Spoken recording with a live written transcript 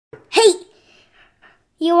Hey,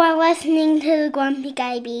 you are listening to the Grumpy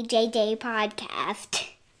Guy BJJ podcast.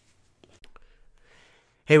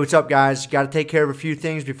 Hey, what's up, guys? Got to take care of a few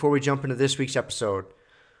things before we jump into this week's episode.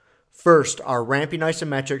 First, our Ramping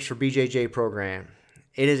Isometrics for BJJ program.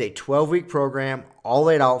 It is a 12-week program, all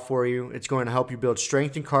laid out for you. It's going to help you build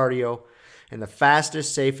strength and cardio in the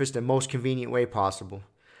fastest, safest, and most convenient way possible.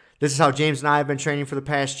 This is how James and I have been training for the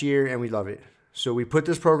past year, and we love it. So we put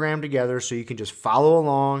this program together so you can just follow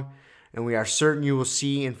along, and we are certain you will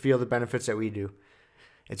see and feel the benefits that we do.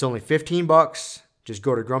 It's only $15. Just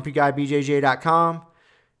go to grumpyguybjj.com,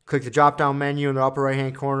 click the drop-down menu in the upper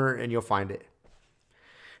right-hand corner, and you'll find it.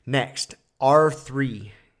 Next,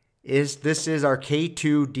 R3. This is our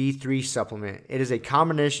K2 D3 supplement. It is a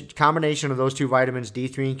combination of those two vitamins,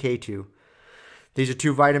 D3 and K2. These are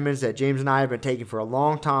two vitamins that James and I have been taking for a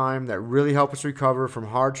long time that really help us recover from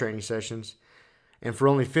hard training sessions. And for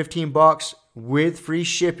only $15 with free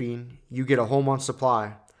shipping, you get a whole month's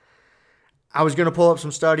supply. I was going to pull up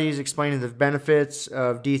some studies explaining the benefits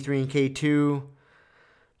of D3 and K2,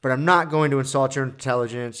 but I'm not going to insult your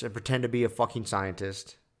intelligence and pretend to be a fucking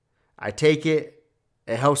scientist. I take it.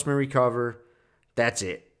 It helps me recover. That's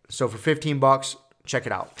it. So for $15, check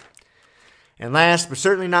it out. And last but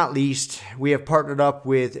certainly not least, we have partnered up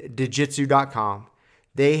with Digitsu.com.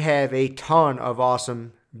 They have a ton of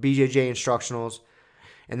awesome BJJ instructionals,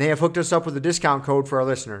 and they have hooked us up with a discount code for our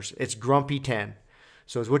listeners. It's Grumpy10.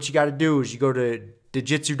 So what you got to do is you go to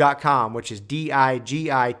Digitsu.com, which is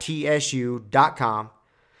Digitsu.com.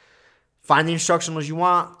 Find the instructionals you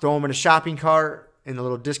want, throw them in a shopping cart. In the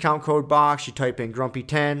little discount code box, you type in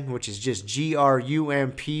Grumpy10, which is just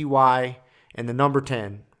GRUMPY and the number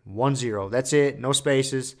 10, 10. That's it, no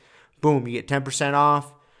spaces. Boom, you get 10%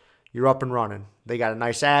 off. You're up and running. They got a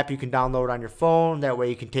nice app you can download on your phone. That way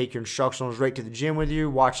you can take your instructionals right to the gym with you,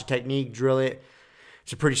 watch the technique, drill it.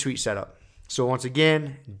 It's a pretty sweet setup. So once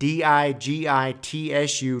again,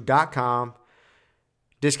 Digitsu.com.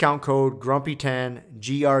 Discount code Grumpy10,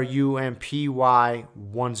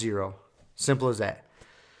 GRUMPY10. Simple as that.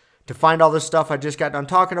 To find all this stuff I just got done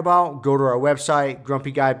talking about, go to our website,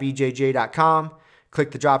 grumpyguybjj.com.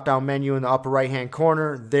 Click the drop-down menu in the upper right-hand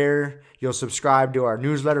corner. There, you'll subscribe to our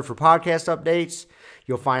newsletter for podcast updates.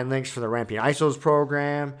 You'll find links for the Ramping Isos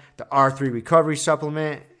program, the R3 Recovery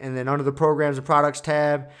Supplement, and then under the Programs and Products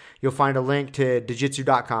tab, you'll find a link to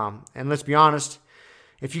Digitsu.com. And let's be honest,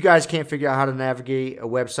 if you guys can't figure out how to navigate a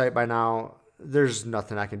website by now, there's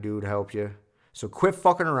nothing I can do to help you. So quit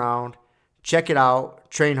fucking around. Check it out,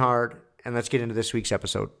 train hard, and let's get into this week's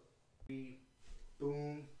episode.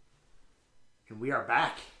 Boom. And we are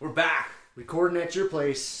back. We're back. Recording at your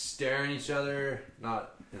place. Staring each other,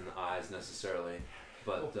 not in the eyes necessarily,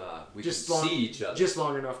 but we just can see each other. Just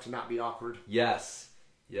long enough to not be awkward. Yes.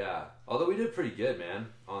 Yeah. Although we did pretty good, man,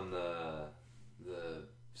 on the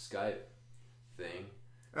Skype thing.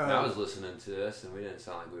 I was listening to this, and we didn't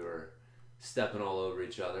sound like we were stepping all over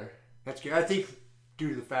each other. That's good. I think due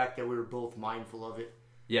to the fact that we were both mindful of it.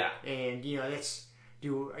 Yeah. And, I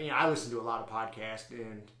listen to a lot of podcasts,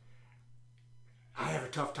 and I have a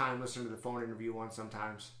tough time listening to the phone interview one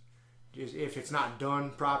sometimes. Just if it's not done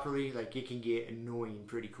properly, like, it can get annoying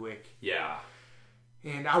pretty quick. Yeah.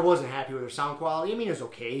 And I wasn't happy with their sound quality. I mean, it was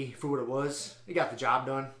okay for what it was. It got the job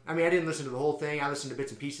done. I mean, I didn't listen to the whole thing. I listened to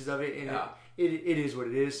bits and pieces of it, and it is what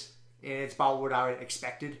it is. And it's about what I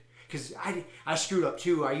expected. Because I screwed up,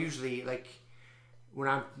 too. I usually, when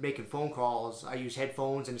I'm making phone calls, I use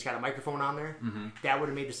headphones and it's got a microphone on there. Mm-hmm. That would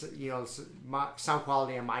have made my sound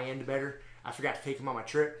quality on my end better. I forgot to take them on my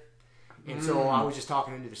trip, and so I was just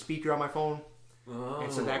talking into the speaker on my phone,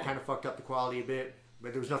 and so that kind of fucked up the quality a bit.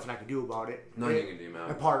 But there was nothing I could do about it. Nothing you can do, man.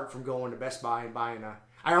 Apart from going to Best Buy and buying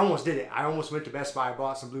I almost did it. I almost went to Best Buy,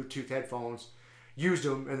 bought some Bluetooth headphones, used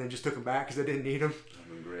them, and then just took them back because I didn't need them.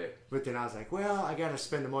 Great. But then I was like, well, I got to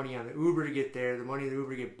spend the money on the Uber to get there, the money the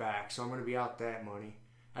Uber to get back, so I'm going to be out that money.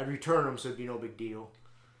 I'd return them, so it'd be no big deal.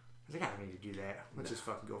 I was like, I don't need to do that. Let's just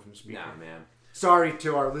fucking go from the speaker. Nah, man. Sorry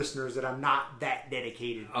to our listeners that I'm not that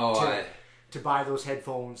dedicated to buy those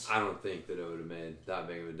headphones. I don't think that it would have made that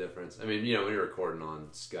big of a difference. I mean, when you're recording on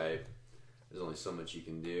Skype, there's only so much you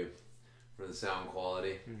can do for the sound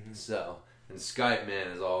quality. Mm-hmm. So, and Skype, man,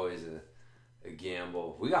 is always a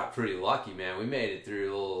gamble. We got pretty lucky, man. We made it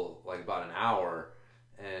through about an hour,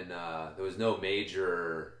 and there was no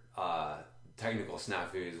major technical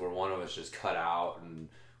snafus where one of us just cut out and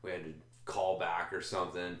we had to call back or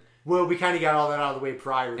something. Well, we kind of got all that out of the way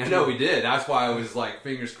prior. I know we did. That's why I was like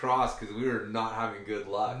fingers crossed because we were not having good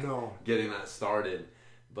luck getting that started.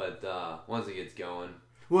 But once it gets going.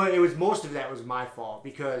 Well, most of that was my fault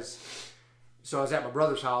because so I was at my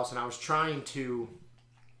brother's house and I was trying to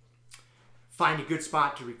find a good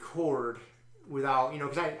spot to record without,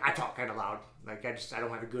 because I talk kind of loud. Like, I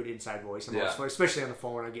don't have a good inside voice. I'm always, especially on the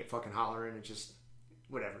phone, I get fucking hollering. It's just,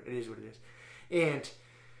 whatever. It is what it is.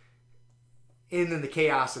 And then the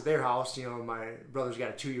chaos at their house, my brother's got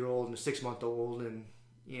a 2-year-old and a 6-month-old, and,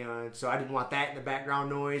 and so I didn't want that in the background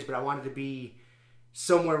noise, but I wanted to be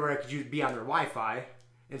somewhere where I could be on their Wi-Fi.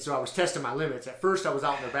 And so I was testing my limits. At first, I was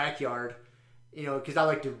out in their backyard, because I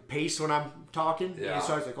like to pace when I'm talking. Yeah. And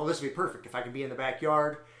so I was like, oh, this would be perfect. If I can be in the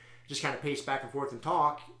backyard, just kind of pace back and forth and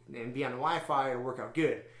talk, and be on the Wi-Fi, it'll work out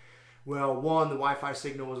good. Well, 1, the Wi-Fi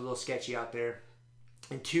signal was a little sketchy out there.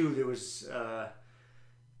 And 2, there was...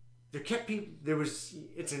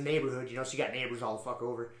 it's a neighborhood, so you got neighbors all the fuck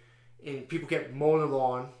over, and people kept mowing the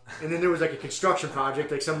lawn, and then there was like a construction project,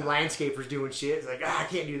 like some landscapers doing shit. It's like, I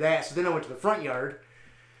can't do that. So then I went to the front yard,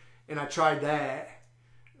 and I tried that,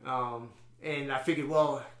 and I figured,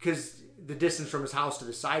 well, because the distance from his house to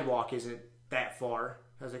the sidewalk isn't that far,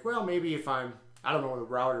 I was like, well, maybe if I don't know where the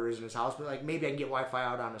router is in his house, but like maybe I can get Wi-Fi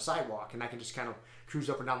out on the sidewalk, and I can just kind of cruise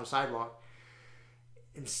up and down the sidewalk.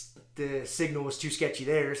 And the signal was too sketchy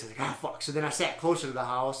there, so I was like, fuck. So then I sat closer to the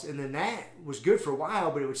house, and then that was good for a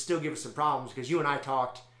while, but it would still give us some problems, because you and I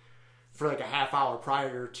talked for like a half hour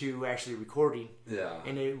prior to actually recording. Yeah.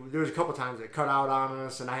 And there was a couple times it cut out on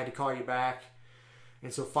us, and I had to call you back.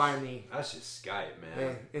 And so finally... That's just Skype,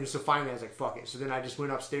 man. And so finally I was like, fuck it. So then I just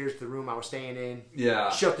went upstairs to the room I was staying in. Yeah.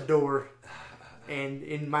 Shut the door.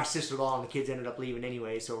 And my sister-in-law and the kids ended up leaving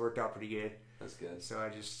anyway, so it worked out pretty good. That's good. So I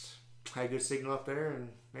just... had a good signal up there and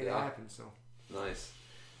made it happen. So nice,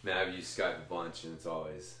 man. I've used Skype a bunch, and it's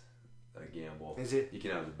always a gamble. Is it? You can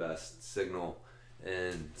have the best signal,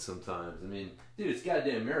 and sometimes, dude, it's a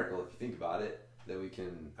goddamn miracle if you think about it that we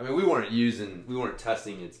can. We weren't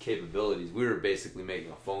testing its capabilities. We were basically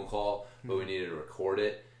making a phone call, but we needed to record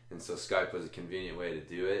it, and so Skype was a convenient way to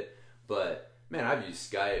do it. But man, I've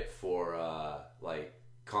used Skype for like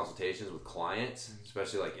consultations with clients,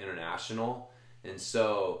 especially like international, and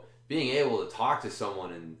so. Being able to talk to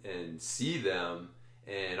someone and see them,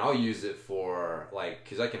 and I'll use it for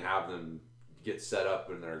because I can have them get set up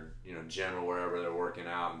in their gym or wherever they're working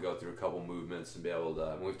out and go through a couple movements and be able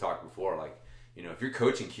to. And we've talked before, if your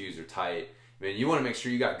coaching cues are tight, you want to make sure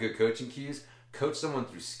you got good coaching cues. Coach someone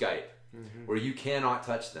through Skype, where you cannot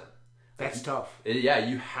touch them. That's tough.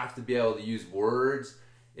 You have to be able to use words.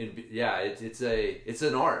 And it's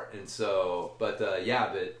an art, and so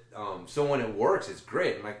so when it works, it's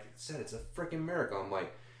great. And like I said, it's a freaking miracle. I'm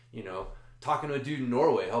like, talking to a dude in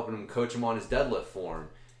Norway, helping him coach him on his deadlift form,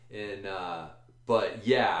 and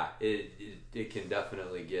it can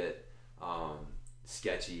definitely get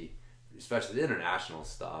sketchy, especially the international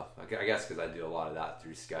stuff. I guess because I do a lot of that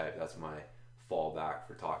through Skype. That's my fallback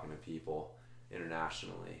for talking to people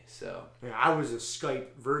internationally. So yeah, I was a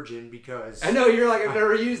Skype virgin because I know you're like, I've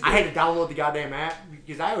never used it. I had to download the goddamn app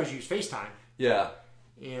because I always use FaceTime. Yeah.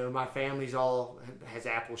 My family's all has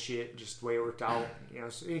Apple shit, just the way it worked out.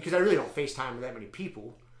 Because I really don't FaceTime with that many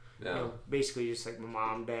people. Yeah. Basically just like my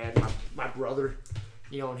mom, dad, my brother,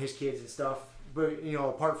 and his kids and stuff. But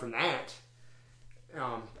apart from that,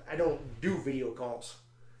 I don't do video calls.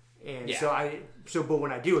 And but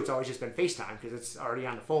when I do, it's always just been FaceTime because it's already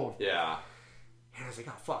on the phone. Yeah. And I was like,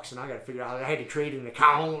 oh, fuck, so now I got to figure out, I had to create an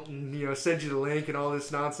account and, send you the link and all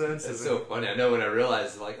this nonsense. It's so funny. I know when I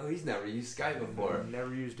realized, he's never used Skype before.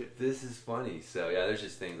 Never used it. This is funny. So, yeah, there's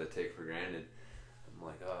just things I take for granted. I'm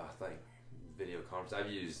like, video conference.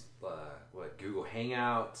 I've used, Google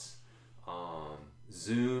Hangouts,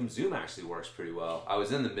 Zoom. Zoom actually works pretty well. I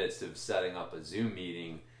was in the midst of setting up a Zoom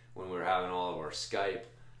meeting when we were having all of our Skype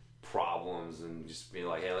problems and just being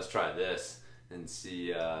like, hey, let's try this and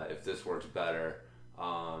see if this works better.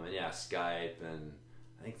 Skype, and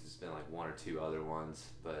I think there's been 1 or 2 other ones,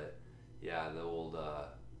 but yeah, the old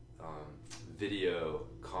video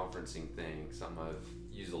conferencing thing, something I've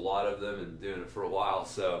used a lot of them and doing it for a while,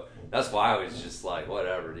 so that's why I was just like,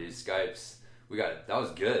 whatever, dude. Skype's, that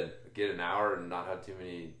was good. Get an hour and not have too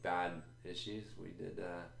many bad issues. We did,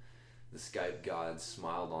 the Skype gods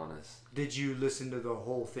smiled on us. Did you listen to the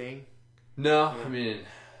whole thing? No, yeah.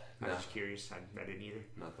 No. I'm just curious. I didn't either.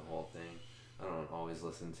 Not the whole thing. I don't always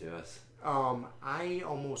listen to us. I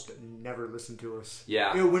almost never listen to us.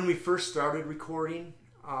 Yeah. When we first started recording,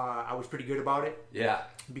 I was pretty good about it. Yeah.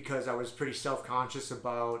 Because I was pretty self-conscious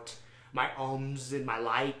about my ums and my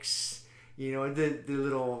likes. The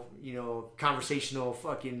little, conversational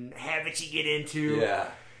fucking habits you get into. Yeah.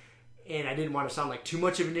 And I didn't want to sound like too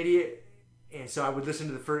much of an idiot. And so I would listen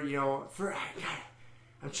to the first,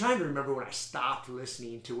 I'm trying to remember when I stopped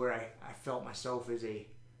listening to where I felt myself as a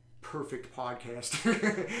perfect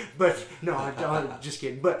podcaster. But no, I'm just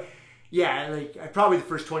kidding. But Yeah, like probably the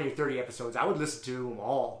first 20 or 30 episodes, I would listen to them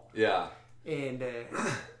all. Yeah. And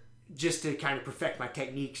just to kind of perfect my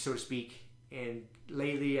technique, so to speak. And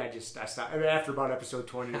lately, I stopped. After about episode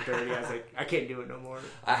 20 or 30, I was like, I can't do it no more.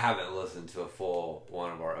 I haven't listened to a full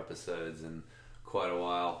one of our episodes in quite a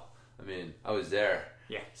while. I mean, I was there.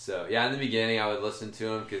 Yeah. So, yeah, in the beginning, I would listen to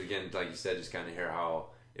them because, again, like you said, just kind of hear how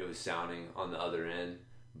it was sounding on the other end.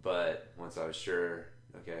 But once I was sure,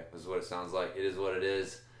 okay, this is what it sounds like. It is what it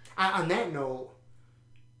is. On that note,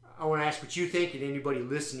 I want to ask what you think, and anybody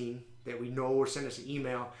listening that we know, or send us an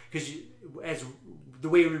email, because as the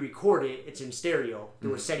way we record it, it's in stereo.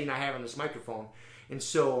 Through a setting I have on this microphone, and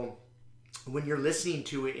so when you're listening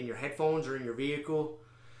to it in your headphones or in your vehicle,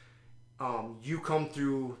 you come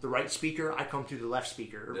through the right speaker, I come through the left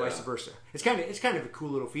speaker, or vice versa. It's kind of a cool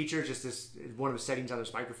little feature. Just this one of the settings on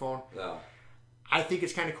this microphone. Yeah. I think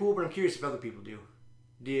it's kind of cool, but I'm curious if other people do.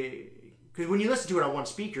 Because when you listen to it on one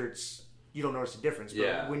speaker, you don't notice the difference.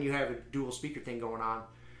 But when you have a dual speaker thing going on,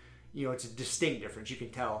 it's a distinct difference. You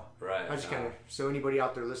can tell. Right. I just so anybody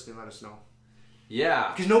out there listening, let us know.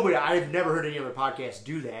 Yeah. Because I've never heard any other podcast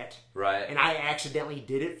do that. Right. And I accidentally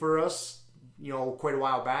did it for us, quite a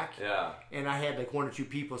while back. Yeah. And I had like one or two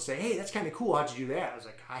people say, "Hey, that's kind of cool. How'd you do that?" I was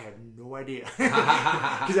like, I have no idea.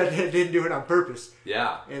 Because I didn't do it on purpose.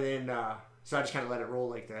 Yeah. And then, so I just kind of let it roll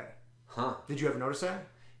like that. Huh. Did you ever notice that?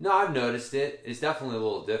 No, I've noticed it. It's definitely a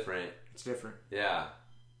little different. It's different. Yeah.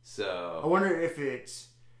 So. I wonder if it's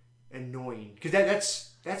annoying. Because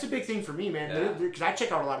that's a big thing for me, man. Because I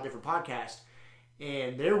check out a lot of different podcasts.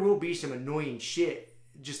 And there will be some annoying shit.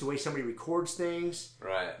 Just the way somebody records things.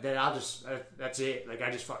 Right. That I'll just, that's it. Like, I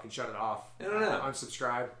just fucking shut it off. I don't know.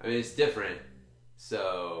 Unsubscribe. I mean, it's different.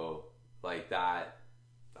 So, like that,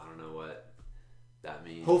 I don't know what that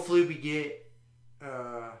means. Hopefully we get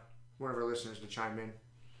one of our listeners to chime in.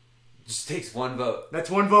 Just takes one vote. That's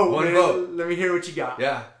one vote. One man. vote. Let me hear what you got.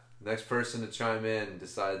 Yeah. Next person to chime in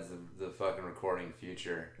decides the fucking recording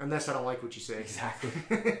future. Unless I don't like what you say. Exactly.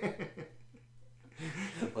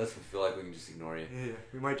 Unless we feel like we can just ignore you. Yeah.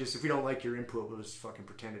 We might just, if we don't like your input, we'll just fucking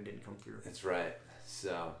pretend it didn't come through. That's right.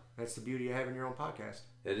 So. That's the beauty of having your own podcast.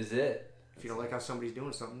 It is it. If you don't like how somebody's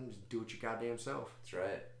doing something, just do it your goddamn self. That's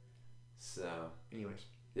right. So. Anyways.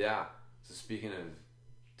 Yeah. So speaking of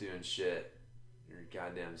doing shit your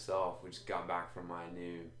goddamn self, we just got back from my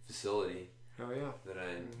new facility. Oh yeah. That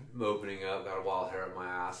I'm opening up. Got a wild hair up my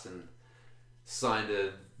ass and signed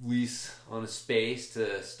a lease on a space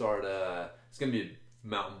to start it's going to be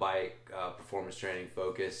mountain bike performance training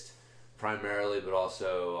focused primarily, but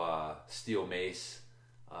also steel mace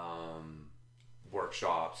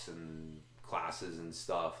workshops and classes and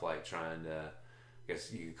stuff, like trying to, I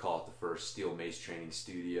guess you could call it the first steel mace training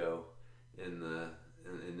studio in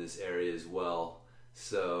this area as well.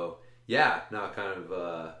 So yeah, now kind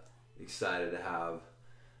of excited to have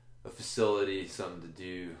a facility, something to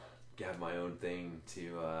do, have my own thing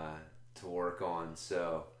to work on.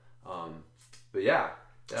 So but yeah.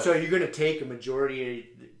 So you're going to take a majority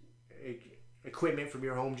of equipment from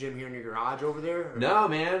your home gym here in your garage over there? Or? No,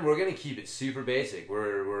 man. We're going to keep it super basic.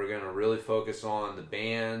 We're going to really focus on the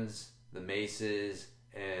bands, the maces,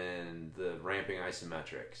 and the ramping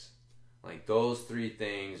isometrics. Like, those three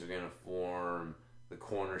things are going to form the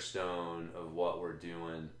cornerstone of what we're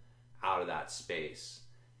doing out of that space.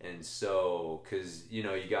 And so, because, you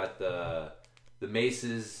got the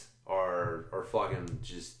maces are fucking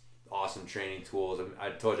just awesome training tools.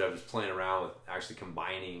 I told you I was playing around with actually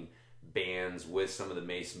combining bands with some of the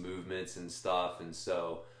mace movements and stuff, and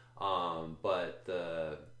so but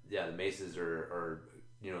the maces are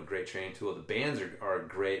a great training tool. The bands are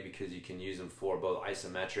great because you can use them for both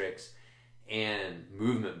isometrics and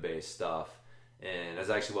movement based stuff, and that's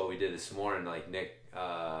actually what we did this morning. Like Nick,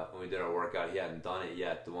 when we did our workout, he hadn't done it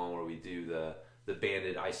yet, the one where we do the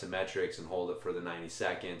banded isometrics and hold it for the 90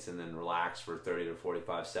 seconds and then relax for 30 to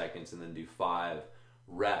 45 seconds and then do 5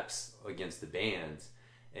 reps against the bands.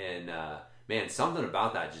 And man, something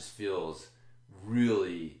about that just feels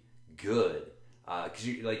really good, because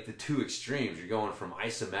you like the two extremes. You're going from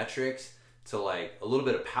isometrics to like a little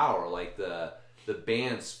bit of power. Like the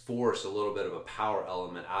bands force a little bit of a power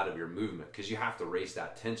element out of your movement because you have to race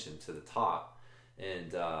that tension to the top.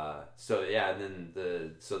 And so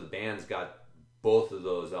the bands got both of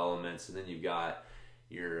those elements, and then you've got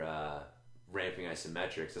your ramping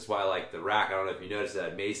isometrics. That's why I like the rack. I don't know if you noticed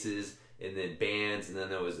that, maces and then bands, and then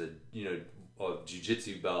there was a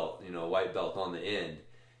jiu-jitsu belt, a white belt on the end,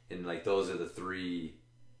 and like those are the 3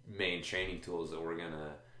 main training tools that we're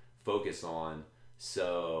gonna focus on.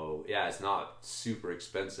 So yeah, it's not super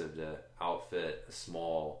expensive to outfit a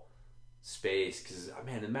small space, because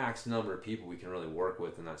man, the max number of people we can really work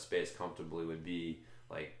with in that space comfortably would be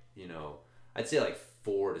like, I'd say like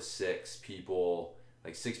 4 to 6 people,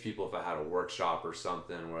 like 6 people if I had a workshop or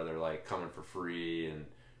something where they're like coming for free and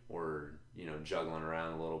or juggling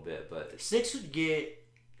around a little bit. But 6 would get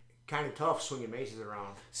kind of tough swinging maces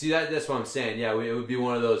around. See, that's what I'm saying. Yeah, it would be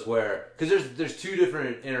one of those where, because there's 2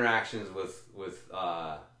 different interactions with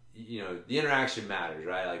the interaction matters,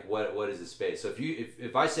 right? Like what is the space? So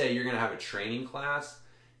if I say you're gonna have a training class,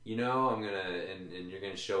 I'm gonna and you're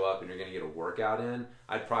gonna show up and you're gonna get a workout in,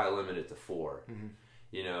 I'd probably limit it to 4.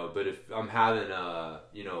 But if I'm having a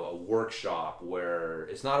workshop where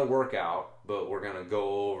it's not a workout, but we're gonna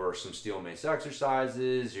go over some steel mace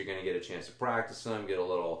exercises, you're gonna get a chance to practice them, get a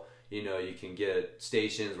little, you can get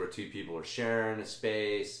stations where 2 people are sharing a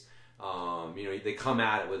space. They come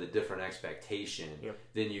at it with a different expectation. Yep.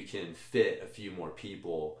 Then you can fit a few more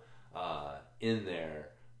people in there.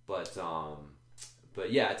 But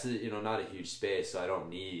yeah, it's not a huge space, so I don't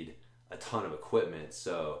need a ton of equipment.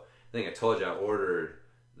 So I think I told you I ordered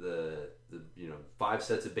the 5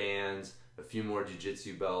 sets of bands, a few more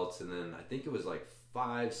jiu-jitsu belts, and then I think it was like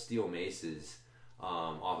 5 steel maces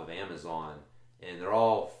off of Amazon, and they're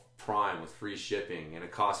all prime with free shipping, and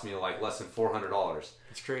it cost me like less than $400.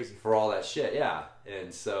 It's crazy for all that shit. Yeah.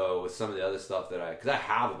 And so with some of the other stuff because I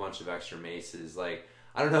have a bunch of extra maces, like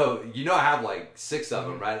I don't know, I have like 6 of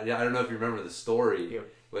them, right? I don't know if you remember the story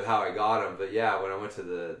with how I got them, but yeah, when I went to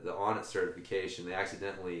the Onnit certification, they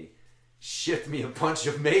accidentally shipped me a bunch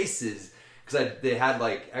of maces because they had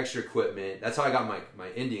like extra equipment. That's how I got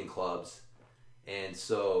my Indian clubs. And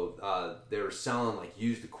so they were selling like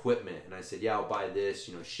used equipment, and I said, yeah, I'll buy this,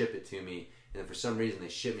 ship it to me. And then for some reason they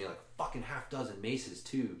shipped me like a fucking half dozen maces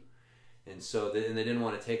too. And so they didn't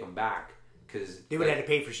want to take them back because they would have to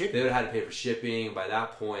pay for shipping. They would have had to pay for shipping. And by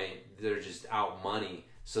that point, they're just out money.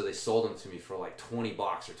 So they sold them to me for like $20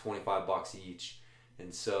 or $25 each.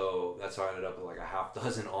 And so that's how I ended up with like a half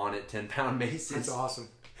dozen Onnit 10-pound maces. That's awesome.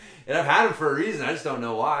 And I've had them for a reason. I just don't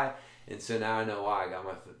know why. And so now I know why I got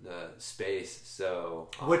my space. So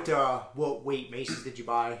what weight maces did you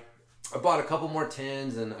buy? I bought a couple more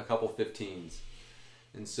 10s and a couple 15s.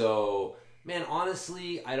 And so, man,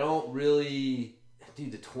 honestly, I don't really...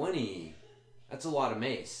 Dude, the 20, that's a lot of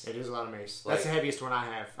mace. It is a lot of mace. That's the heaviest one I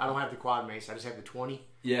have. I don't have the quad mace. I just have the 20.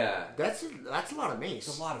 Yeah. That's a lot of mace.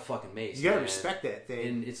 It's a lot of fucking mace. You gotta respect that thing.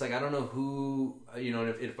 And it's like, I don't know who...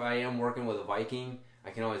 if I am working with a Viking, I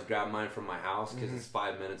can always grab mine from my house because it's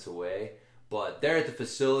 5 minutes away. But there at the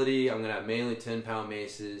facility, I'm going to have mainly 10-pound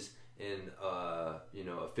maces and, a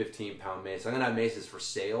 15-pound mace. I'm going to have maces for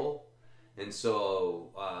sale. And so,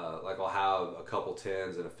 I'll have a couple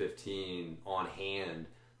 10s and a 15 on hand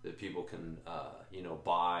that people can,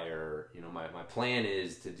 buy or, my plan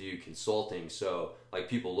is to do consulting. So, like,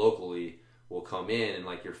 people locally will come in and,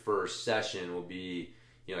 like, your first session will be,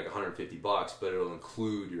 like $150, but it'll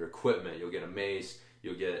include your equipment. You'll get a mace,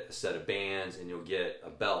 you'll get a set of bands, and you'll get a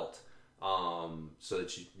belt. So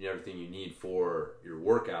that you everything you need for your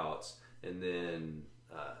workouts, and then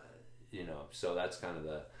so that's kind of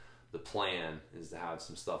the plan, is to have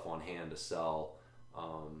some stuff on hand to sell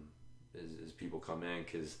as people come in,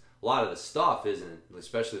 because a lot of the stuff isn't,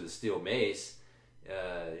 especially the steel mace,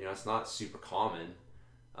 it's not super common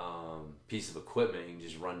piece of equipment you can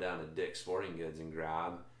just run down to Dick's Sporting Goods and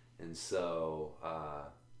grab, and so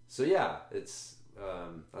yeah, it's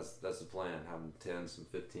that's the plan. Having 10s, some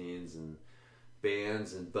 15s, and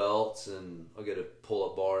bands and belts, and I'll get a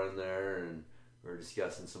pull-up bar in there, and we're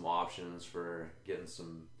discussing some options for getting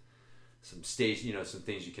some station, some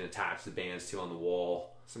things you can attach the bands to on the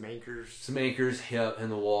wall. Some anchors, yep, in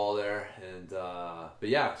the wall there, and but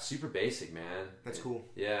yeah, super basic, man. That's cool.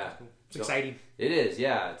 Yeah, that's cool. It's exciting. It is,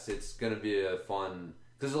 yeah. It's gonna be a fun.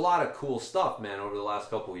 There's a lot of cool stuff, man, over the last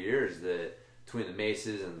couple of years that. Between the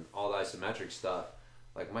maces and all the isometric stuff,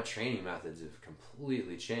 like my training methods have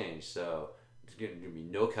completely changed. So there's going to be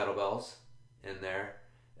no kettlebells in there,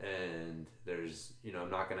 and there's I'm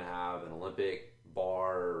not going to have an Olympic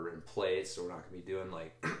bar and plates, so we're not going to be doing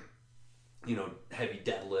like heavy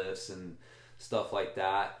deadlifts and stuff like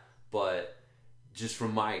that. But just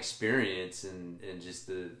from my experience and just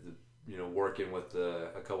the working with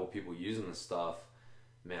a couple people using the stuff,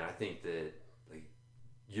 man, I think that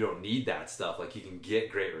you don't need that stuff. Like, you can get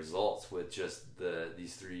great results with just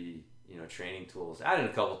these 3 training tools. Add in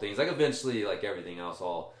a couple things, like eventually, like everything else,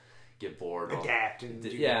 I'll get bored. Adapt and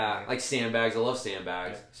like sandbags. I love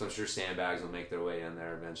sandbags, so I'm sure sandbags will make their way in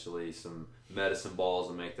there eventually. Some medicine balls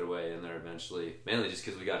will make their way in there eventually. Mainly just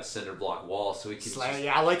because we got a cinder block wall, so we can.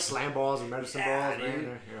 I like slam balls and medicine balls.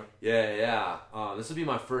 Man. Yeah. This will be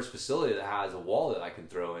my first facility that has a wall that I can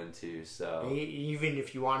throw into. So even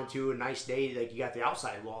if you wanted to, a nice day, like you got the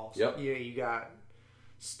outside walls. Yep. You got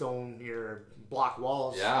stone block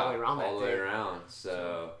walls all the way around. All the way around.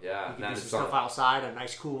 So yeah, you can do some stuff outside, a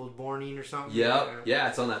nice cool morning or something. Yep. Yeah,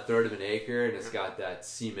 it's on that third of an acre, and it's got that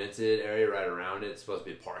cemented area right around it. It's supposed to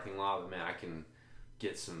be a parking lot, but man, I can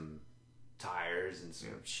get some tires and some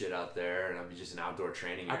shit out there, and I'll be just an outdoor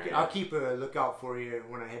training area. I'll keep a lookout for you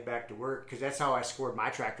when I head back to work, because that's how I scored my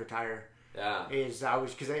tractor tire. Yeah. Because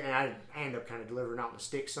I end up kind of delivering out in the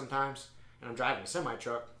sticks sometimes, and I'm driving a semi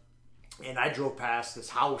truck, and I drove past this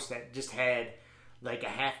house that just had like a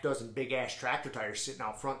half dozen big ass tractor tires sitting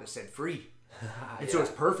out front that said free. And so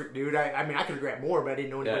it's perfect, dude. I mean, I could have grabbed more, but I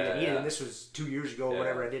didn't know anybody that needed it. And this was 2 years ago or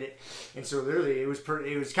whatever I did it. And so literally, it was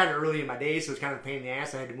kind of early in my day, so it was kind of a pain in the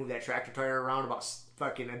ass. I had to move that tractor tire around about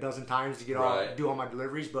fucking a dozen times to do all my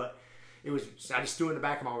deliveries. But I just threw it in the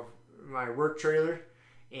back of my work trailer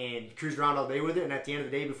and cruised around all day with it. And at the end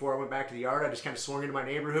of the day, before I went back to the yard, I just kind of swung into my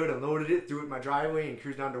neighborhood, unloaded it, threw it in my driveway, and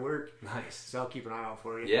cruised down to work. Nice. So I'll keep an eye out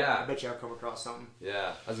for you. Yeah. I bet you I'll come across something.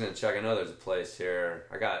 Yeah. I was going to check. I know there's a place here.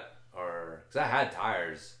 Because I had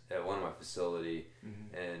tires at one of my facility,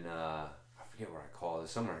 and I forget where I called it.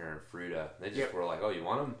 Somewhere here in Fruita. They just were like, "Oh, you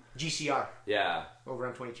want them?" GCR. Yeah. Over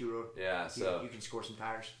on 22 Road. Yeah. So you can score some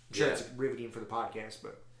tires. I'm sure it's riveting for the podcast,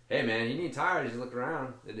 but. Hey man, you need tires. You look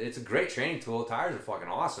around. It's a great training tool. Tires are fucking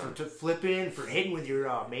awesome. To flip in, for hitting with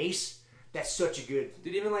your mace, that's such a good.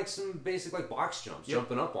 Dude, even like some basic like box jumps,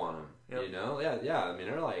 jumping up on them. Yep. You know, yeah. I mean,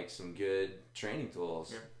 they're like some good training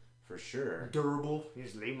tools for sure. Durable. You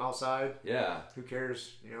just leave them outside. Yeah. Who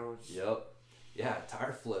cares? You know. Yep. Yeah,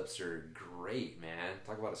 tire flips are great, man.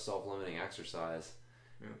 Talk about a self-limiting exercise.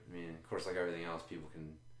 Yeah. I mean, of course, like everything else, people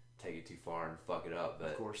can take it too far and fuck it up,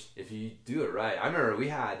 but of course, if you do it right. I remember we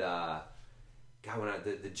had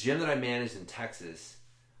the gym that I managed in Texas,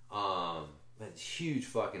 had a huge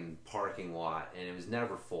fucking parking lot, and it was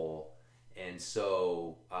never full. And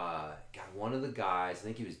so one of the guys, I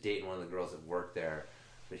think he was dating one of the girls that worked there,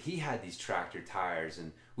 but he had these tractor tires,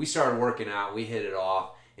 and we started working out. We hit it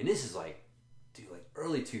off, and this is like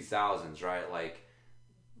early 2000s, right? Like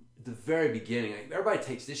the very beginning. Like, everybody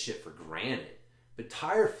takes this shit for granted. But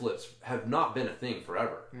tire flips have not been a thing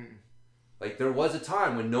forever. Like, there was a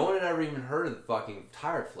time when no one had ever even heard of the fucking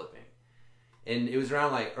tire flipping. And it was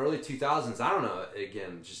around, like, early 2000s. I don't know.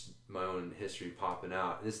 Again, just my own history popping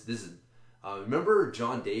out. This is... remember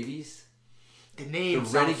John Davies? The name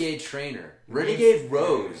Renegade trainer. Renegade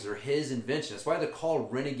Rows are his invention. That's why they're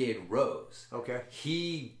called Renegade Rows. Okay.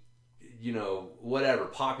 He, whatever,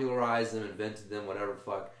 popularized them, invented them, whatever the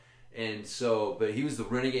fuck. And so... But he was the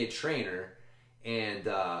Renegade trainer... And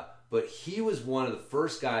but he was one of the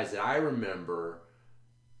first guys that I remember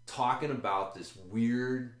talking about this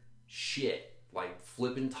weird shit, like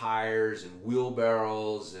flipping tires and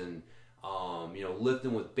wheelbarrows and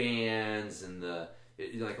lifting with bands and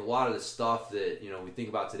like a lot of the stuff that we think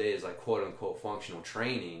about today is like quote unquote functional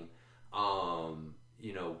training. Again,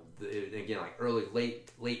 like late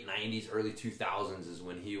 90s, early 2000s is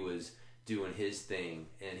when he was doing his thing,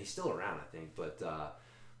 and he's still around, I think, but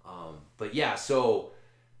yeah, so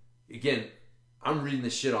again, I'm reading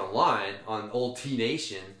this shit online on Old T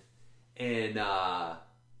Nation and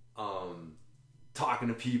talking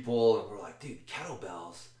to people, and we're like, dude,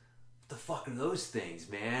 kettlebells, what the fuck are those things,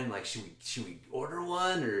 man? Like, should we order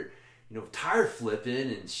one, or tire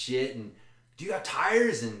flipping and shit, and do you got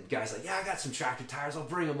tires? And guys like, yeah, I got some tractor tires, I'll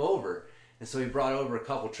bring them over. And so he brought over a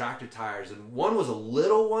couple tractor tires, and one was a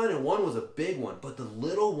little one and one was a big one, but the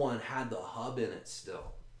little one had the hub in it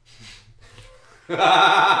still.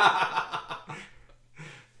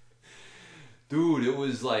 Dude, it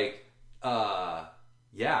was like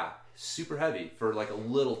super heavy for like a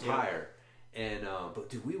little tire. And but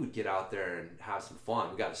dude, we would get out there and have some fun.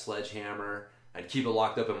 We got a sledgehammer. I'd keep it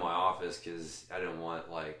locked up in my office because I didn't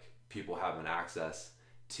want like people having access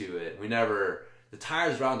to it. The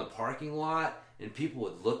tires were out in the parking lot, and people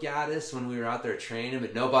would look at us when we were out there training,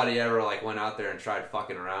 but nobody ever like went out there and tried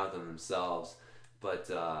fucking around with them themselves. But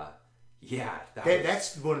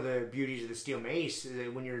that's one of the beauties of the steel mace,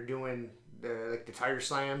 when you're doing the tire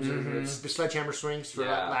slams or the sledgehammer swings, for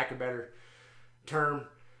lack of a better term.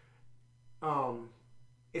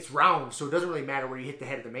 It's round, so it doesn't really matter where you hit the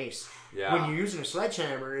head of the mace. Yeah. When you're using a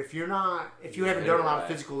sledgehammer, if you haven't done a lot of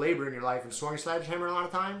physical labor in your life and swung a sledgehammer a lot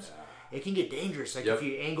of times, it can get dangerous. Like Yep. if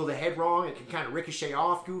you angle the head wrong, it can kind of ricochet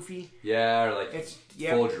off goofy. Yeah, or like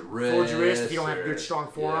fold your wrist. Fold your wrist if you don't have or- good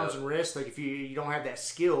strong forearms Yep. and wrists. Like if you don't have that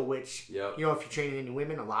skill, which Yep. you know, if you're training any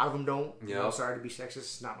women, a lot of them don't. You know, Yep. sorry to be sexist,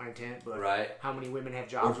 it's not my intent, but Right. how many women have Or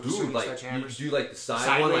jobs with swinging like sledgehammers? you do like the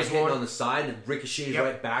side one, like Sideways hitting one. on the side and ricochets Yep.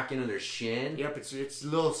 right back into their shin. Yep, it's a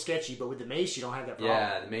little sketchy, but with the mace, you don't have that problem.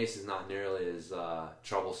 Yeah, the mace is not nearly as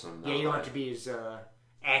troublesome. Yeah, you don't have to be as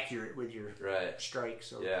accurate with your Right. strike,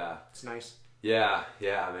 so Yeah. it's nice. Yeah,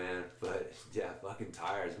 man. But yeah, fucking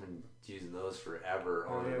tires. I've been using those forever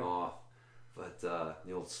on and yeah. off. But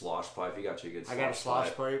the old slosh pipe, you got you a good slosh I got a slosh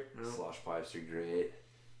pipe. pipe. You know. Slosh pipes are great.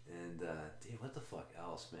 And dude, what the fuck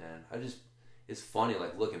else, man? It's funny,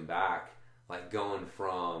 like looking back, like going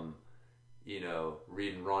from,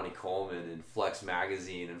 reading Ronnie Coleman and Flex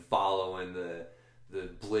Magazine and following the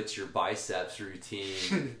blitz your biceps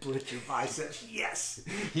routine. Blitz your biceps. Yes.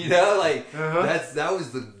 That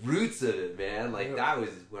was the roots of it, man. Like that was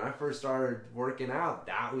when I first started working out.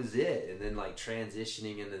 That was it, and then like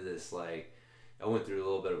transitioning into this, like I went through a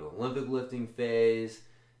little bit of an Olympic lifting phase,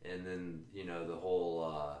 and then the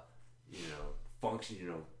whole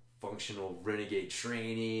functional renegade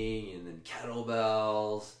training, and then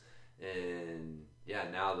kettlebells, and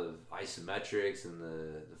now the isometrics and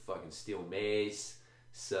the fucking steel mace.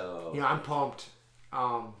 So I'm pumped.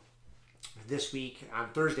 This week on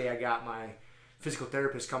Thursday, I got my physical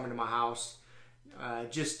therapist coming to my house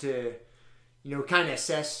just to kind of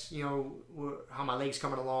assess how my legs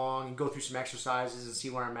coming along and go through some exercises and see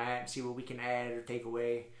where I'm at and see what we can add or take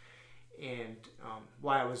away. And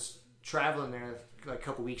while I was traveling there like a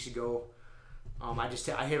couple weeks ago,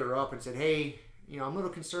 I hit her up and said, hey, I'm a little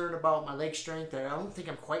concerned about my leg strength. I don't think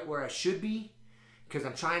I'm quite where I should be, because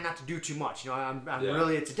I'm trying not to do too much. I'm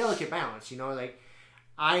really, it's a delicate balance. Like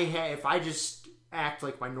if I just act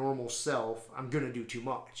like my normal self, I'm gonna do too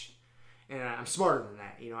much, and I'm smarter than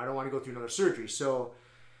that. I don't want to go through another surgery, so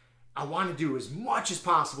I want to do as much as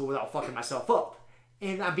possible without fucking myself up.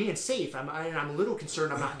 And I'm being safe. I'm a little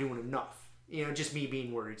concerned I'm not doing enough. Just me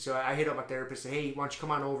being worried. So I hit up my therapist and said, hey, why don't you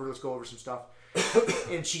come on over? Let's go over some stuff.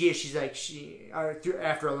 And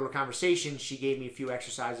after a little conversation, she gave me a few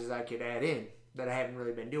exercises I could add in that I haven't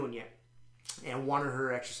really been doing yet. And one of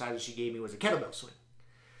her exercises she gave me was a kettlebell swing.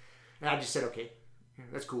 And I just said, okay,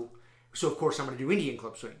 that's cool. So of course I'm going to do Indian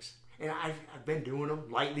club swings. And I've been doing them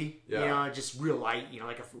lightly, just real light,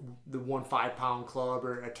 like the 1 5-pound club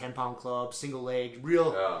or a 10-pound club, single leg,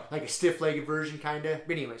 like a stiff-legged version kind of.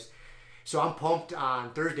 But anyways, so I'm pumped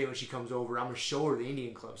on Thursday when she comes over. I'm going to show her the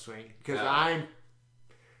Indian club swing, because I'm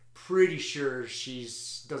pretty sure she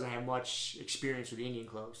doesn't have much experience with Indian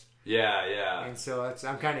clubs. Yeah. And so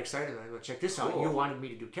I'm kind of excited. I'm like, check this out. Cool. You wanted me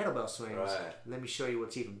to do kettlebell swings. Right. Let me show you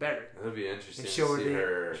what's even better. That'd be interesting And show to see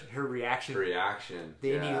her reaction.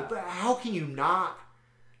 The Indian. But how can you not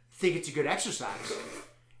think it's a good exercise?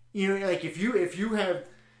 Like if you have,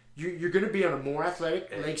 you're going to be on a more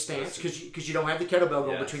athletic leg stance because you don't have the kettlebell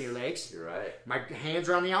going between your legs. You're right. My hands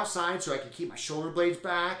are on the outside so I can keep my shoulder blades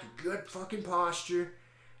back. Good fucking posture.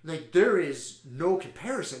 Like there is no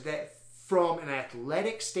comparison that. From an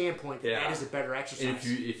athletic standpoint, that is a better exercise. And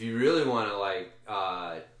if you really want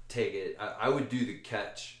to take it, I would do the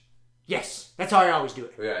catch. Yes, that's how I always do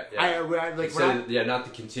it. Yeah. Not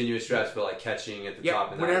the continuous reps, but like catching at the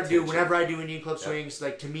top. And whenever I do Indian club swings,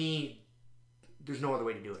 like to me, there's no other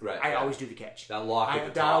way to do it. Right. I always do the catch. That lock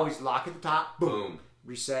at the top. I always lock at the top. Boom.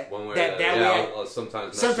 Reset. One way that way.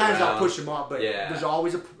 Sometimes I'll push them up, but there's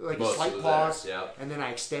always a slight pause, and then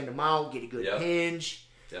I extend them out, get a good hinge.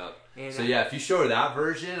 Yep. And, so if you show her that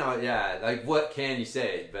version, like what can you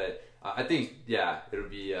say? But I think it'll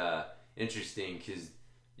be interesting because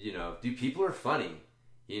people are funny,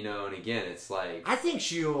 and again it's like I think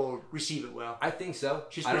she'll receive it well. I think so.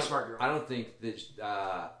 She's a pretty smart girl. I don't think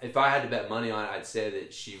that if I had to bet money on it, I'd say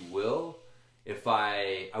that she will. If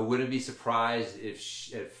I wouldn't be surprised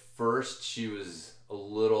if at first she was a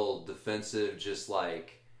little defensive, just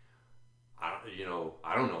like.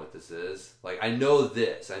 I don't know what this is. Like, I know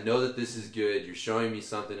this. I know that this is good. You're showing me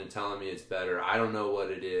something and telling me it's better. I don't know what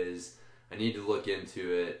it is. I need to look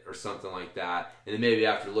into it or something like that. And then maybe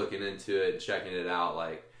after looking into it and checking it out,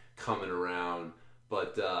 like, coming around.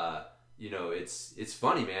 But, it's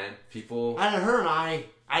funny, man. People... Her and I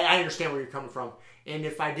understand where you're coming from. And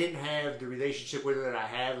if I didn't have the relationship with her that I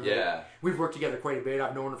have, we've worked together quite a bit.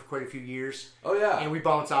 I've known her for quite a few years. Oh, yeah. And we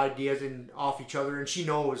bounce ideas off each other. And she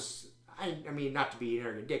knows... I mean, not to be an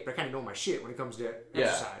arrogant dick, but I kind of know my shit when it comes to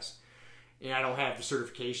exercise. And I don't have the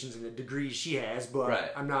certifications and the degrees she has,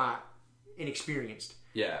 but I'm not inexperienced.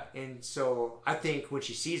 Yeah. And so I think when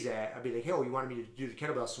she sees that, I'd be like, hey, you wanted me to do the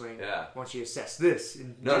kettlebell swing. Yeah. Why don't you assess this?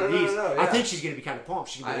 And No, yeah. I think she's going to be kind of pumped.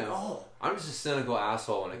 She's going to be like, oh. I'm just a cynical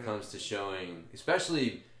asshole when it comes to showing,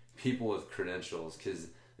 especially people with credentials, because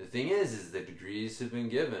the thing is the degrees have been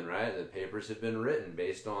given, right? The papers have been written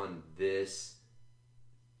based on this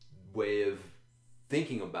way of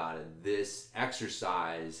thinking about it, this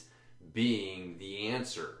exercise being the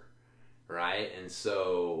answer, right? And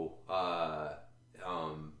so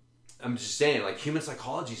I'm just saying, like, human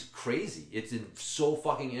psychology is crazy. It's so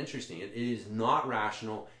fucking interesting. It is not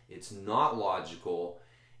rational. It's not logical.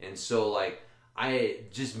 And so, like,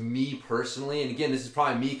 me personally, and again, this is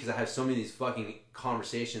probably me because I have so many of these fucking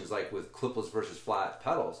conversations, like with clipless versus flat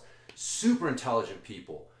pedals. Super intelligent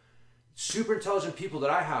people that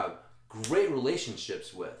I have great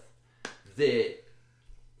relationships with, that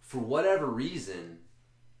for whatever reason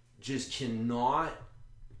just cannot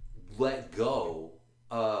let go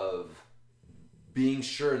of being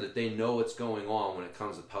sure that they know what's going on when it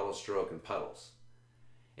comes to pedal stroke and pedals,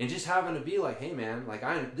 and just having to be like, hey man, like,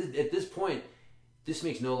 at this point this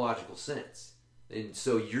makes no logical sense, and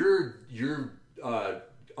so you're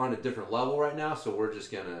on a different level right now, so we're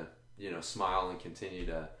just gonna smile and continue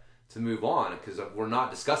to move on because we're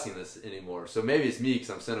not discussing this anymore. So maybe it's me because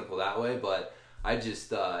I'm cynical that way, but I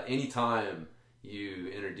just anytime you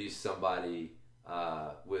introduce somebody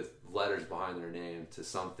with letters behind their name to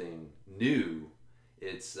something new,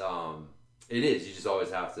 it is. You just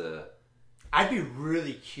always have to. I'd be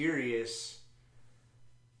really curious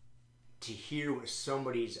to hear what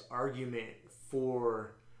somebody's argument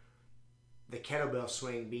for the kettlebell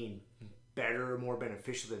swing being better or more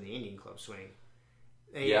beneficial than the Indian club swing.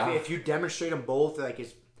 Yeah. If you demonstrate them both, like,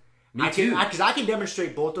 it's Me too. Because I can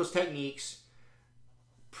demonstrate both those techniques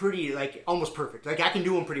pretty, like, almost perfect. Like, I can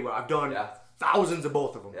do them pretty well. I've done thousands of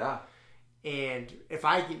both of them. Yeah. And if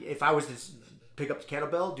I was to pick up the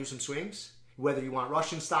kettlebell, do some swings, whether you want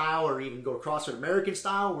Russian style or even go CrossFit American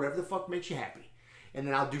style, whatever the fuck makes you happy. And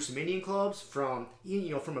then I'll do some Indian clubs from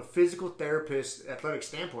a physical therapist athletic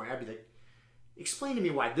standpoint. I'd be like, explain to me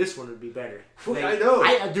why this one would be better. Like, I know.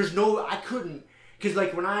 I couldn't, because,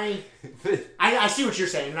 like, when I see what you're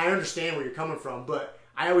saying and I understand where you're coming from, but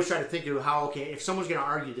I always try to think of how, okay, if someone's going to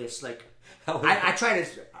argue this, like, I try to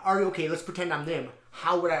argue, okay, let's pretend I'm them.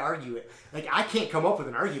 How would I argue it? Like, I can't come up with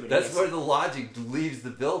an argument. That's where the logic leaves the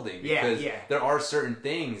building. Because there are certain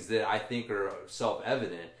things that I think are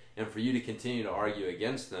self-evident, and for you to continue to argue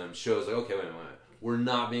against them shows, like, okay, wait a minute. We're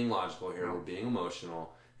not being logical here. No. We're being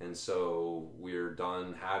emotional. And so we're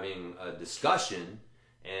done having a discussion,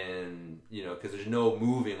 and, because there's no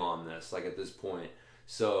moving on this, like, at this point.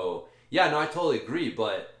 So, yeah, no, I totally agree.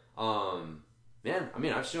 But, man, I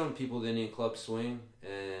mean, I've shown people the Indian club swing,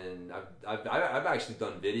 and I've actually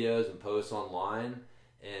done videos and posts online,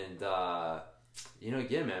 and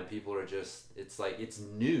again, man, people are just, it's like, it's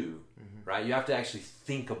new, right? You have to actually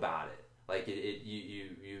think about it. Like,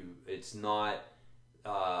 it's not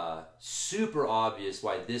super obvious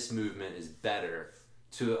why this movement is better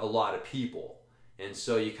to a lot of people, and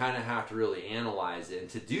so you kind of have to really analyze it. And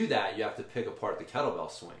to do that, you have to pick apart the kettlebell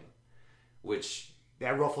swing, which.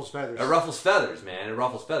 That ruffles feathers. It ruffles feathers, man. It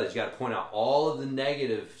ruffles feathers. You got to point out all of the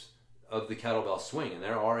negatives of the kettlebell swing, and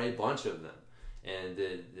there are a bunch of them.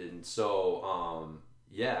 And so,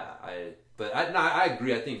 I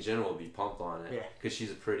agree. I think Jenna will be pumped on it because she's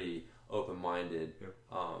a pretty open-minded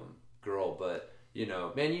girl. But,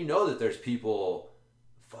 man, that there's people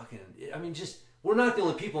we're not the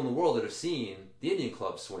only people in the world that have seen the Indian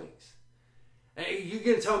club swings. Hey, you're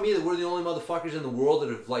going to tell me that we're the only motherfuckers in the world that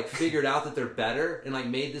have, like, figured out that they're better and, like,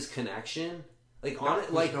 made this connection? Like,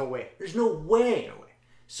 there's no way. There's no way.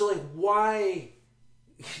 So, like, why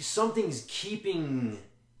something's keeping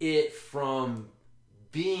it from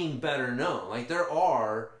being better known? Like, there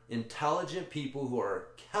are intelligent people who are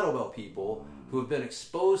kettlebell people who have been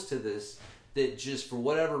exposed to this that just for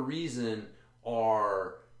whatever reason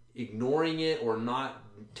are ignoring it or not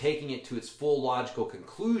taking it to its full logical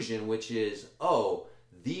conclusion, which is, oh,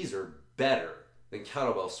 these are better than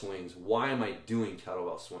kettlebell swings. Why am I doing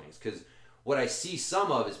kettlebell swings? Because what I see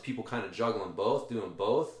some of is people kind of juggling both, doing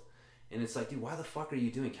both, and it's like, dude, why the fuck are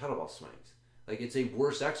you doing kettlebell swings? Like, it's a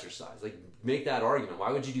worse exercise. Like, make that argument.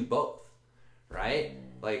 Why would you do both? Right?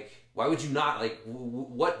 Like, why would you not? Like,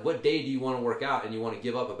 what day do you want to work out and you want to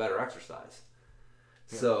give up a better exercise?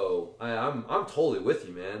 So I'm totally with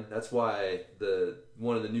you, man. That's why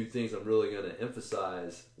one of the new things I'm really going to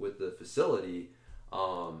emphasize with the facility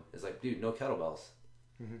is, like, dude, no kettlebells.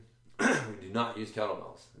 We do not use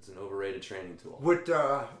kettlebells. It's an overrated training tool. What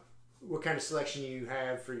kind of selection you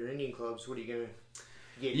have for your Indian clubs? What are you going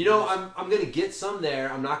to You know, I'm gonna get some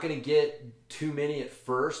there. I'm not gonna get too many at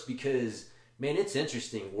first because, man, it's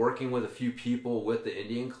interesting working with a few people with the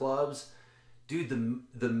Indian clubs. Dude,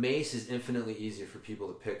 the mace is infinitely easier for people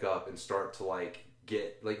to pick up and start to like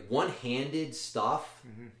get like one-handed stuff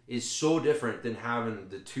is so different than having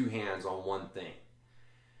the two hands on one thing.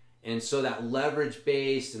 And so that leverage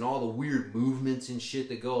based and all the weird movements and shit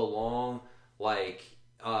that go along, like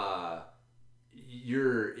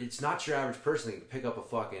it's not your average person that can pick up a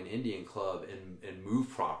fucking Indian club and move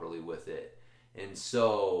properly with it. And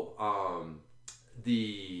so I'm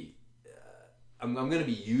going to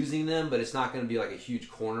be using them, but it's not going to be like a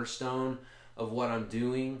huge cornerstone of what I'm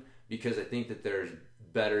doing, because I think that there's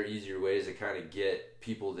better, easier ways to kind of get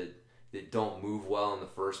people that don't move well in the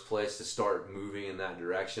first place to start moving in that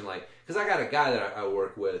direction. Like, because I got a guy that I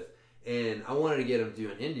work with, and I wanted to get him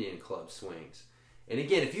doing Indian club swings. And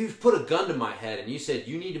again, if you put a gun to my head and you said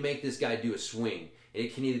you need to make this guy do a swing,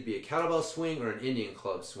 it can either be a kettlebell swing or an Indian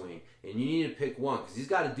club swing, and you need to pick one because he's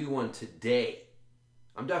got to do one today.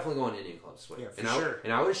 I'm definitely going Indian club swing. Yeah, for sure.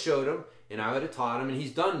 And I would have showed him, and I would have taught him, and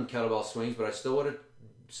he's done kettlebell swings, but I still would have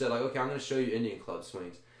said, like, okay, I'm going to show you Indian club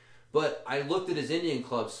swings. But I looked at his Indian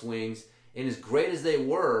club swings, and as great as they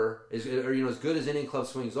were, as good as Indian club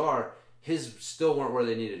swings are, his still weren't where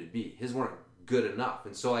they needed to be. His weren't good enough.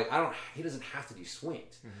 And so, like, he doesn't have to do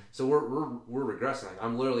swings. Mm-hmm. So we're regressing. Like,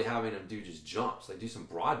 I'm literally having him do just jumps, like do some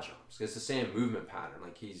broad jumps. It's the same movement pattern.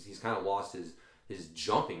 Like, he's kind of lost his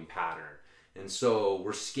jumping pattern. And so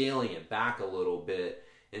we're scaling it back a little bit.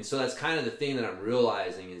 And so that's kind of the thing that I'm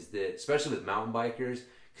realizing is that, especially with mountain bikers,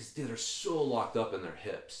 because they're so locked up in their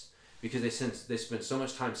hips because they spend so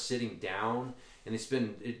much time sitting down, and it's the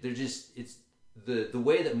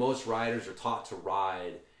way that most riders are taught to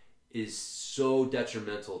ride is so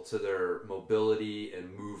detrimental to their mobility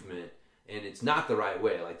and movement, and it's not the right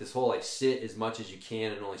way. Like, this whole like sit as much as you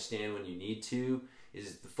can and only stand when you need to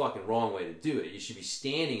is the fucking wrong way to do it. You should be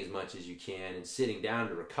standing as much as you can and sitting down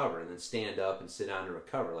to recover, and then stand up and sit down to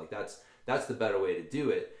recover. Like, that's the better way to do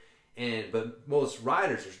it. But most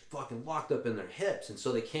riders are fucking locked up in their hips, and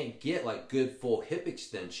so they can't get like good full hip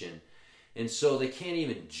extension, and so they can't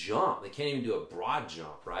even jump. They can't even do a broad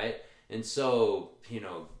jump, right? And so,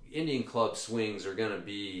 Indian club swings are going to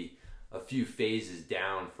be a few phases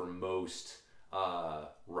down for most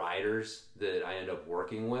riders that I end up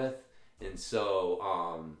working with. And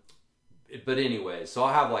so, but anyway, so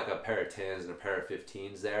I'll have like a pair of 10s and a pair of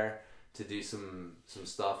 15s there to do some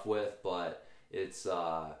stuff with. But it's,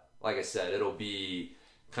 like I said, it'll be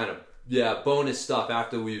kind of, bonus stuff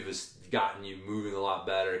after we've gotten you moving a lot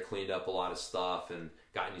better, cleaned up a lot of stuff, and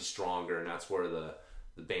gotten you stronger. And that's where the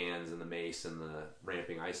bands and the mace and the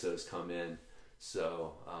ramping ISOs come in.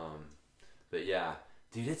 So, but yeah,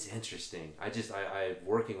 dude, it's interesting. I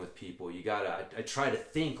working with people, I try to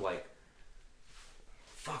think like,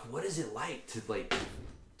 fuck, what is it like to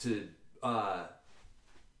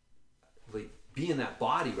be in that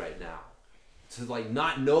body right now, to like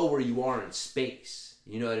not know where you are in space.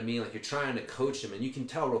 You know what I mean? Like, you're trying to coach them, and you can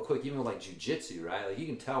tell real quick, even with like jiu-jitsu, right? Like, you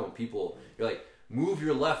can tell when people, you're like, move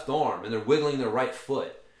your left arm, and they're wiggling their right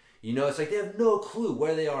foot. It's like they have no clue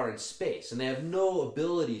where they are in space, and they have no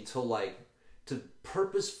ability to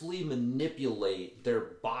purposefully manipulate their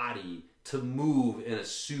body to move in a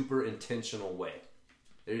super intentional way.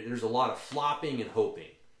 There's a lot of flopping and hoping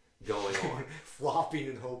going on. Flopping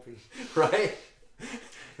and hoping. Right? I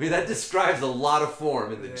mean, that describes a lot of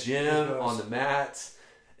form in the gym, on the mats.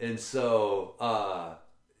 And so,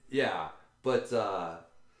 yeah. But,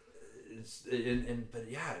 but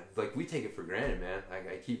yeah, like, we take it for granted, man.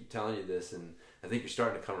 I keep telling you this, and I think you're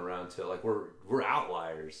starting to come around to it. Like, we're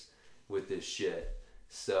outliers with this shit.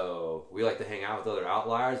 So we like to hang out with other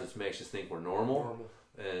outliers, which makes us think we're normal.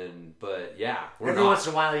 But yeah, every once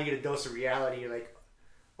in a while you get a dose of reality. You're like,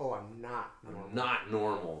 oh, I'm not normal. I'm not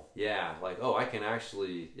normal. Yeah, like, oh, I can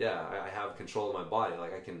actually, I have control of my body.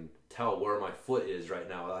 Like, I can tell where my foot is right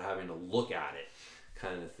now without having to look at it,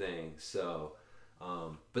 kind of thing. So,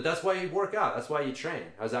 but that's why you work out. That's why you train.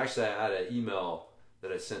 I had an email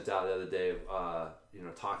that I sent out the other day,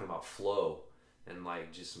 talking about flow and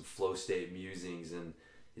like just some flow state musings. And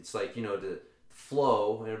it's like, the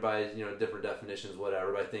flow, everybody's, different definitions,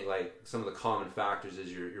 whatever. But I think like some of the common factors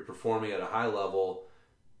is you're performing at a high level,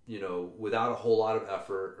 without a whole lot of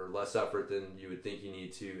effort, or less effort than you would think you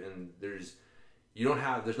need to. And there's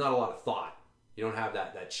not a lot of thought. You don't have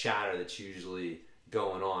that chatter that's usually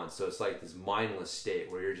going on. So it's like this mindless state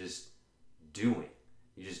where you're just doing.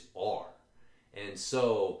 You just are. And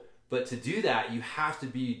so, but to do that, you have to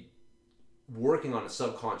be working on a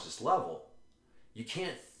subconscious level. you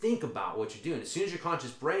can't think about what you're doing. As soon as your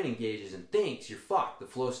conscious brain engages and thinks, you're fucked. The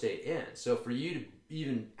flow state ends. So for you to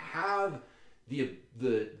even have the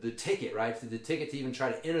ticket, right? The ticket to even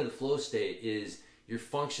try to enter the flow state is you're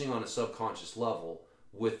functioning on a subconscious level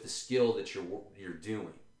with the skill that you're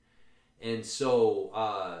doing. And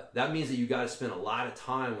so that means that you got to spend a lot of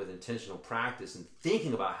time with intentional practice and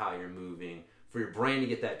thinking about how you're moving for your brain to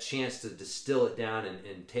get that chance to distill it down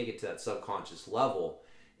and take it to that subconscious level.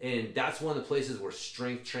 And that's one of the places where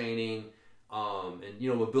strength training and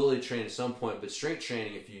mobility training at some point, but strength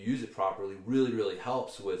training, if you use it properly, really, really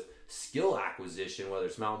helps with skill acquisition, whether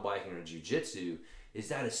it's mountain biking or jiu-jitsu, is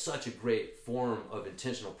that is such a great form of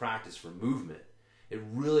intentional practice for movement. It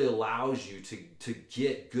really allows you to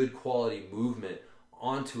get good quality movement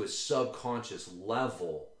onto a subconscious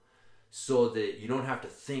level so that you don't have to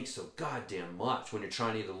think so goddamn much when you're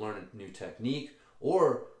trying to either learn a new technique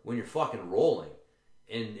or when you're fucking rolling.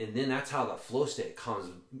 And then that's how the flow state comes,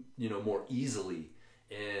 more easily.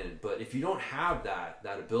 But if you don't have that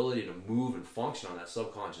ability to move and function on that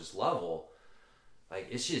subconscious level, like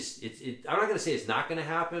it's just I'm not gonna say it's not gonna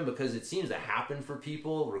happen, because it seems to happen for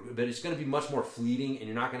people, but it's gonna be much more fleeting, and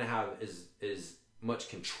you're not gonna have as much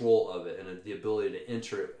control of it and the ability to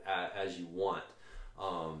enter it as you want,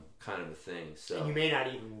 kind of a thing. So and you may not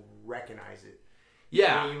even recognize it.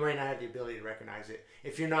 Yeah, you might not have the ability to recognize it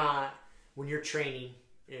if you're not, when you're training,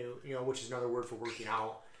 which is another word for working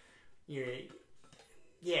out.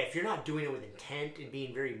 If you're not doing it with intent and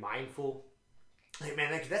being very mindful. Like,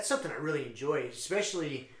 man, that's something I really enjoy.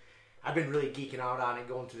 Especially, I've been really geeking out on it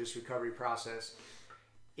going through this recovery process.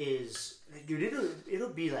 Dude, it'll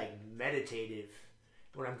be like meditative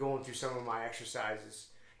when I'm going through some of my exercises.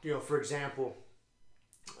 For example,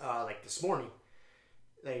 like this morning,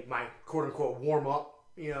 like my quote unquote warm up.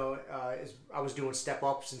 I was doing step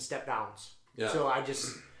ups and step downs. Yeah. So I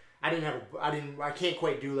can't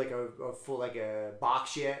quite do like a full like a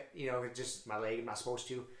box yet. Just my leg. I'm not supposed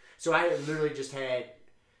to. So I literally just had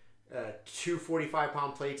 2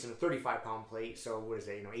 45-pound plates and a 35-pound plate. So what is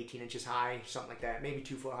it? 18 inches high, something like that, maybe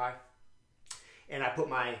 2 foot high. And I put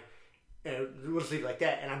my, we'll just leave it like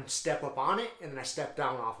that, and I'm step up on it, and then I step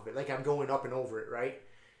down off of it, like I'm going up and over it, right?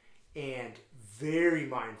 And very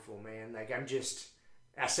mindful, man. Like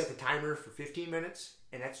I set the timer for 15 minutes,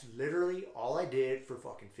 and that's literally all I did for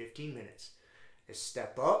fucking 15 minutes. Is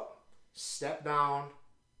step up, step down,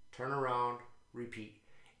 turn around, repeat.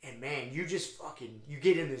 And man, you just you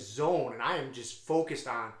get in this zone, and I am just focused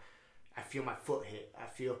on, I feel my foot hit.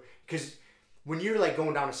 Because when you're like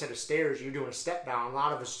going down a set of stairs, you're doing a step down, a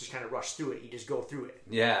lot of us just kind of rush through it. You just go through it.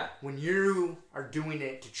 Yeah. When you are doing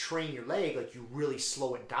it to train your leg, like you really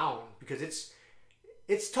slow it down, because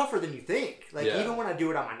it's tougher than you think. Like even when I do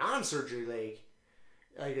it on my non-surgery leg,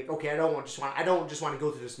 like, okay, I don't just want to go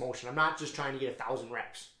through this motion. I'm not just trying to get 1,000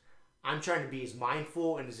 reps. I'm trying to be as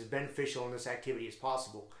mindful and as beneficial in this activity as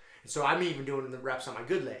possible. And so I'm even doing the reps on my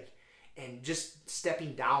good leg. And just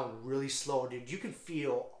stepping down really slow, dude, you can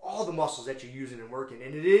feel all the muscles that you're using and working.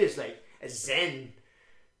 And it is like a zen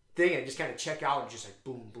thing. I just kind of check out and just like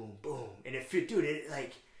boom, boom, boom. And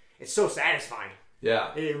it's so satisfying.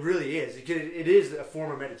 Yeah. It really is. It is a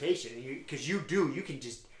form of meditation. Because you can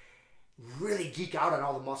just really geek out on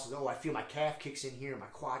all the muscles. Oh, I feel my calf kicks in here, my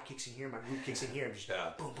quad kicks in here, my glute kicks in here. I'm just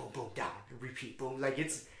boom, boom, boom, down, repeat, boom. Like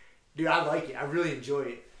dude, I like it. I really enjoy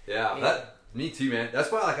it. Yeah, me too, man.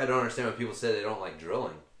 That's why I don't understand when people say they don't like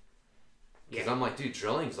drilling. Because I'm like, dude,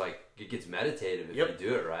 drilling's like, it gets meditative if you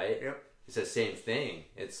do it right. Yep. It's the same thing.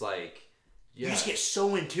 It's like, you just get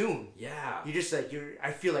so in tune. Yeah. You just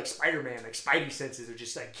I feel like Spider-Man, like Spidey senses are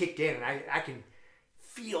just like kicked in, and I can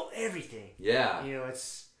feel everything. Yeah.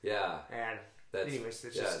 It's. Yeah. And anyways,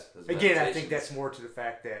 it's just again, I think that's more to the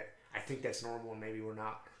fact that I think that's normal and maybe we're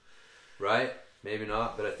not. Right? Maybe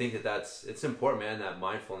not, but I think it's important, man, that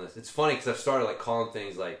mindfulness. It's funny because I've started like calling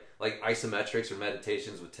things like isometrics or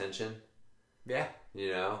meditations with tension. Yeah.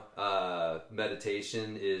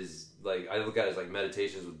 Meditation is like, I look at it as like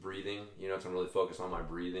meditations with breathing, so I'm really focused on my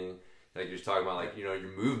breathing. Like you're just talking about like, your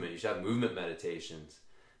movement. You should have movement meditations.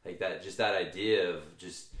 Like that, just that idea of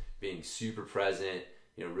just being super present,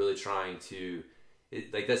 really trying to,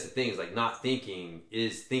 that's the thing, is like not thinking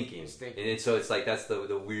is thinking. And so it's like, that's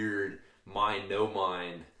the weird mind, no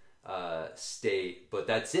mind state, but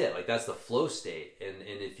that's it. Like that's the flow state. And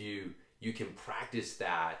if you can practice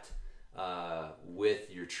that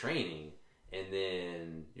with your training, and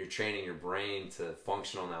then you're training your brain to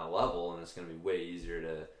function on that level, and it's going to be way easier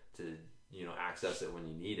to access it when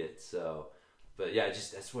you need it. So, but yeah,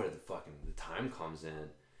 just that's where the time comes in.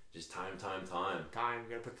 Just time. You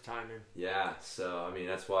gotta put the time in. Yeah. So, I mean,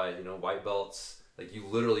 that's why, white belts, like you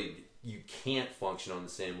literally you can't function on the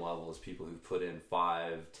same level as people who put in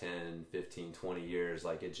 5, 10, 15, 20 years.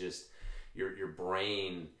 Like it just, your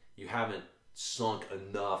brain, you haven't sunk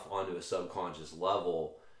enough onto a subconscious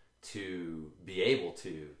level to be able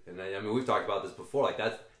to. And I mean, we've talked about this before. Like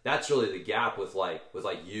that's really the gap with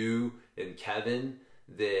you and Kevin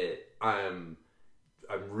that I'm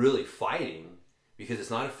really fighting, because it's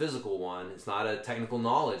not a physical one, it's not a technical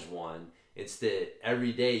knowledge one. It's that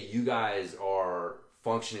every day you guys are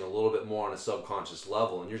functioning a little bit more on a subconscious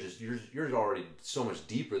level, and you're already so much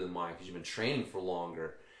deeper than mine because you've been training for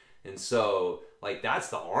longer. And so like that's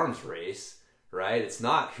the arms race, right? It's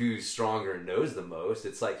not who's stronger and knows the most.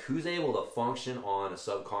 It's like who's able to function on a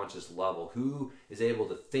subconscious level, who is able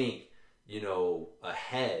to think,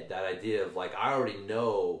 ahead. That idea of like, I already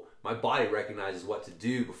know, my body recognizes what to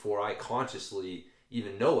do before I consciously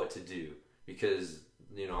even know what to do, because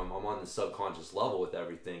I'm on the subconscious level with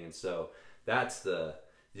everything. And so that's the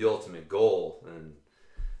ultimate goal, and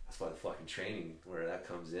that's why the fucking training where that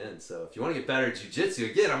comes in. So if you want to get better at jiu-jitsu,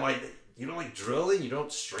 again, I'm like, you don't like drilling, you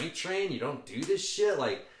don't strength train, you don't do this shit.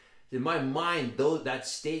 Like in my mind, though, that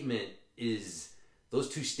statement is, those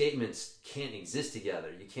two statements can't exist together.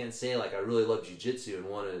 You can't say like, I really love jiu-jitsu and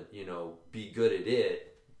want to, be good at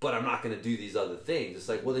it, but I'm not going to do these other things. It's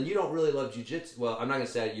like, well, then you don't really love jiu-jitsu. Well, I'm not going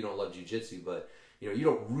to say you don't love jiu-jitsu, but you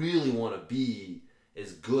don't really want to be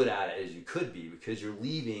as good at it as you could be, because you're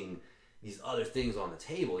leaving these other things on the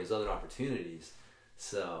table, these other opportunities.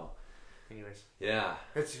 So, anyways, yeah,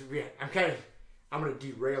 I'm gonna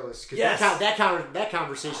derail this because yes. that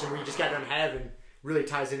conversation we just got done having really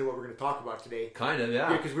ties into what we're gonna talk about today. Kind of,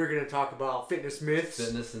 yeah. Because we're gonna talk about fitness myths,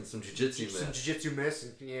 and some jiu-jitsu myths,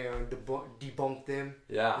 and debunk them.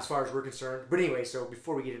 Yeah. As far as we're concerned. But anyway, so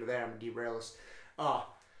before we get into that, I'm gonna derail this.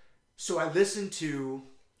 So I listened to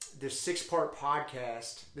this 6-part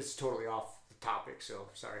podcast. This is totally off the topic, so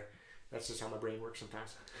sorry. That's just how my brain works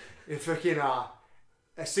sometimes. It's fucking a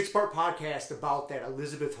 6-part podcast about that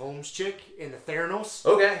Elizabeth Holmes chick in the Theranos.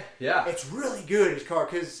 Okay, yeah. It's really good,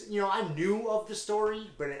 because I knew of the story,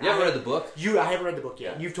 but you haven't read the book. I haven't read the book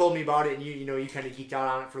yet. Yeah. You've told me about it, and you kind of geeked out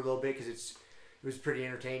on it for a little bit because it was pretty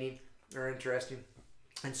entertaining or interesting.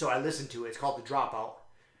 And so I listened to it. It's called The Dropout.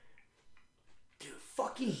 Dude,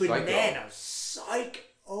 fucking bananas,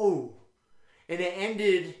 psycho. And it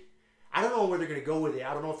ended. I don't know where they're going to go with it.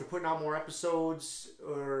 I don't know if they're putting out more episodes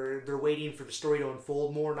or they're waiting for the story to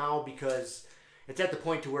unfold more now, because it's at the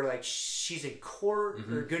point to where like she's in court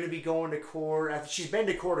or going to be going to court. She's been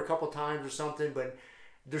to court a couple times or something, but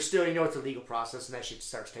there's still, it's a legal process, and that shit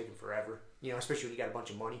starts taking forever. Especially when you got a bunch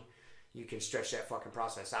of money, you can stretch that fucking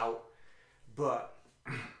process out. But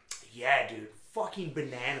yeah, dude, fucking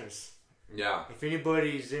bananas. Yeah. If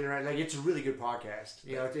anybody's interested, like, it's a really good podcast.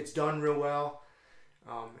 It's done real well.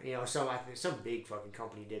 I think some big fucking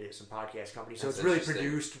company did it, some podcast company. So That's it's really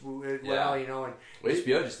produced well, and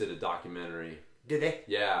HBO just did a documentary. Did they?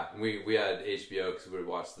 Yeah, we had HBO because we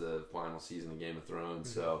watched the final season of Game of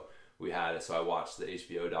Thrones, so we had it. So I watched the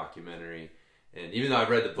HBO documentary, and even though I've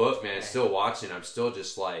read the book, man, still watching, I'm still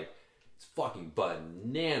just like, it's fucking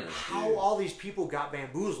bananas. How dude. all these people got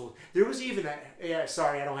bamboozled. There was even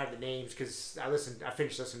sorry, I don't have the names because I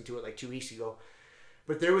finished listening to it like 2 weeks ago.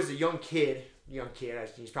 But there was a young kid,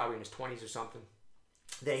 he's probably in his 20s or something,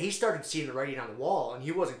 that he started seeing the writing on the wall, and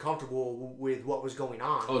he wasn't comfortable with what was going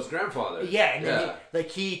on. Oh, his grandfather. Yeah, and then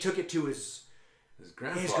he took it to his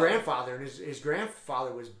grandfather, and his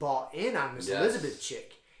grandfather was bought in on this Elizabeth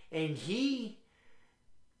chick, and he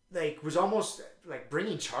was almost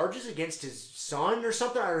bringing charges against his son or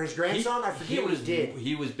something, or his grandson. I forget what he did.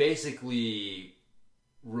 He was basically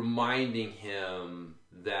reminding him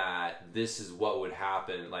that this is what would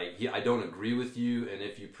happen. I don't agree with you, and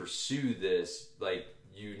if you pursue this,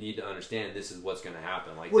 you need to understand this is what's going to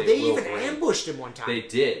happen. They even ambushed him one time. They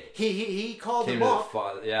did. He called him up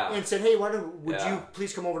and said, "Hey, would you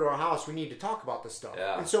please come over to our house? We need to talk about this stuff."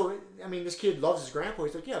 Yeah. And so, this kid loves his grandpa.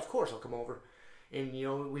 He's like, "Yeah, of course I'll come over." And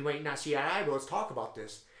we might not see eye to eye, but let's talk about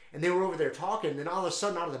this. And they were over there talking. And then all of a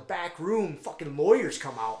sudden, out of the back room, fucking lawyers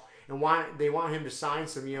come out and they want him to sign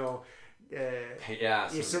some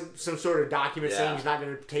some sort of document saying he's not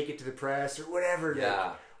going to take it to the press or whatever.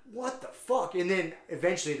 Yeah. What the fuck? And then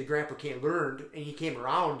eventually the grandpa learned, and he came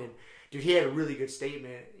around, and dude, he had a really good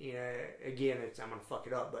statement. Again, I'm gonna fuck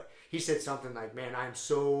it up, but he said something like, "Man, I'm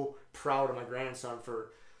so proud of my grandson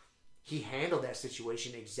for he handled that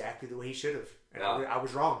situation exactly the way he should have, and I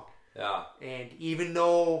was wrong." Yeah. And even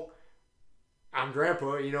though I'm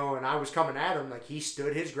grandpa, and I was coming at him, he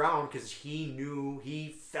stood his ground because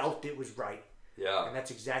he felt it was right. Yeah. And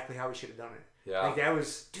that's exactly how he should have done it. Yeah.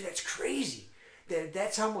 That's crazy.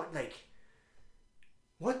 That's how much,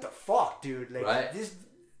 what the fuck, dude? Like, right? This,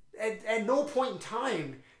 at no point in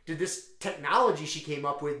time did this technology she came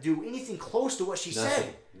up with do anything close to what she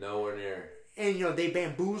said. Nowhere near. And, you know, they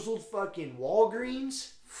bamboozled fucking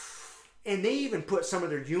Walgreens. And they even put some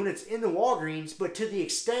of their units in the Walgreens, but to the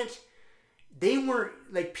extent they weren't,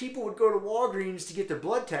 like, people would go to Walgreens to get their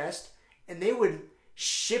blood test, and they would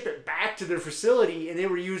ship it back to their facility, and they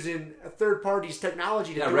were using a third party's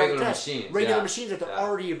technology to do regular the test. machines. Regular machines that are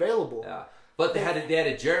already available. Yeah. But they had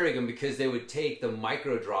to jerry them because they would take the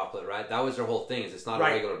micro droplet, right? That was their whole thing. Is it's not a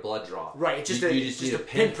regular blood draw. Right. It's just you just need a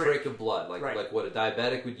pinprick of blood, like what a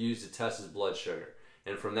diabetic would use to test his blood sugar.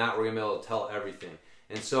 And from that, we're gonna be able to tell everything.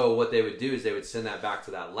 And so what they would do is they would send that back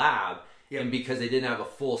to that lab. Yep. And because they didn't have a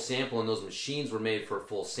full sample and those machines were made for a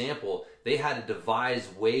full sample, they had to devise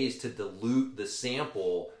ways to dilute the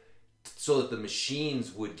sample so that the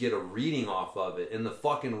machines would get a reading off of it. And the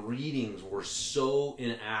fucking readings were so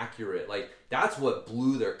inaccurate. Like, that's what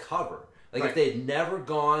blew their cover. Like, if they had never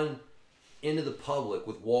gone into the public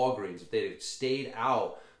with Walgreens, if they had stayed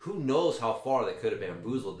out, who knows how far they could have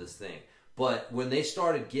bamboozled this thing. But when they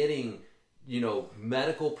started getting, you know,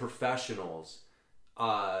 medical professionals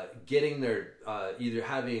getting their either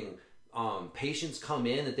having patients come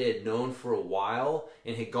in that they had known for a while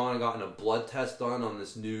and had gone and gotten a blood test done on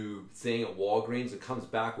this new thing at Walgreens and comes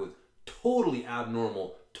back with totally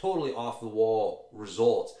abnormal, totally off the wall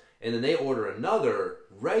results, and then they order another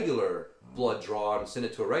regular blood draw and send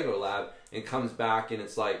it to a regular lab and comes back and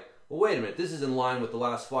it's like, well, wait a minute, this is in line with the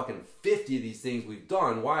last fucking 50 of these things we've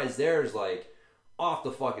done. Why is theirs like off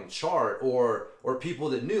the fucking chart? Or people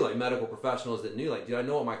that knew, like medical professionals that knew, like, dude, I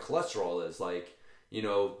know what my cholesterol is. Like, you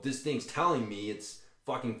know, this thing's telling me it's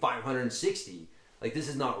fucking 560. Like, this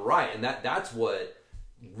is not right. And that's what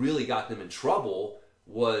really got them in trouble,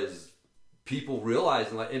 was people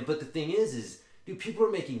realizing, like, but the thing is, dude, people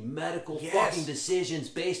are making medical fucking decisions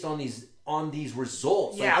based on these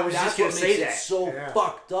results. Yeah, like, I was just gonna say that. It's so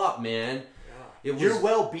fucked up, man. Yeah. Your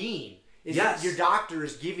well-being is yes. Your doctor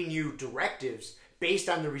is giving you directives based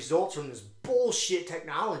on the results from this bullshit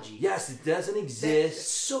technology. Yes, it doesn't exist. It's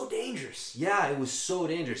so dangerous. Yeah, it was so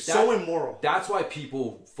dangerous. So immoral. That's why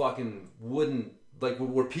people fucking wouldn't, like,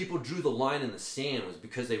 where people drew the line in the sand was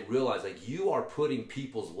because they realized, like, you are putting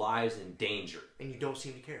people's lives in danger. And you don't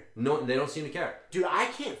seem to care. No, they don't seem to care. Dude, I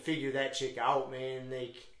can't figure that chick out, man.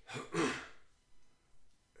 Like,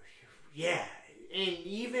 yeah. And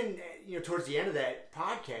even, you know, towards the end of that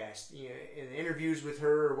podcast, you know, in interviews with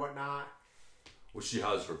her or whatnot. Well, she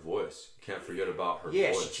has her voice. Can't forget about her voice.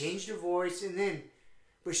 Yeah, she changed her voice, and then,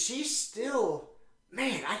 but she's still,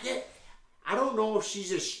 man, I don't know if she's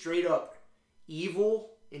just straight up evil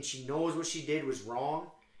and she knows what she did was wrong,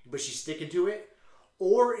 but she's sticking to it,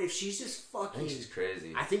 or if she's just fucking. I think she's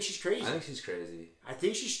crazy. I think she's crazy. I think she's crazy. I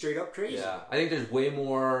think she's straight up crazy. Yeah, I think there's way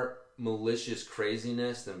more malicious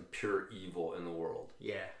craziness than pure evil in the world.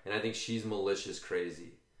 Yeah. And I think she's malicious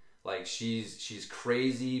crazy. Like, she's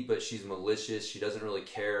crazy, but she's malicious. She doesn't really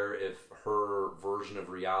care if her version of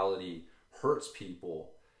reality hurts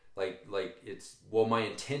people. Like it's, well, my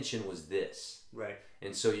intention was this. Right.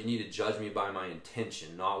 And so you need to judge me by my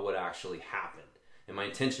intention, not what actually happened. And my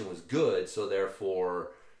intention was good, so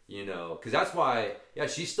therefore, you know, because that's why, yeah,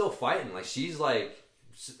 she's still fighting. Like, she's like,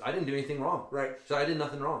 I didn't do anything wrong. Right. So I did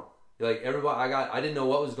nothing wrong. Like, everybody, I didn't know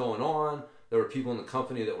what was going on. There were people in the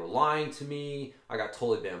company that were lying to me. I got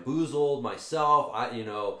totally bamboozled myself. I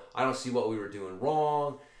don't see what we were doing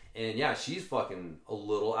wrong. And yeah, she's fucking a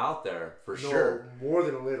little out there for sure. More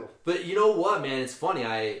than a little. But you know what, man? It's funny.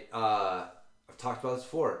 I've talked about this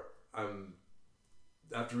before.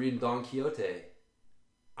 After reading Don Quixote,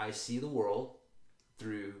 I see the world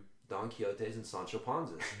through Don Quixote's and Sancho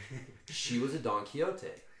Panza's. She was a Don Quixote.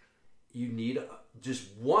 You need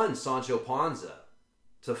just one Sancho Panza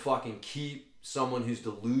to fucking keep someone who's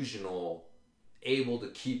delusional able to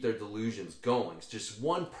keep their delusions going. It's just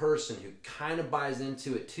one person who kind of buys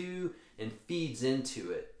into it too and feeds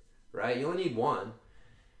into it, right? You only need one.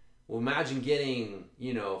 Well, imagine getting,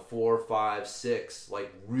 4, 5, 6,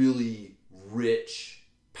 like, really rich,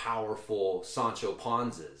 powerful Sancho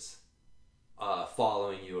Panzas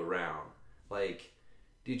following you around. Like,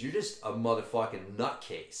 dude, you're just a motherfucking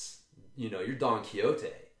nutcase. You're Don Quixote.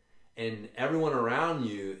 And everyone around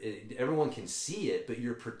you, everyone can see it, but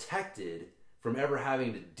you're protected from ever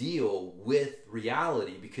having to deal with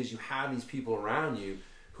reality because you have these people around you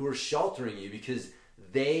who are sheltering you because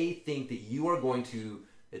they think that you are going to,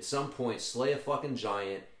 at some point, slay a fucking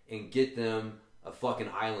giant and get them a fucking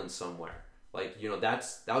island somewhere. Like,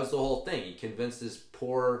 that was the whole thing. He convinced this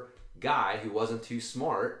poor guy who wasn't too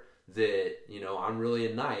smart that, I'm really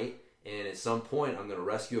a knight, and at some point I'm going to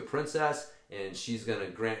rescue a princess, and she's gonna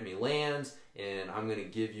grant me lands, and I'm gonna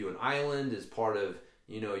give you an island as part of,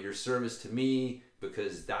 you know, your service to me,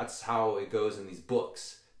 because that's how it goes in these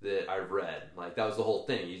books that I've read. Like, that was the whole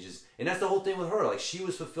thing. And that's the whole thing with her. Like, she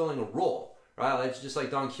was fulfilling a role, right? Like, just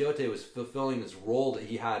like Don Quixote was fulfilling this role that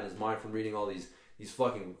he had in his mind from reading all these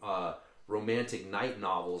fucking romantic night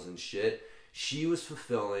novels and shit. She was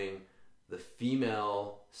fulfilling the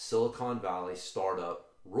female Silicon Valley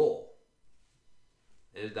startup role.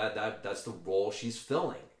 And that's the role she's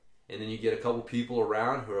filling. And then you get a couple people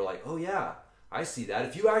around who are like, oh yeah, I see that.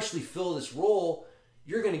 If you actually fill this role,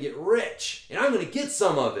 you're going to get rich, and I'm going to get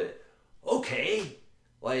some of it. Okay.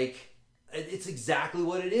 Like, it's exactly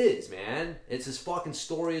what it is, man. It's this fucking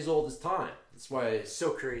story as old as time. That's why It's so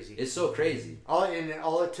crazy. It's so crazy. All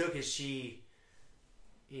it took is she,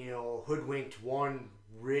 you know, hoodwinked one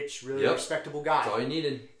rich, really respectable guy. That's all you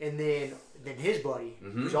needed. And then his buddy,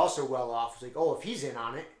 who's also well off, was like, oh, if he's in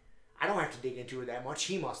on it, I don't have to dig into it that much.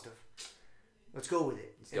 He must have. Let's go with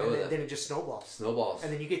it. Then it just snowballs. Snowballs.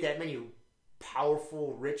 And then you get that many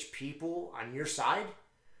powerful, rich people on your side.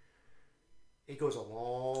 It goes a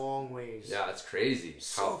long ways. Yeah, it's crazy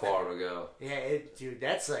how far it'll go. Yeah, dude,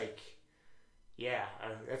 that's like,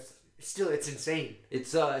 it's insane.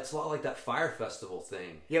 It's a lot like that Fire Festival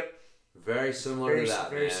thing. Yep. Very similar to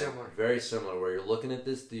that, very man. similar. Very similar, where you're looking at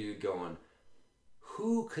this dude going,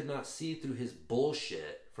 who could not see through his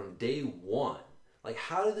bullshit from day one? Like,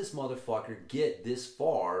 how did this motherfucker get this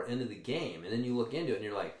far into the game? And then you look into it and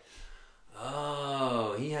you're like,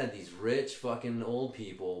 oh, he had these rich fucking old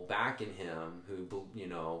people backing him who, you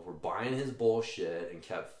know, were buying his bullshit and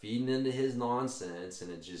kept feeding into his nonsense,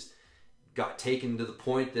 and it just got taken to the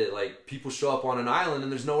point that, like, people show up on an island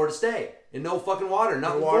and there's nowhere to stay and no fucking water,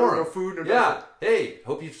 nothing for them. No food, no nothing. Hey,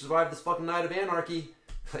 hope you've survived this fucking night of anarchy.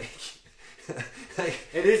 Like,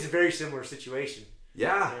 it is a very similar situation.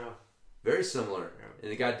 Yeah. Very similar. Yeah.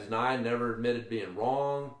 And the guy denied, never admitted being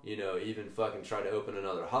wrong, you know, even fucking tried to open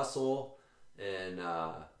another hustle. And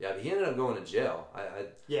but he ended up going to jail.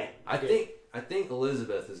 I think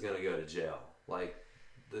Elizabeth is going to go to jail. Like,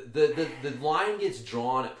 the line gets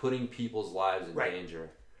drawn at putting people's lives in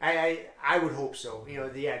danger. I would hope so. You know,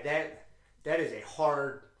 that is a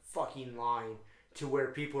hard fucking line to where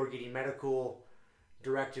people are getting medical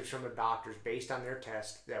directives from the doctors based on their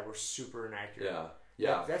tests that were super inaccurate.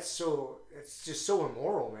 Yeah. It's just so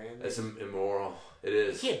immoral, man. It's immoral. It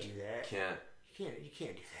is. You can't do that. You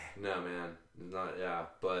can't do that. No, man. Not,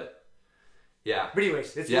 but yeah. But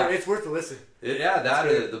anyways, it's worth a listen.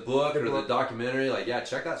 The book or the documentary, like,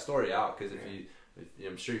 check that story out, because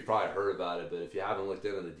I'm sure you've probably heard about it, but if you haven't looked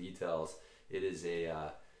into the details, it is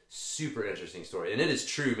a super interesting story. And it is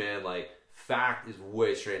true, man. Like, fact is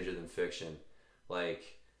way stranger than fiction. Like,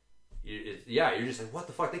 you're just like, what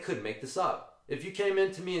the fuck? They couldn't make this up. If you came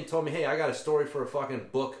in to me and told me, hey, I got a story for a fucking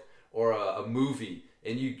book or a movie,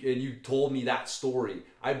 and you told me that story,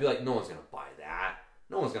 I'd be like, no one's gonna buy that.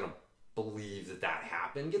 No one's gonna believe that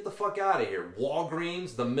happened. Get the fuck out of here.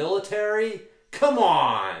 Walgreens, the military? Come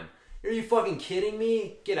on. Are you fucking kidding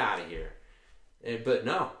me? Get out of here. But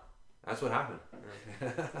no, that's what happened.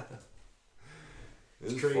 It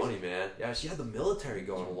was funny, man. Yeah, she had the military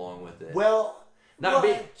going along with it. I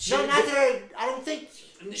don't think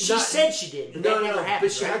she said she did. But that never happened.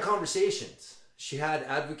 But she had conversations. She had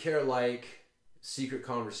Advocare-like secret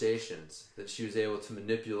conversations that she was able to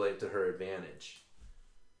manipulate to her advantage.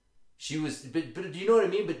 She was, but do you know what I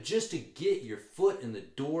mean? But just to get your foot in the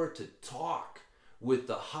door to talk with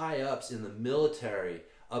the high ups in the military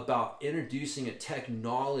about introducing a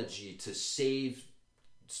technology to save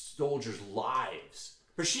soldiers' lives.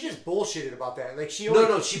 But she just bullshitted about that. Like, she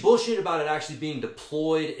bullshitted about it actually being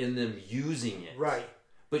deployed and them using it. Right.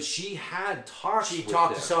 But she had talked. She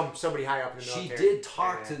talked to somebody high up in the military. She did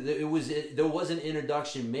talk to. There was an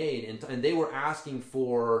introduction made, and they were asking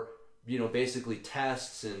for, you know, basically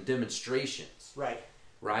tests and demonstrations. Right.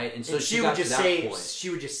 Right. And so she would just say it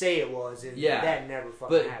was, and that never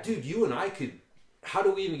fucking happened. But dude, you and I could. How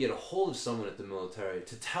do we even get a hold of someone at the military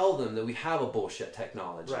to tell them that we have a bullshit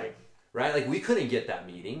technology? Right. Right. Like, we couldn't get that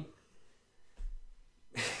meeting.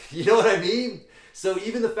 You know what I mean? So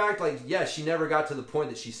even the fact, like, she never got to the point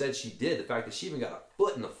that she said she did. The fact that she even got a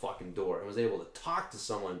foot in the fucking door and was able to talk to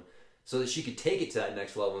someone so that she could take it to that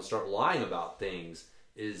next level and start lying about things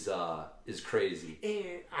is crazy.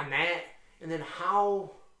 And on that, and then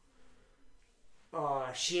how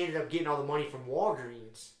she ended up getting all the money from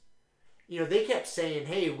Walgreens. You know, they kept saying,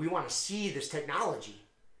 "Hey, we want to see this technology,"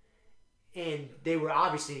 and they were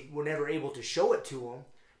never able to show it to them.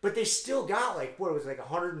 But they still got, like, what, it was like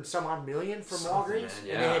 100 and some odd million from Walgreens?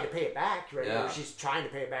 Man, and they had to pay it back, right? Yeah. Or she's trying to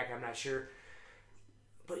pay it back, I'm not sure.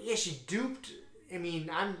 But yeah, she duped. I mean,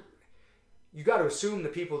 you got to assume the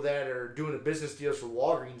people that are doing the business deals for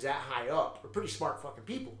Walgreens that high up are pretty smart fucking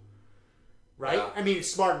people, right? Yeah. I mean, it's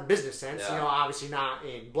smart in business sense, Yeah. obviously not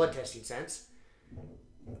in blood testing sense.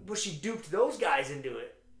 But she duped those guys into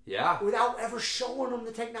it. Yeah. Without ever showing them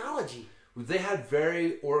the technology. They had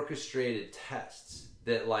very orchestrated tests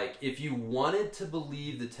that, like, if you wanted to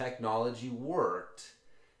believe the technology worked,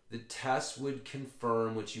 the test would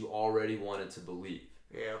confirm what you already wanted to believe.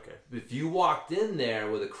 Yeah, okay. If you walked in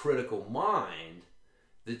there with a critical mind,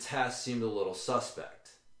 the test seemed a little suspect.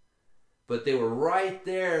 But they were right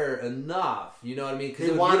there enough, you know what I mean? Because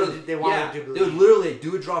They wanted to believe. They would literally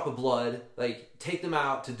do a drop of blood, like take them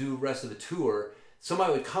out to do the rest of the tour.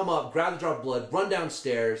 Somebody would come up, grab the drop of blood, run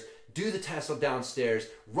downstairs, do the test downstairs,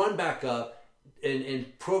 run back up,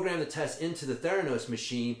 and program the test into the Theranos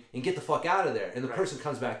machine and get the fuck out of there. And the person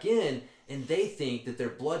comes back in and they think that their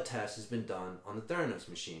blood test has been done on the Theranos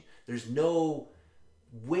machine. There's no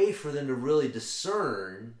way for them to really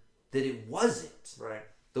discern that it wasn't. Right.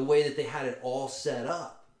 The way that they had it all set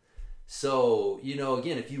up. So, you know,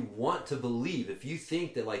 again, if you want to believe, if you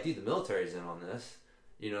think that, like, dude, the military's in on this,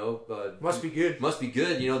 you know, must be good. Must be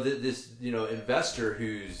good. You know, this, you know, investor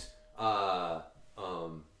who's, probably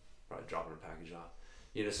dropping a package off.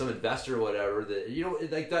 You know, some investor or whatever that, you know,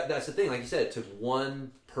 like that's the thing. Like you said, it took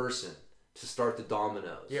one person to start the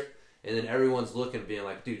dominoes. Yep. And then everyone's looking, being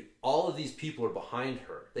like, dude, all of these people are behind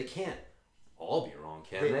her. They can't all be wrong,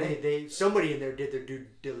 can they? Somebody in there did their due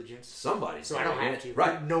diligence. Somebody. So I don't have to.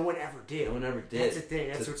 Right. No one ever did. No one ever did. That's the thing.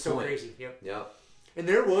 That's what's so crazy. Yep. Yep. And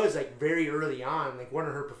there was, like, very early on, like, one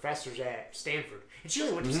of her professors at Stanford. And she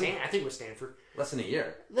only went to Stanford. I think it was Stanford. Less than a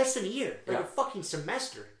year. Less than a year. Like Yeah. a fucking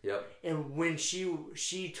semester. Yep. And when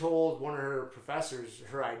she told one of her professors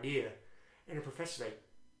her idea, and the professor's like,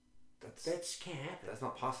 that can't happen. That's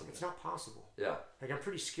not possible. It's not possible. Yeah. Like, I'm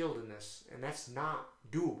pretty skilled in this, and that's not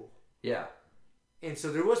doable. Yeah. And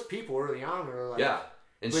so there was people early on that were like... Yeah.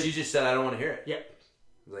 And she just said, I don't want to hear it. Yeah.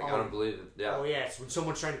 Like, I don't believe it. Yeah. Oh, yeah. So when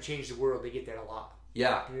someone's trying to change the world, they get that a lot.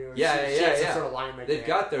 Yeah. You know, Yeah. she had some sort of line like They've that.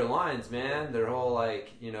 got their lines, man. Their whole,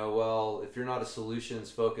 like, you know, well, if you're not a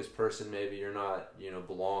solutions-focused person, maybe you're not, you know,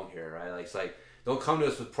 belong here, right? Like, it's like, don't come to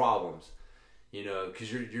us with problems, you know,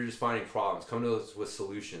 because you're just finding problems. Come to us with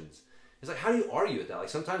solutions. It's like, how do you argue with that? Like,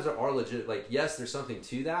 sometimes there are legit, like, yes, there's something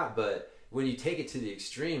to that, but when you take it to the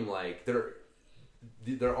extreme, like,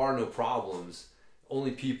 there are no problems.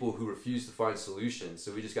 Only people who refuse to find solutions.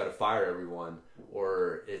 So we just got to fire everyone,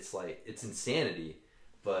 or it's like, it's insanity.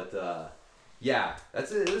 But yeah,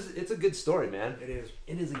 it's a good story, man. It is.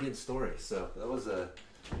 It is a good story. So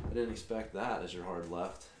I didn't expect that as your hard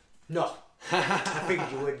left. No. I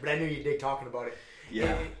figured you would, but I knew you'd dig talking about it.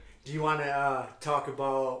 Yeah. Do you want to talk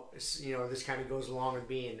about, you know, this kind of goes along with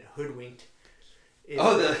being hoodwinked. The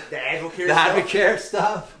Advocare stuff? The Advocare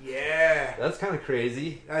stuff? Yeah. That's kind of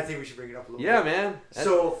crazy. I think we should bring it up a little bit. Yeah, man.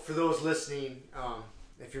 So, for those listening,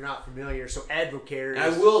 if you're not familiar, so Advocare is... I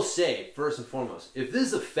will say, first and foremost, if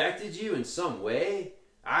this affected you in some way,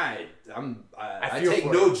 I take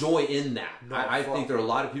no joy in that. No, I think there are a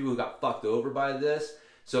lot of people who got fucked over by this.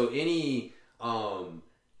 So any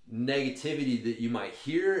negativity that you might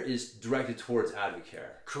hear is directed towards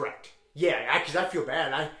Advocare. Correct. Yeah, because I feel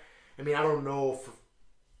bad. I mean, I don't know if...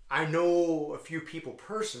 I know a few people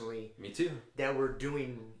personally... Me too. ...that were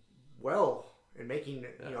doing well and making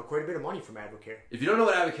you know, quite a bit of money from Advocare. If you don't know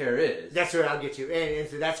what Advocare is... That's what I'll get to. And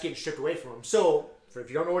so that's getting stripped away from them. So, if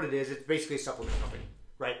you don't know what it is, it's basically a supplement company,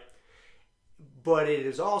 right? But it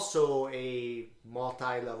is also a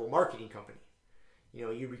multi-level marketing company. You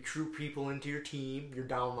know, you recruit people into your team, your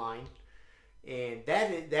downline, and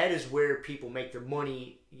that is where people make their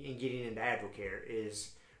money in getting into Advocare,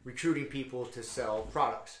 is recruiting people to sell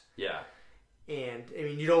products. Yeah. And, I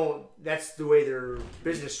mean, that's the way their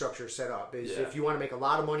business structure is set up, is if you want to make a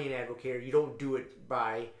lot of money in Advocare, you don't do it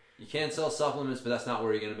by... You can sell supplements, but that's not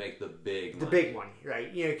where you're going to make the big money. The big money,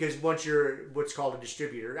 right? You know, because once you're what's called a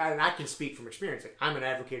distributor, and I can speak from experience, like, I'm an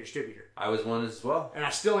Advocare distributor. I was one as well. And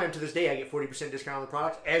I still am to this day. I get 40% discount on the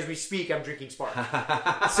products. As we speak, I'm drinking Spark.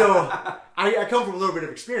 So, I come from a little bit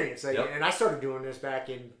of experience. Like, and I started doing this back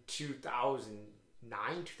in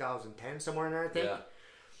 2009, 2010, somewhere in there, I think. Yeah.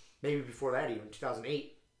 Maybe before that even,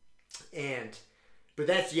 2008. But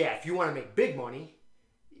that's, if you want to make big money,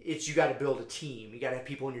 you got to build a team. You got to have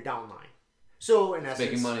people in your downline. So in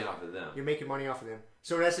essence, making money off of them. You're making money off of them.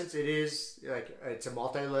 So in essence, it is like it's a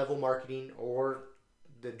multi-level marketing, or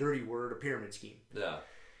the dirty word, a pyramid scheme. Yeah.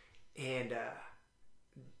 And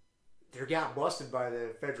they got busted by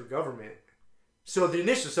the federal government So the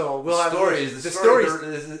initial, so we'll have stories. The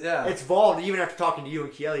stories. Yeah, it's evolved. Even after talking to you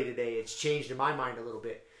and Kelly today, it's changed in my mind a little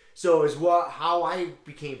bit. So how I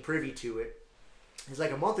became privy to it is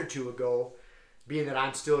like a month or two ago. Being that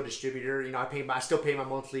I'm still a distributor, I still pay my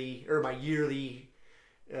monthly or my yearly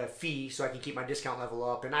fee so I can keep my discount level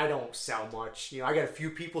up, and I don't sell much. I got a few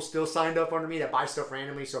people still signed up under me that buy stuff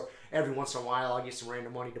randomly, so every once in a while I'll get some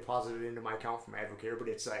random money deposited into my account from Advocare, but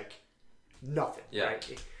it's like nothing,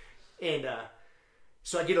 right? And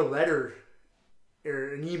so I get a letter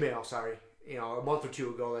or an email, a month or two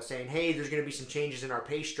ago that's saying, hey, there's going to be some changes in our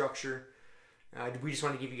pay structure. We just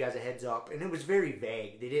want to give you guys a heads up. And it was very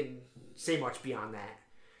vague. They didn't say much beyond that.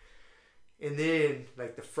 And then,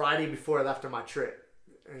 like the Friday before I left on my trip,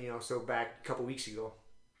 so back a couple weeks ago,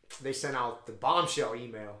 they sent out the bombshell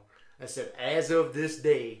email that said, as of this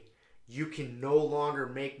day, you can no longer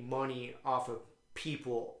make money off of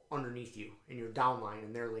people underneath you in your downline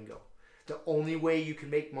in their lingo. The only way you can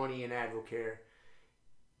make money in Advocare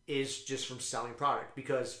is just from selling product,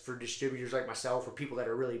 because for distributors like myself or people that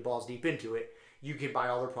are really balls deep into it, you can buy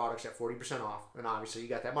all their products at 40% off, and obviously you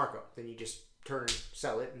got that markup. Then you just turn and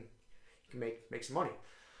sell it, and you can make some money.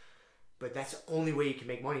 But that's the only way you can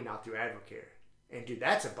make money now through Advocare. And dude,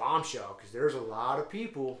 that's a bombshell, because there's a lot of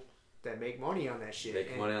people that make money on that shit.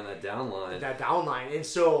 Make money on that downline. And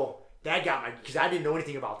so that got my, because I didn't know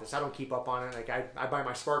anything about this. I don't keep up on it. Like I buy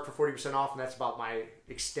my Spark for 40% off, and that's about my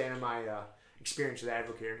extent of my experience with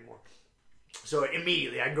Advocare anymore. So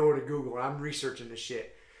immediately I go to Google and I'm researching this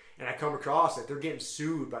shit, and I come across that they're getting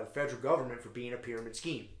sued by the federal government for being a pyramid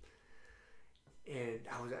scheme. And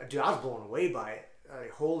I was blown away by it.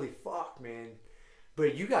 Like, holy fuck, man.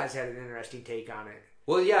 But you guys had an interesting take on it.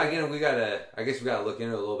 Well, yeah, again, I guess we gotta look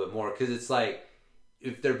into it a little bit more, because it's like,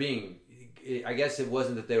 if they're being, I guess it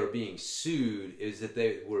wasn't that they were being sued, it was that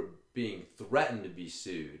they were being threatened to be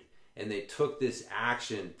sued. And they took this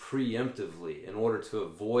action preemptively in order to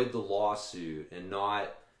avoid the lawsuit and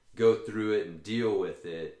not go through it and deal with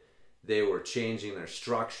it. They were changing their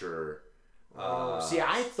structure.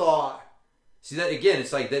 I thought... See, that again,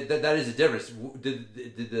 it's like that is a difference. Did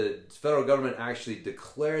the federal government actually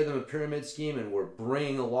declare them a pyramid scheme and were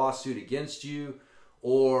bringing a lawsuit against you?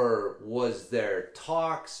 Or was there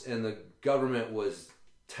talks and the government was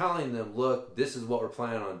telling them, look, this is what we're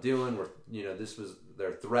planning on doing. This was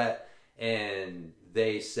their threat. And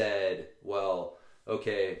they said, well,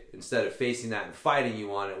 okay, instead of facing that and fighting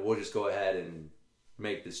you on it, we'll just go ahead and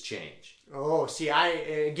make this change. Oh, see, I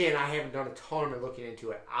haven't done a ton of looking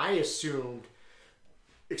into it. I assumed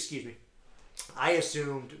the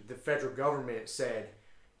federal government said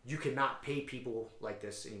you cannot pay people like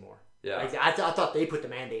this anymore. Yeah. Like, I thought they put the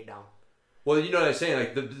mandate down. Well, you know what I'm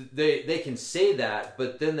saying? Like they can say that,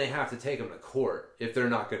 but then they have to take them to court if they're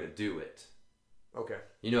not going to do it. Okay.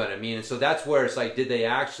 You know what I mean? And so that's where it's like, did they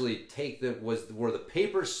actually take were the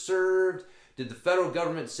papers served? Did the federal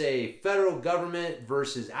government say federal government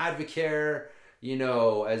versus Advocare,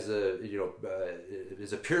 as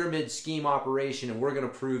a pyramid scheme operation, and we're going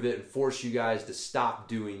to prove it and force you guys to stop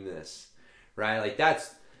doing this, right? Like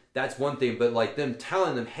that's one thing, but like them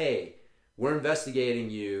telling them, hey, we're investigating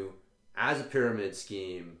you as a pyramid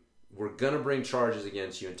scheme. We're going to bring charges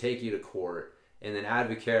against you and take you to court. And then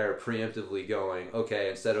Advocare preemptively going, okay,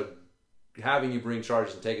 instead of having you bring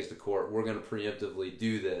charges and take us to court, we're going to preemptively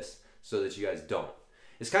do this so that you guys don't.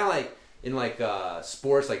 It's kind of like in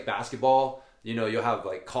sports, like basketball, you'll have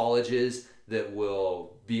like colleges that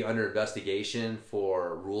will be under investigation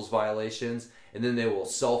for rules violations, and then they will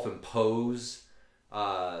self-impose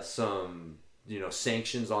some,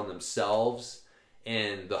 sanctions on themselves.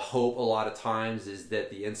 And the hope a lot of times is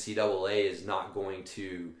that the NCAA is not going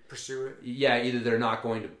to pursue it. Yeah, either they're not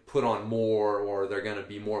going to put on more, or they're going to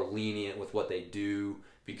be more lenient with what they do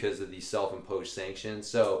because of these self-imposed sanctions.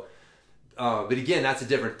 So, but again, that's a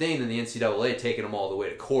different thing than the NCAA taking them all the way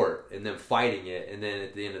to court and then fighting it, and then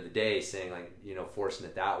at the end of the day saying forcing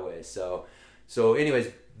it that way. So anyways,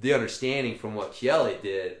 the understanding from what Chieli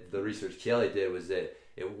did, the research Chieli did, was that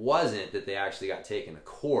it wasn't that they actually got taken to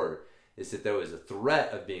court. Is that there was a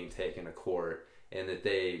threat of being taken to court, and that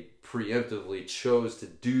they preemptively chose to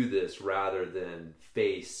do this rather than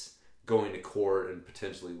face going to court and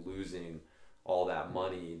potentially losing all that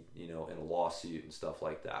money, in a lawsuit and stuff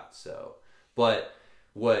like that. So, but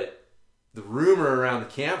what the rumor around the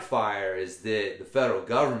campfire is that the federal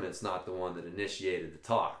government's not the one that initiated the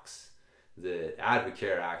talks. That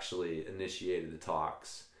Advocare actually initiated the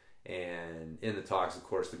talks. And in the talks, of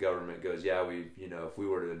course, the government goes, yeah, if we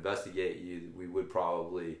were to investigate you, we would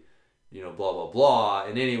probably, blah, blah, blah.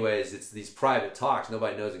 And anyways, it's these private talks.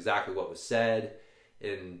 Nobody knows exactly what was said.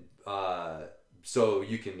 And so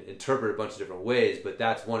you can interpret a bunch of different ways, but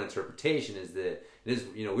that's one interpretation is that it is,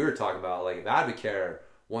 we were talking about like if Advocare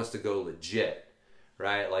wants to go legit,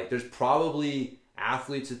 right? Like there's probably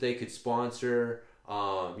athletes that they could sponsor.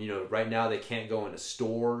 Right now they can't go into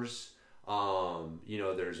stores.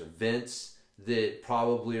 There's events that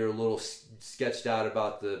probably are a little sketched out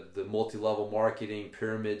about the multi-level marketing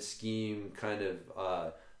pyramid scheme kind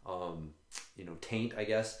of, taint, I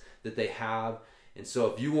guess, that they have. And so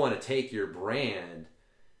if you want to take your brand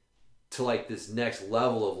to like this next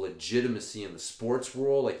level of legitimacy in the sports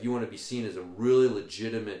world, like you want to be seen as a really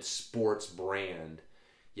legitimate sports brand,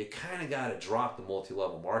 you kind of got to drop the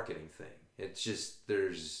multi-level marketing thing. It's just,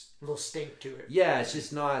 there's a little stink to it. Yeah, it's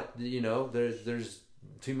just not, there's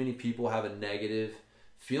too many people have a negative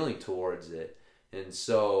feeling towards it. And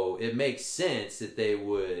so it makes sense that they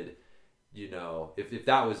would, if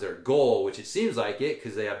that was their goal, which it seems like it,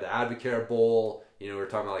 because they have the Advocare Bowl. We were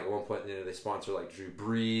talking about like at one point, they sponsor like Drew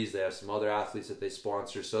Brees. They have some other athletes that they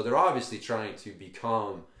sponsor. So they're obviously trying to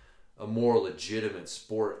become a more legitimate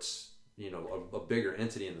sports, a bigger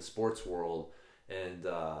entity in the sports world. And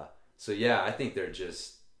so, yeah, I think they're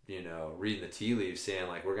just, reading the tea leaves saying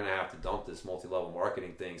like, we're going to have to dump this multi-level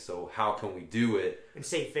marketing thing. So how can we do it? And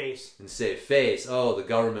save face. Oh, the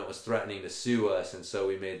government was threatening to sue us. And so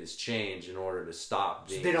we made this change in order to stop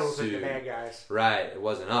being sued. So they don't look like the bad guys. Right. It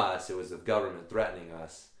wasn't us. It was the government threatening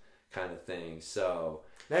us kind of thing. So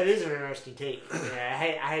that is an interesting take.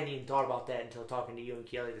 Yeah, I hadn't even thought about that until talking to you and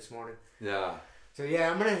Kelly this morning. Yeah. So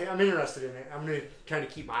yeah, I'm interested in it. I'm gonna kind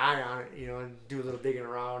of keep my eye on it, and do a little digging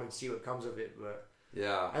around and see what comes of it. But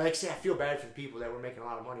yeah, I feel bad for the people that were making a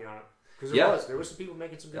lot of money on it, because there was some people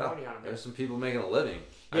making some good money on it. There's some people making a living.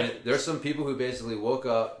 Yeah. I mean, there's some people who basically woke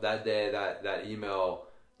up that day that email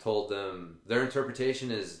told them their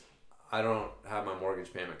interpretation is, I don't have my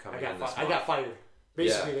mortgage payment coming in this month. I got fired.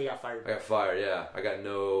 Basically, they got fired. I got fired, yeah. I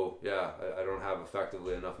don't have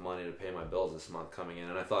effectively enough money to pay my bills this month coming in.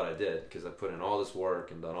 And I thought I did, because I put in all this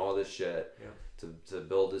work and done all this shit to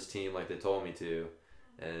build this team like they told me to.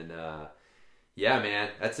 And, man,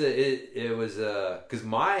 that's it. It was, because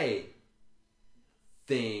my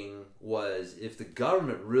thing was, if the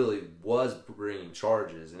government really was bringing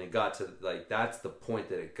charges and it got to, like, that's the point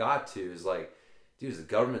that it got to, is like, dude, is the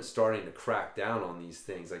government starting to crack down on these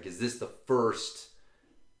things? Like, is this the first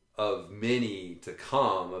of many to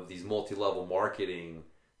come of these multi-level marketing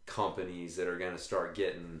companies that are going to start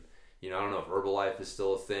getting, I don't know if Herbalife is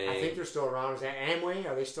still a thing. I think they're still around. Is that Amway?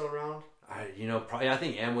 Are they still around? Probably. I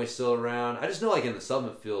think Amway's still around. I just know, like, in the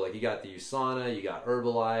supplement field, like, you got the USANA, you got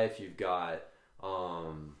Herbalife, you've got,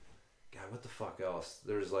 God, what the fuck else?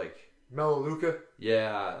 There's, like, Melaleuca.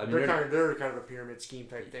 Yeah, I mean, they're kind of a pyramid scheme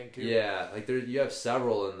type thing too. Yeah, like you have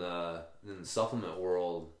several in the supplement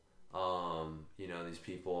world. These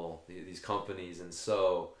people, these companies, and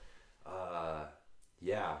so,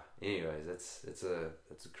 Anyways, it's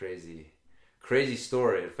a crazy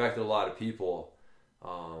story. It affected a lot of people.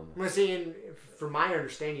 I'm saying, from my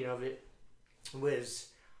understanding of it, was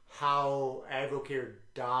how Advocare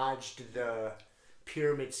dodged the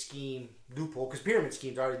pyramid scheme loophole, because pyramid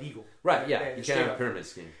schemes are illegal. Right, yeah, you can't have a pyramid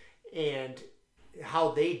scheme. And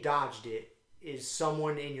how they dodged it is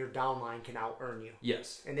someone in your downline can out-earn you.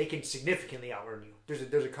 Yes. And they can significantly out-earn you.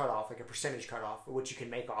 There's a cutoff, like a percentage cutoff, of what you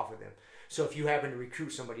can make off of them. So if you happen to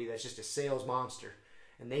recruit somebody that's just a sales monster,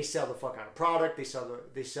 and they sell the fuck out of product, they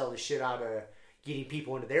sell the shit out of getting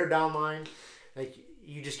people into their downline, like,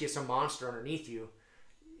 you just get some monster underneath you,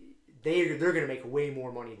 they're going to make way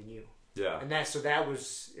more money than you. Yeah. And that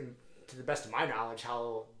was, to the best of my knowledge,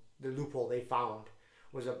 how the loophole they found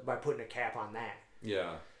was by putting a cap on that.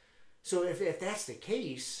 Yeah. So if that's the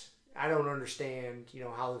case, I don't understand,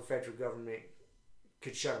 how the federal government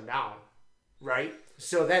could shut them down, right?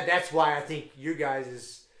 So that's why I think your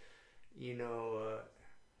guys'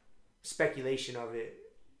 speculation of it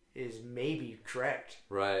is maybe correct.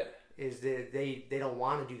 Right. Is that they don't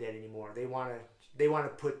want to do that anymore. They want to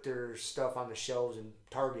put their stuff on the shelves in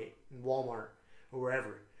Target and Walmart or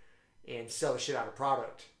wherever and sell the shit out of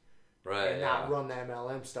product. Right. And not run the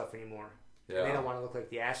MLM stuff anymore. Yeah. They don't want to look like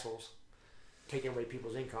the assholes taking away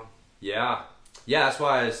people's income. Yeah. Yeah, that's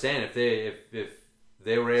why I was saying if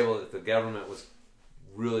they were able, if the government was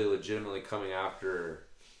really legitimately coming after,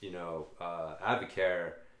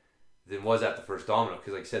 Advocare, then was that the first domino?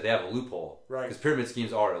 Because like I said, they have a loophole. Right. Because pyramid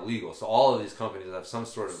schemes are illegal. So all of these companies have some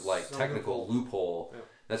sort of technical loophole. Yeah.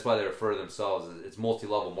 That's why they refer to themselves as it's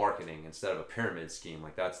multi-level marketing instead of a pyramid scheme.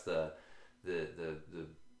 Like that's the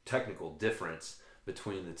technical difference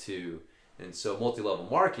between the two. And so multi-level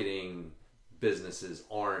marketing businesses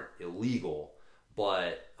aren't illegal,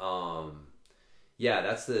 but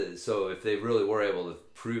yeah, so if they really were able to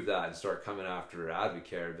prove that and start coming after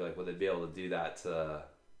Advocare, it'd be like, well, they'd be able to do that to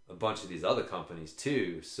a bunch of these other companies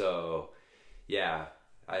too. So yeah,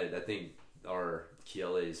 I think our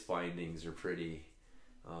KLA's findings are pretty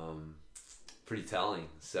telling.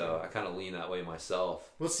 So I kind of lean that way myself.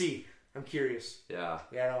 We'll see. I'm curious. Yeah.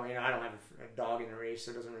 Yeah, I don't have a dog in the race,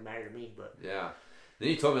 so it doesn't really matter to me. But yeah. Then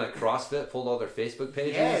you told me that CrossFit pulled all their Facebook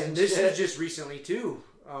pages. Yeah, and this is just recently too.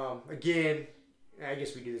 Again, I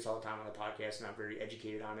guess we do this all the time on the podcast, and I'm very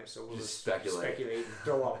educated on it, so we'll just speculate and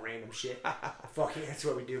throw out random shit. Fuck it, that's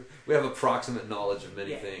what we do. We have approximate knowledge of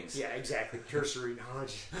many things. Yeah, exactly. Cursory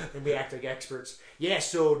knowledge, and we act like experts. Yeah,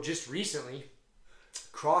 so just recently,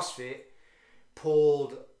 CrossFit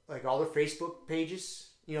pulled like all their Facebook pages.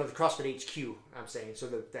 You know, the CrossFit HQ, I'm saying. So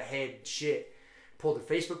the head shit pulled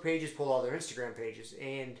their Facebook pages, pulled all their Instagram pages,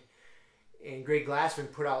 and Greg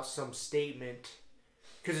Glassman put out some statement.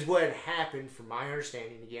 Because what had happened, from my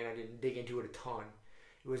understanding, again, I didn't dig into it a ton.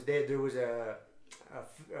 It was there was a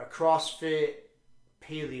CrossFit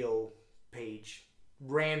Paleo page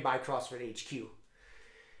ran by CrossFit HQ.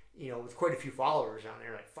 You know, with quite a few followers on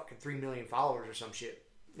there, like fucking 3 million followers or some shit.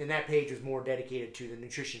 And that page was more dedicated to the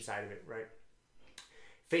nutrition side of it, right?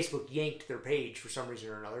 Facebook yanked their page for some reason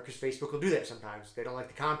or another, because Facebook will do that sometimes. They don't like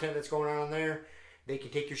the content that's going on there. They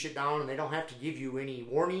can take your shit down, and they don't have to give you any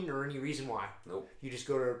warning or any reason why. Nope. You just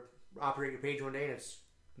go to operate your page one day, and it's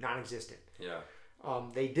non-existent. Yeah.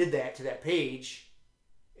 They did that to that page,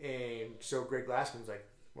 and so Greg Glassman's like,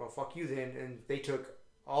 well, fuck you then. And they took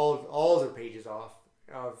all their pages off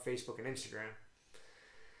of Facebook and Instagram.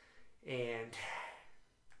 And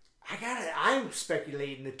I'm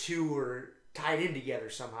speculating the two are tied in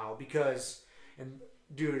together somehow because, and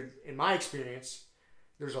dude, in my experience,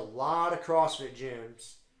 there's a lot of CrossFit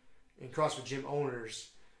gyms and CrossFit gym owners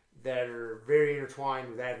that are very intertwined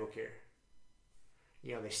with Advocare.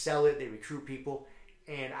 You know, they sell it, they recruit people,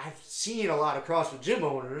 and I've seen a lot of CrossFit gym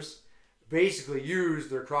owners basically use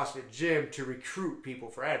their CrossFit gym to recruit people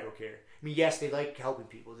for Advocare. I mean, yes, they like helping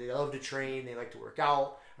people. They love to train. They like to work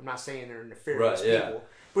out. I'm not saying they're nefarious people,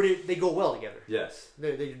 but they go well together. Yes.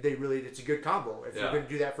 They really, it's a good combo. If you're going to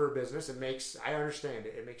do that for a business, I understand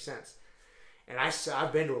it. It makes sense. And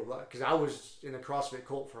I've been to a lot, because I was in the CrossFit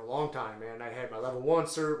cult for a long time, man. I had my level 1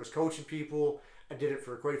 cert, was coaching people. I did it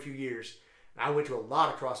for quite a few years. And I went to a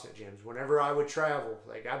lot of CrossFit gyms. Whenever I would travel,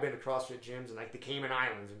 like I've been to CrossFit gyms in like the Cayman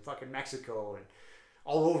Islands and fucking Mexico and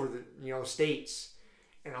all over the States.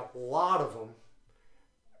 And a lot of them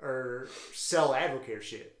sell Advocare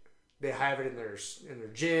shit. They have it in their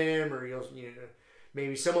gym, or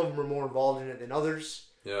maybe some of them are more involved in it than others.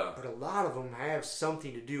 Yeah. But a lot of them have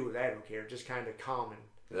something to do with Advocare, just kind of common.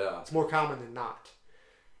 Yeah. It's more common than not.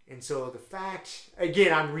 And so the fact,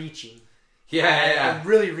 again, I'm reaching. Yeah. I'm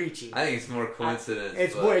really reaching. I think it's more coincidence.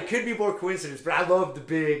 It could be more coincidence, but I love the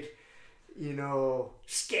big,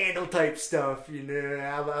 scandal type stuff.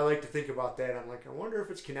 I like to think about that. I'm like, I wonder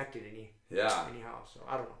if it's connected anyhow. So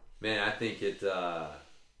I don't know. Man, I think it.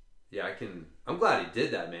 I'm glad he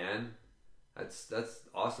did that, man. That's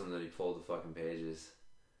awesome that he pulled the fucking pages.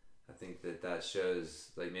 I think that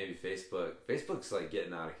shows, like, maybe Facebook's like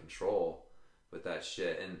getting out of control with that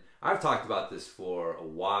shit. And I've talked about this for a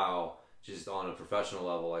while, just on a professional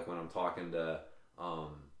level, like when I'm talking to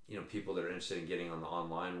people that are interested in getting on the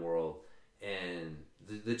online world. And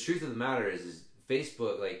the truth of the matter is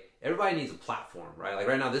Facebook, like, everybody needs a platform, right? Like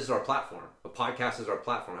right now, this is our platform. A podcast is our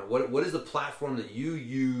platform. What is the platform that you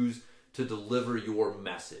use to deliver your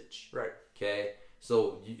message? Right. Okay?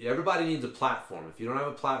 So everybody needs a platform. If you don't have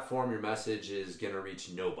a platform, your message is going to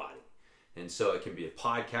reach nobody. And so it can be a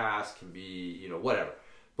podcast, can be, whatever.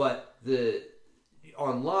 But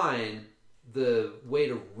online, the way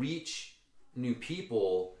to reach new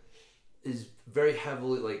people is very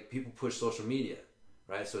heavily, like, people push social media,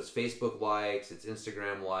 right? So it's Facebook likes, it's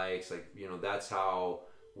Instagram likes, like, that's how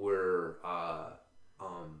we're,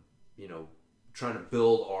 trying to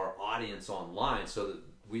build our audience online, so that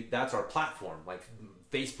that's our platform. Like,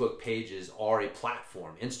 Facebook pages are a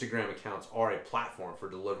platform. Instagram accounts are a platform for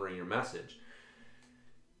delivering your message.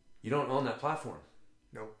 You don't own that platform.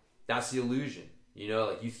 Nope. That's the illusion.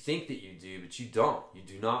 Like, you think that you do, but you don't. You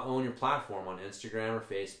do not own your platform on Instagram or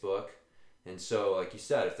Facebook. And so, like you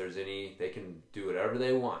said, if there's they can do whatever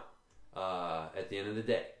they want at the end of the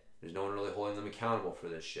day. There's no one really holding them accountable for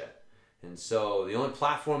this shit. And so the only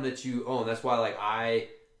platform that you own, that's why, like,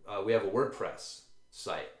 we have a WordPress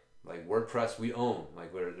site. Like, WordPress we own.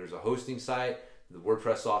 Like, there's a hosting site, the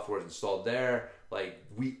WordPress software is installed there. Like,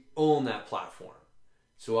 we own that platform.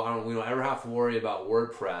 So we don't ever have to worry about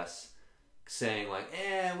WordPress saying like,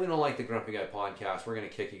 we don't like the Grumpy Guy podcast, we're going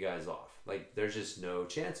to kick you guys off. Like, there's just no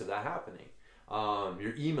chance of that happening.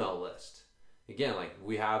 Your email list. Again, like,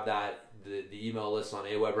 we have the email list on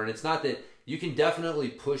Aweber, and it's not that you can definitely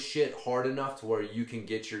push shit hard enough to where you can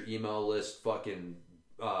get your email list fucking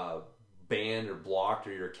banned or blocked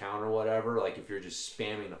or your account or whatever, like if you're just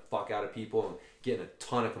spamming the fuck out of people and getting a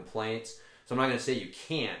ton of complaints. So I'm not going to say you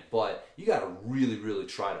can't, but you got to really, really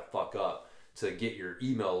try to fuck up to get your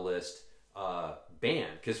email list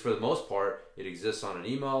banned, because for the most part it exists on an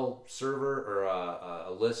email server or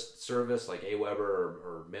a list service like Aweber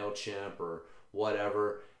or MailChimp or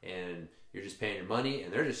whatever, and you're just paying your money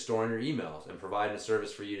and they're just storing your emails and providing a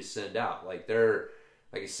service for you to send out. Like,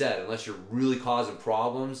 like I said, unless you're really causing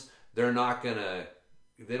problems, they don't give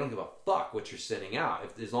a fuck what you're sending out.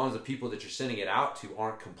 As long as the people that you're sending it out to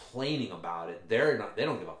aren't complaining about it, they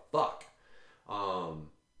don't give a fuck.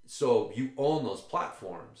 So you own those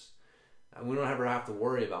platforms. And we don't ever have to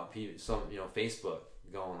worry about Facebook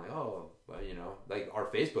going like, oh, well, like our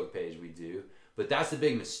Facebook page we do. But that's the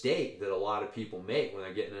big mistake that a lot of people make when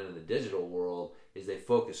they're getting into the digital world, is they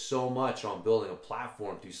focus so much on building a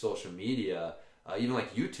platform through social media. Even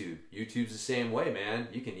like YouTube. YouTube's the same way, man.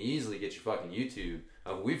 You can easily get your fucking YouTube.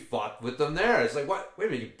 We've fought with them there. It's like, what? Wait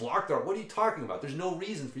a minute, you blocked what are you talking about? There's no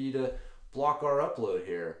reason for you to block our upload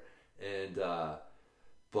here. And,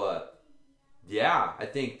 but yeah, I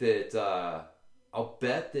think that, I'll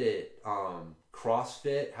bet that,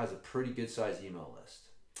 CrossFit has a pretty good sized email list.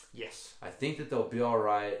 Yes. I think that they'll be all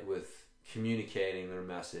right with communicating their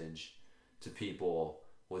message to people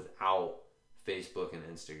without Facebook and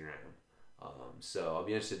Instagram. So I'll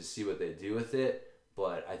be interested to see what they do with it.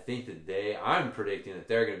 But I think that I'm predicting that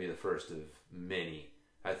they're going to be the first of many.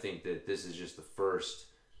 I think that this is just the first.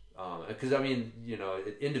 Because,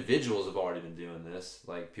 individuals have already been doing this.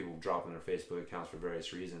 Like, people dropping their Facebook accounts for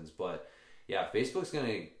various reasons. But, yeah, Facebook's going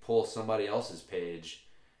to pull somebody else's page.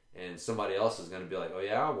 And somebody else is going to be like, oh,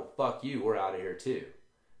 yeah, well, fuck you. We're out of here, too.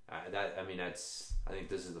 I think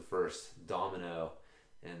this is the first domino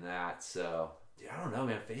in that. So, dude, I don't know,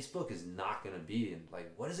 man. Facebook is not going to be in,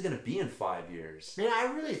 like, what is it going to be in 5 years? Man,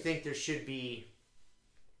 I really think there should be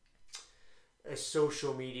a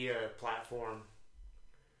social media platform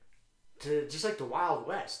to just like the Wild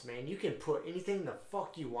West, man. You can put anything the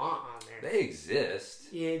fuck you want on there. They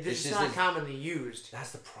exist. Yeah, this is not commonly used.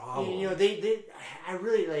 That's the problem. I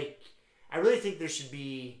really think there should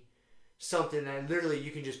be something that literally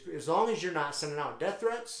you can just, as long as you're not sending out death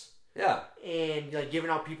threats. Yeah. And like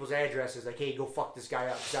giving out people's addresses, like, hey, go fuck this guy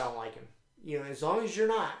up because I don't like him. As long as you're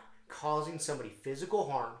not causing somebody physical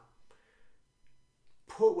harm,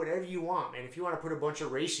 put whatever you want, man. If you want to put a bunch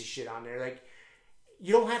of racist shit on there, like,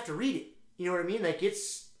 you don't have to read it. You know what I mean? Like,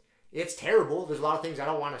 it's terrible. There's a lot of things I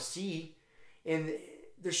don't want to see. And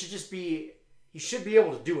there should just be, you should be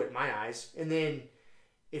able to do it in my eyes. And then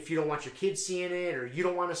if you don't want your kids seeing it or you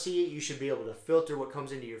don't want to see it, you should be able to filter what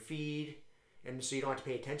comes into your feed. And so you don't have to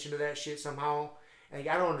pay attention to that shit somehow. Like,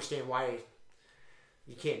 I don't understand why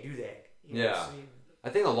you can't do that. Yeah. I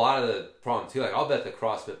think a lot of the problem too, like, I'll bet the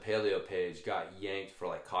CrossFit Paleo page got yanked for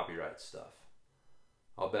like copyright stuff.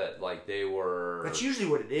 I'll bet like they were. That's usually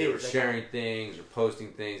what it is. They were sharing things or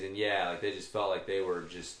posting things, and like they just felt like they were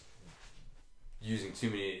just using too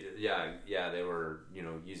many. Yeah, they were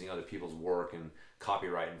using other people's work and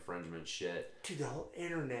copyright infringement shit. Dude, the whole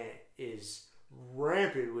internet is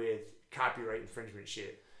rampant with copyright infringement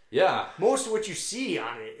shit. Yeah. Most of what you see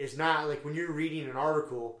on it is not like when you're reading an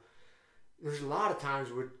article. There's a lot of times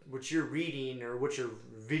what you're reading or what your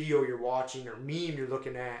video you're watching or meme you're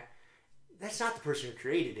looking at, that's not the person who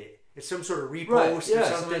created it. It's some sort of repost or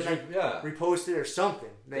something. Reposted or something.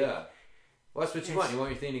 Well, that's what you want. You want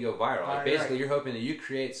your thing to go viral. Like, basically, you're hoping that you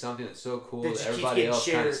create something that's so cool that everybody else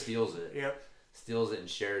kind of steals it. Yep. Steals it and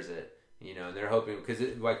shares it. And they're hoping, because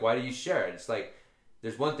like, why do you share it? It's like,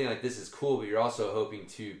 there's one thing like, this is cool, but you're also hoping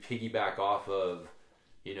to piggyback off of,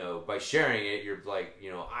 by sharing it, you're like,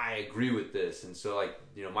 I agree with this. And so like,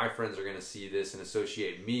 my friends are going to see this and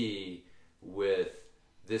associate me with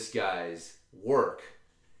this guy's work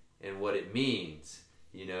and what it means,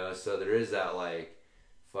 so there is that like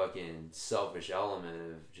fucking selfish element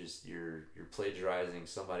of just you're plagiarizing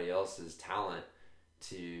somebody else's talent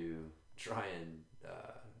to try and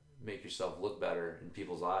make yourself look better in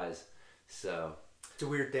people's eyes. So it's a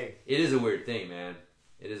weird thing. It is a weird thing, man.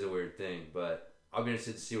 It is a weird thing, but I'll be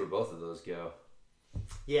interested to see where both of those go.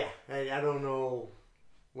 Yeah, I don't know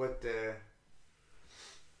what the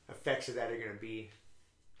effects of that are going to be.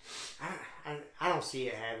 I don't see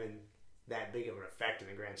it having that big of an effect in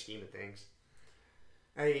the grand scheme of things.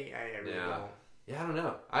 I really don't. Yeah, I don't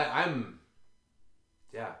know.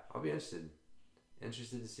 I'll be interested.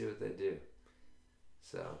 interested to see what they do.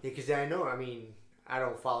 So Yeah, because I know, I mean, I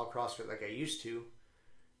don't follow CrossFit like I used to,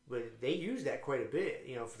 but they use that quite a bit,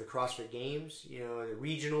 for the CrossFit Games, the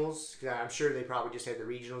regionals, because I'm sure they probably just had the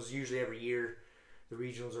regionals. Usually every year, the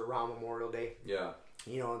regionals are around Memorial Day. yeah.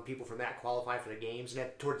 And people from that qualify for the games. And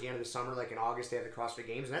towards the end of the summer, like in August, they have the CrossFit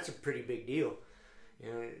Games, and that's a pretty big deal.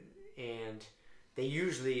 And they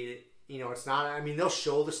usually, it's not, I mean, they'll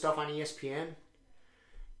show the stuff on ESPN.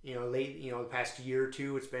 The past year or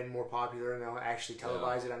two, it's been more popular, and they'll actually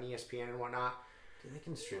televise it on ESPN and whatnot. Dude, they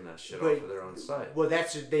can stream that shit off of their own site. Well,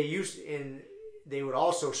 they would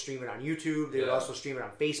also stream it on YouTube. They would also stream it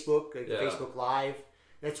on Facebook, Facebook Live.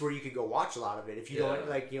 That's where you could go watch a lot of it. If you don't,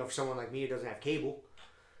 for someone like me who doesn't have cable,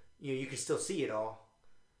 you can still see it all.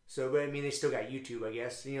 So, but I mean, they still got YouTube, I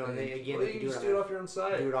guess. They can just do it off your own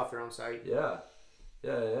site. Do it off their own site. Yeah.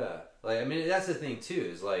 Like, I mean, that's the thing too.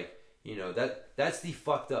 Is like, that's the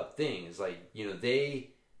fucked up thing. Is like,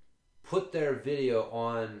 they put their video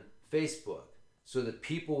on Facebook so that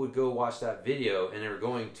people would go watch that video, and they were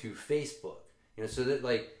going to Facebook. So that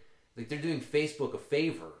like they're doing Facebook a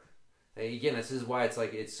favor. Again, this is why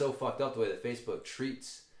it's so fucked up the way that Facebook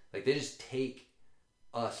treats. Like, they just take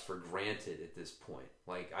us for granted at this point.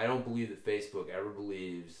 Like, I don't believe that Facebook ever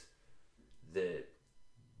believes that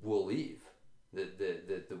we'll leave.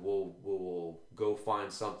 That we'll go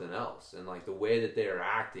find something else. And like, the way that they are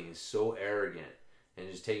acting is so arrogant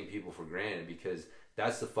and just taking people for granted, because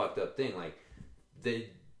that's the fucked up thing. Like,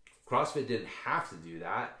 CrossFit didn't have to do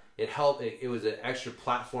that. It helped. It was an extra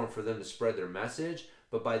platform for them to spread their message.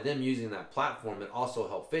 But by them using that platform, it also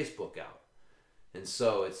helped Facebook out. And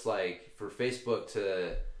so it's like, for Facebook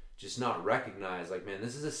to just not recognize, like, man,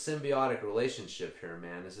 this is a symbiotic relationship here,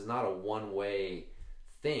 man. This is not a one-way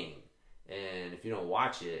thing. And if you don't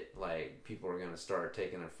watch it, like, people are going to start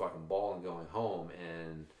taking their fucking ball and going home.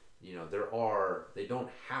 And, they don't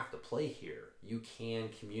have to play here. You can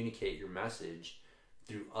communicate your message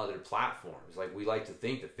through other platforms. Like, we like to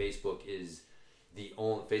think that Facebook is the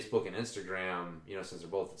only, Facebook and Instagram, since they're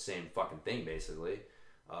both the same fucking thing, basically,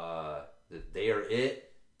 that they are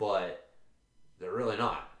it, but they're really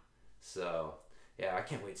not. So, yeah, I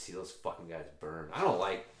can't wait to see those fucking guys burn. I don't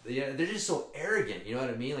like, they're just so arrogant, you know what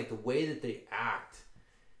I mean? Like, the way that they act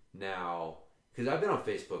now, because I've been on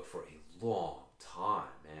Facebook for a long time,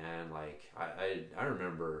 man. Like, I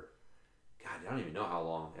remember, God, I don't even know how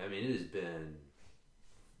long. I mean, it has been,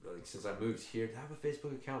 like, since I moved here. Did I have a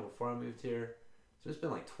Facebook account before I moved here? So it's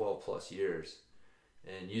been like 12 plus years,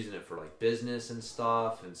 and using it for like business and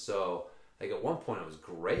stuff. And so, like, at one point it was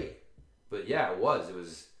great, but yeah, it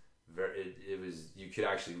was very, it was, you could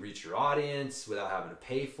actually reach your audience without having to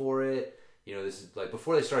pay for it. This is like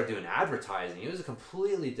before they started doing advertising. It was a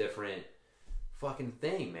completely different fucking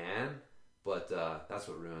thing, man. But that's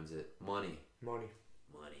what ruins it. Money.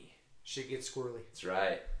 Shit gets squirrely. That's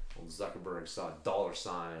right. Old Zuckerberg saw dollar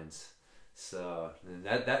signs. So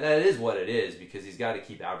that is what it is, because he's got to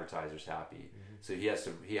keep advertisers happy. Mm-hmm. So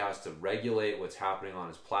he has to regulate what's happening on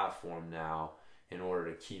his platform now in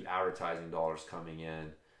order to keep advertising dollars coming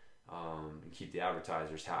in, and keep the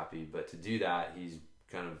advertisers happy. But to do that, he's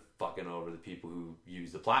kind of fucking over the people who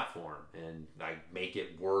use the platform and like make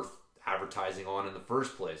it worth advertising on in the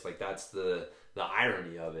first place. Like, that's the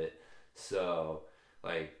irony of it. So,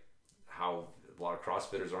 like, how a lot of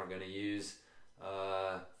CrossFitters aren't going to use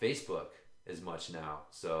Facebook as much now,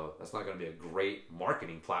 so that's not going to be a great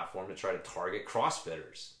marketing platform to try to target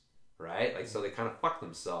CrossFitters, right? Like, so they kind of fuck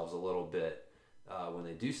themselves a little bit when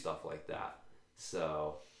they do stuff like that.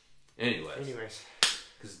 So, anyways,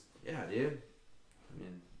 because yeah, dude, I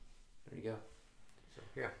mean, there you go. So,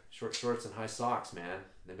 yeah, short shorts and high socks, man.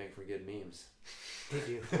 They make for good memes. They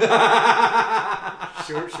do.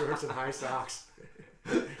 Short shorts and high socks.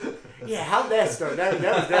 Yeah, how'd that start? That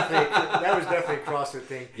was definitely a CrossFit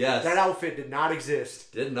thing. Yes. That outfit did not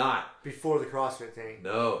exist. Did not. Before the CrossFit thing.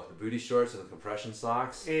 No, the booty shorts and the compression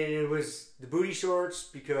socks. And it was the booty shorts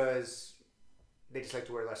because they just like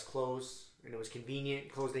to wear less clothes, and it was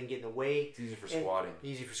convenient. Clothes didn't get in the way. It's easy for squatting.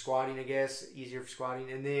 Easy for squatting, I guess. Easier for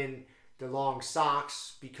squatting. And then the long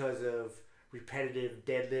socks because of repetitive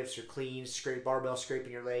deadlifts or cleans, barbell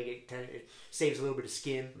scraping your leg. It saves a little bit of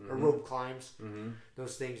skin. Mm-hmm. Or rope climbs. Mm-hmm.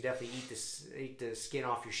 Those things definitely eat the skin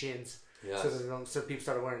off your shins. Yes. So people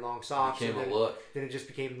started wearing long socks. It became a look. Then it just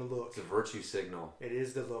became the look. It's a virtue signal. It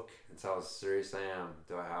is the look. That's how serious I am.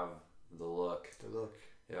 Do I have the look? The look.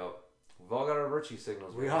 Yep. We've all got our virtue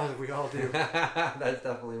signals. We all do. That's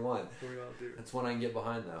definitely one. We all do. That's one I can get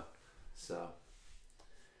behind though. So.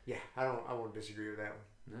 Yeah, I won't disagree with that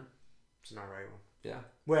one. No. It's not right one. Yeah.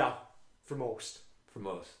 Well, for most. For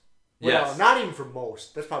most. Well, yes. Not even for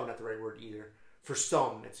most. That's probably not the right word either. For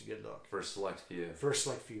some, it's a good look. For a select few. For a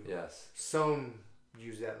select few. Yes. Some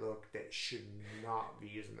use that look that should not be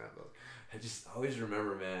using that look. I always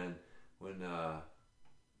remember, man, when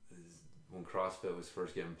CrossFit was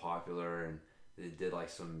first getting popular, and they did like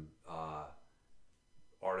some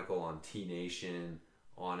article on T Nation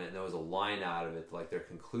on it, and there was a line out of it. Like, their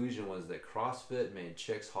conclusion was that CrossFit made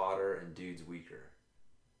chicks hotter and dudes weaker.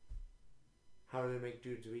 How do they make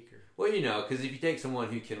dudes weaker? Well, you know, because if you take someone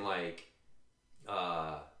who can like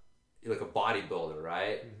a bodybuilder,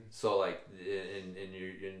 right? Mm-hmm. So like,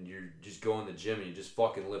 and you're just going to the gym and you just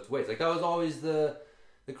fucking lift weights. Like, that was always the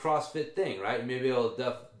CrossFit thing, right? You may be able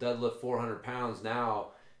to deadlift 400 pounds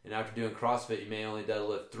now, and after doing CrossFit, you may only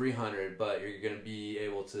deadlift 300, but you're going to be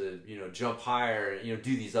able to, you know, jump higher, you know,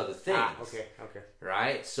 do these other things. Okay.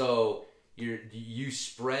 Right? So you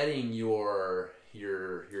spreading your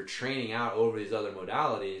training out over these other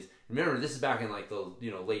modalities. Remember, this is back in like the,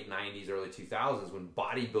 you know, late 90s, early 2000s, when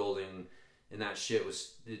bodybuilding and that shit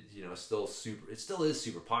was, you know, still super. It still is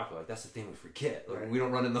super popular. Like, that's the thing we forget. Like, we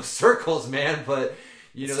don't run in those circles, man. But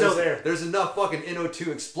you know, there's enough fucking NO2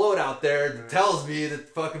 explode out there that tells me that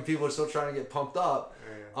fucking people are still trying to get pumped up.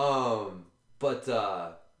 But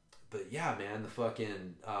yeah, man, the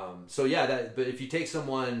fucking so yeah, but if you take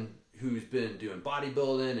someone who's been doing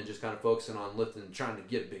bodybuilding and just kind of focusing on lifting, trying to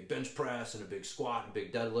get a big bench press and a big squat and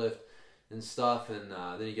big deadlift and stuff, and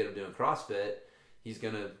then you get him doing CrossFit, he's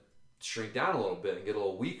gonna shrink down a little bit and get a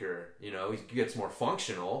little weaker. You know, he gets more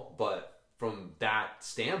functional, but from that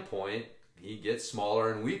standpoint, he gets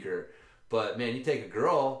smaller and weaker. But man, you take a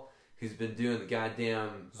girl who's been doing the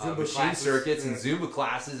goddamn machine circuits and Zumba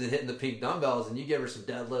classes and hitting the pink dumbbells, and you give her some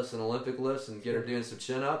deadlifts and Olympic lifts and get her doing some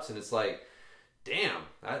chin-ups, and it's like, damn,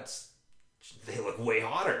 they look way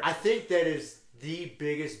hotter. I think that is the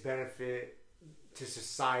biggest benefit to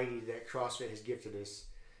society that CrossFit has gifted us,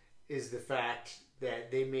 is the fact that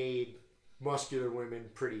they made muscular women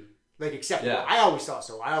pretty, like, acceptable. Yeah. I always thought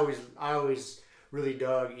so. I always really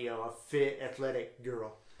dug, you know, a fit, athletic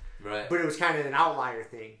girl. Right. But it was kind of an outlier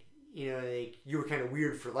thing. You know, like, you were kind of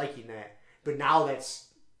weird for liking that. But now that's,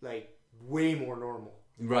 like, way more normal.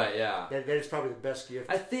 Right, yeah. That is probably the best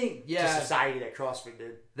gift, I think, yeah, to society that CrossFit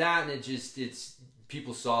did. That, and it's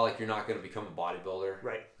people saw, like, you're not going to become a bodybuilder.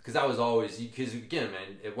 Right. Because that was always, because again,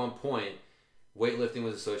 man, at one point, weightlifting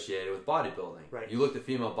was associated with bodybuilding. Right. You looked at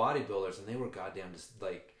female bodybuilders, and they were goddamn just,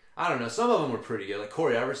 like, I don't know, some of them were pretty good. Like,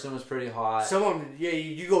 Corey Everson was pretty hot. Some of them, yeah,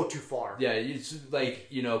 you go too far. Yeah, it's like,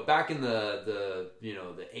 you know, back in the you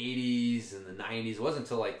know, the 80s and the 90s, it wasn't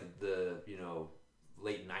until, like, the you know,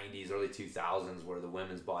 late 90s, early 2000s where the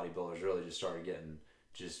women's bodybuilders really just started getting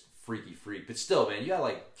just freaky. But still, man, you got,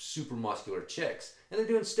 like, super muscular chicks, and they're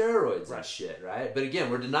doing steroids and shit, right? But again,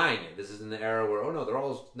 we're denying it. This is in the era where, oh no, they're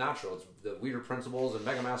all natural. It's the Weider Principles and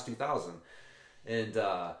Mega Mass 2000. And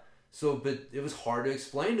so, but it was hard to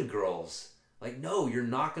explain to girls. Like, no, you're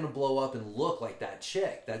not going to blow up and look like that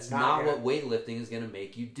chick. That's not what weightlifting is going to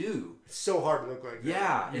make you do. It's so hard to look like that.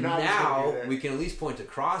 Yeah, and now we can at least point to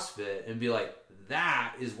CrossFit and be like,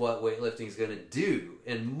 that is what weightlifting is going to do.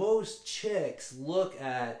 And most chicks look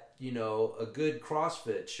at, you know, a good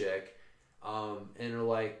CrossFit chick and are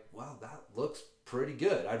like, wow, that looks pretty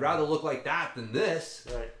good. I'd rather look like that than this.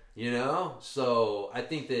 Right. You know? So I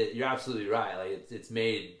think that you're absolutely right. Like, it's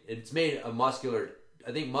made a muscular,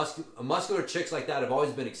 I think muscular chicks like that have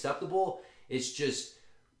always been acceptable. It's just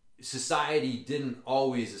society didn't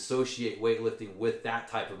always associate weightlifting with that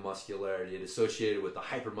type of muscularity. It associated with the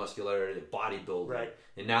hypermuscularity of bodybuilding. Right.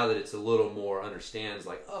 And now that it's a little more understands,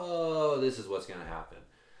 like, oh, this is what's going to happen.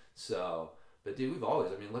 So, but dude, we've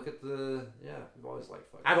always, I mean, look at we've always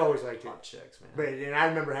liked fucking I've always liked hot chicks, man. But, and I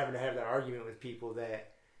remember having to have that argument with people that,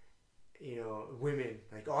 you know, women,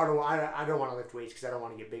 like, oh, I don't want to lift weights because I don't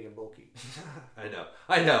want to get big and bulky. I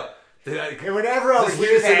know. And whenever I would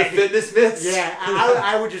hear that, the fitness myths. Yeah,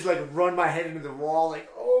 I would just, like, run my head into the wall, like,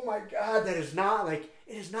 oh my god, that is not, like,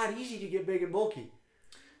 it is not easy to get big and bulky.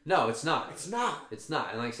 No, it's not. It's not. It's not.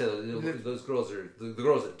 And like I said, those girls are the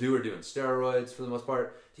girls that are doing steroids for the most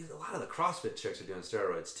part. Dude, a lot of the CrossFit chicks are doing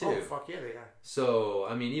steroids too. Oh fuck yeah, they are. So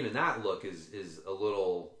I mean, even that look is a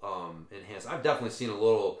little enhanced. I've definitely seen a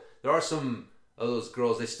little. There are some of those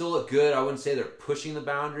girls. They still look good. I wouldn't say they're pushing the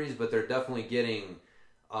boundaries, but they're definitely getting.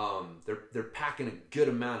 They're packing a good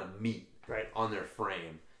amount of meat on their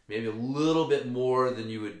frame. Maybe a little bit more than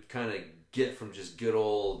you would kind of get from just good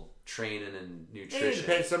old training and nutrition. It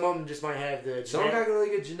depends. Some of them just might have the. Some got really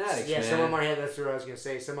good genetics. Yeah, man. some of them might have. That's what I was gonna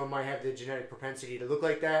say. Some of them might have the genetic propensity to look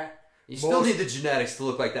like that. You still need the genetics to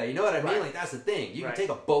look like that. You know what I mean? Right. Like, that's the thing. You can take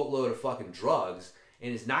a boatload of fucking drugs,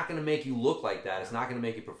 and it's not gonna make you look like that. It's not gonna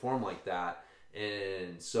make you perform like that.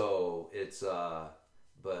 And so it's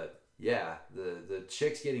but yeah, the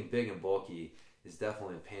chicks getting big and bulky is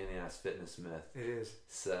definitely a pain in the ass fitness myth. It is.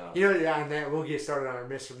 So on that we'll get started on our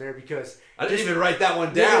myths from there because I didn't even write that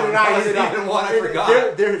one down. That wasn't even one I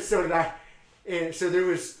forgot. So did I. And so there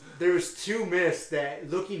was two myths that,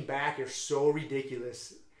 looking back, are so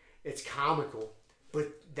ridiculous. It's comical, but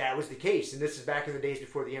that was the case. And this is back in the days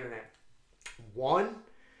before the internet. One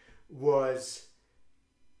was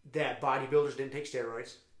that bodybuilders didn't take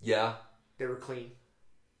steroids. Yeah. They were clean.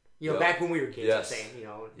 Back when we were kids, Yes. I'm saying,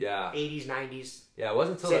 Yeah. 80s, 90s. Yeah, it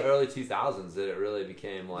wasn't until the early 2000s that it really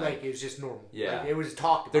became Like, it was just normal. Yeah. Like, it was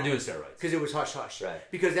talked about. They're doing steroids. Because it was hush-hush.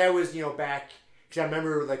 Right. Because that was, back... Because I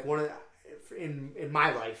remember, like, in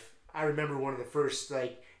my life, I remember one of the first,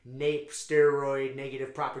 like, NAPE steroid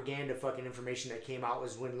negative propaganda fucking information that came out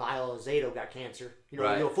was when Lyle Alzado got cancer.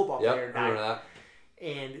 Right. The old football player Yep, died. I remember that.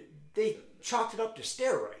 And they chalked it up to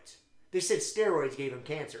steroids. They said steroids gave him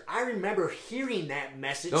cancer. I remember hearing that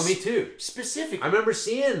message. No, me too. Specifically. I remember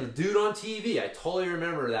seeing the dude on TV. I totally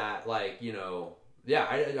remember that. Like, yeah,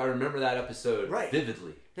 I remember that episode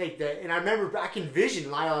vividly. Like that, and I remember I can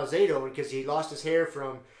envision Lyle Alzado because he lost his hair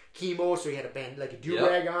from chemo, so he had a band like a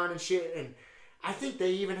do-rag on and shit. And I think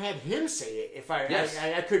they even had him say it. If I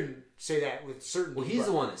couldn't say that with certainty. Well, he's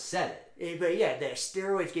the one that said it. But yeah, that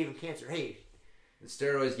steroids gave him cancer. Hey. The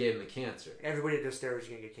steroids gave him the cancer. Everybody that does steroids is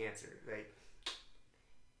gonna get cancer. Like,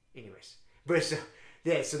 anyways, but so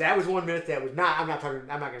that was one myth that was not. I'm not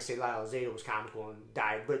gonna say Lyle Alzado was comical and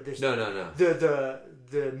died, but there's no.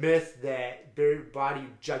 The myth that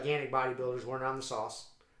gigantic bodybuilders weren't on the sauce.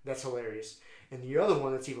 That's hilarious. And the other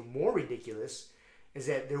one that's even more ridiculous is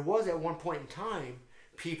that there was at one point in time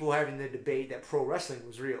people having the debate that pro wrestling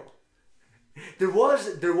was real. There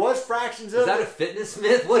was fractions of. Is that a fitness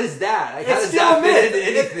myth? What is that? Like, it's still a myth.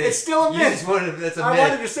 Anything? It's still a myth. That's a I myth.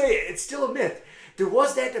 wanted to say it. It's still a myth. There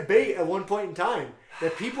was that debate at one point in time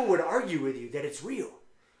that people would argue with you that it's real.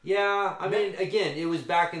 Yeah, I mean, again, it was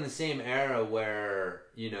back in the same era where,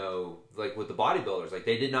 like with the bodybuilders, like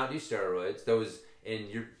they did not do steroids. And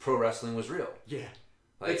your pro wrestling was real. Yeah.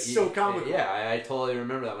 Like, it's so comical. Yeah, I totally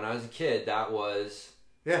remember that. When I was a kid, that was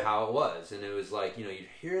how it was. And it was like, you'd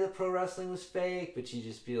hear the pro wrestling was fake, but you'd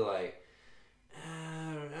just be like,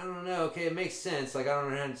 I don't know. Okay, it makes sense. Like, I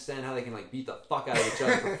don't understand how they can, like, beat the fuck out of each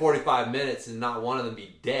other for 45 minutes and not one of them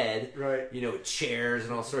be dead. Right. With chairs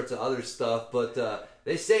and all sorts of other stuff. But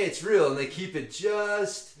they say it's real, and they keep it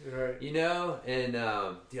just, right. And,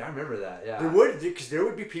 dude, I remember that, yeah. Because there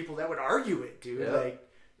would be people that would argue it, dude. Yep. Like,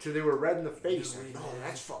 till they were red in the face. Like, no,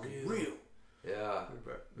 that's fucking real. Yeah.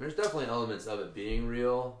 There's definitely elements of it being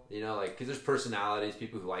real, like, because there's personalities,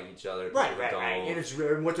 people who like each other, people who don't. And it's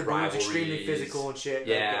what they're doing is extremely physical and shit.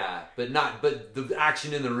 Yeah, but the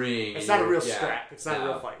action in the ring. It's not a real scrap. It's not a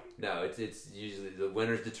real fight. No, it's usually the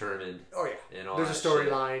winner's determined. Oh yeah. And all there's a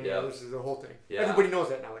storyline. Yeah, this is the whole thing. Yeah. Everybody knows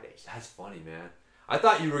that nowadays. That's funny, man. I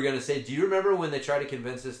thought you were gonna say, do you remember when they tried to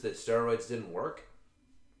convince us that steroids didn't work?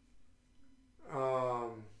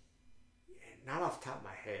 Not off the top of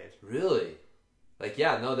my head. Really? Like,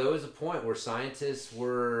 yeah, no, there was a point where scientists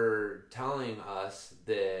were telling us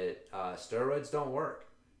that steroids don't work.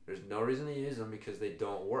 There's no reason to use them because they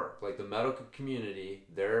don't work. Like, the medical community,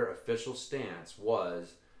 their official stance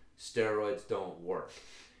was steroids don't work.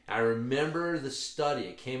 I remember the study.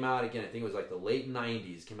 It came out, again, I think it was like the late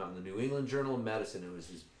 90s. It came out in the New England Journal of Medicine. It was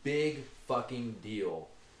this big fucking deal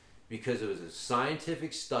because it was a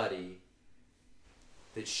scientific study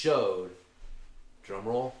that showed,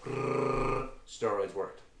 drumroll, steroids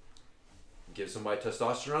worked. Give somebody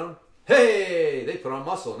testosterone, hey, they put on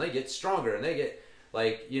muscle and they get stronger and they get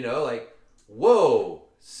whoa,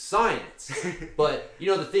 science. But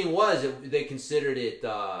the thing was, they considered it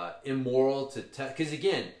immoral to test, because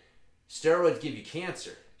again, steroids give you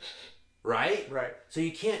cancer, right? Right. So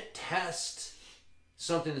you can't test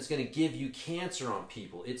something that's going to give you cancer on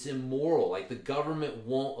people. It's immoral. Like, the government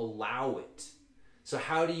won't allow it. So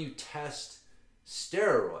how do you test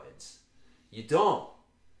steroids? You don't.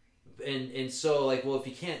 And so, like, well, if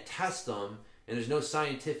you can't test them and there's no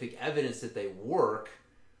scientific evidence that they work,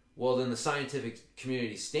 well, then the scientific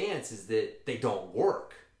community stance is that they don't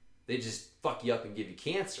work. They just fuck you up and give you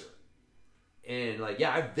cancer. And, like,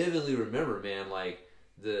 yeah, I vividly remember, man, like,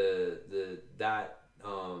 that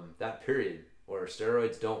period where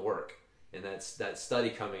steroids don't work, and that study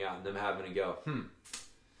coming out and them having to go,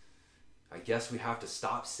 I guess we have to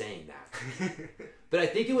stop saying that. But I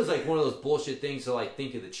think it was like one of those bullshit things to, like,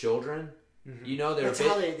 think of the children. Mm-hmm. That's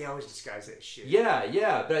how they always disguise that shit.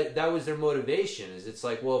 Yeah, but that was their motivation. Is it's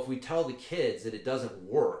like, well, if we tell the kids that it doesn't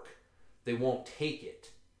work, they won't take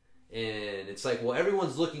it. And it's like, well,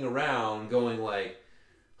 everyone's looking around going like,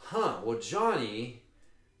 well, Johnny,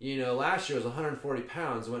 last year was 140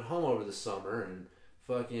 pounds, went home over the summer and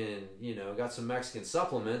fucking, got some Mexican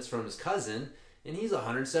supplements from his cousin, and he's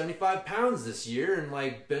 175 pounds this year and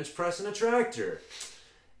like bench pressing a tractor.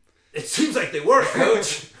 It seems like they work,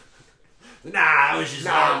 coach. Nah, it was just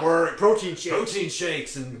hard work. Protein shakes. Protein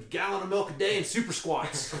shakes and gallon of milk a day and super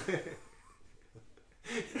squats.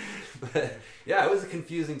 But yeah, it was a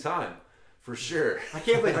confusing time for sure. I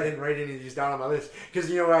can't believe I didn't write any of these down on my list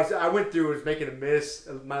because I went through was making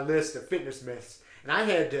my list of fitness myths, and I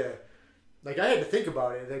had to think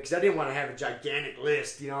about it because I didn't want to have a gigantic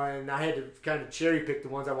list, and I had to kind of cherry pick the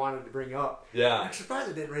ones I wanted to bring up. Yeah, I'm surprised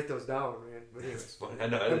I didn't write those down, man. But anyways, it's funny. I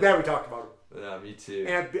know. I'm glad we talked about them. Yeah, me too.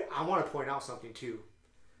 And I want to point out something too.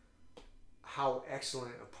 How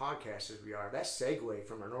excellent of podcasters we are. That segue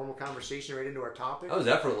from our normal conversation right into our topic. That was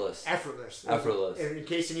effortless. Effortless. And in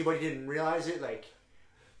case anybody didn't realize it,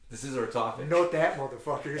 this is our topic. Note that,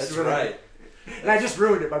 motherfuckers. That's right. And I just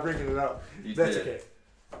ruined it by bringing it up. That's did. okay.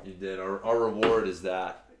 You did. Our reward is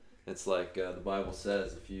that. It's like the Bible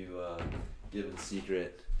says, if you give in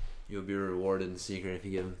secret, you'll be rewarded in secret. If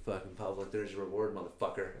you give in fucking public, there's your reward,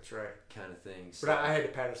 motherfucker. That's right. Kind of thing. So. But I had to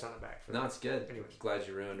pat us on the back for that. No, it's good. Anyways. Glad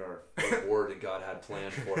you ruined our reward that God had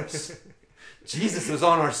planned for us. Jesus was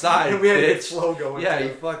on our side. We had to bitch. get slow going. Yeah,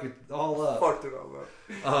 you fucked it all up. Fucked it all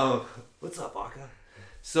up. What's up, Aka?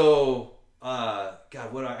 So, God,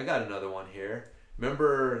 I got another one here.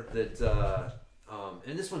 Remember that,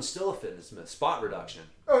 and this one's still a fitness myth, spot reduction.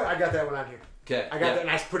 Oh, I got that one on here. Okay. I got that, and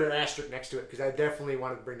I put an asterisk next to it because I definitely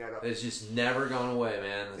wanted to bring that up. It's just never gone away,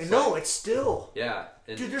 man. It's still. Yeah.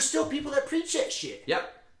 And, dude, there's still people that preach that shit.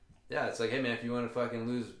 Yep. Yeah, it's like, hey, man, if you want to fucking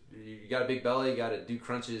lose, you got a big belly, you got to do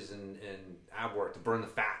crunches and ab work to burn the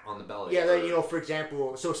fat on the belly. Yeah, for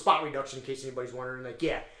example, so spot reduction, in case anybody's wondering,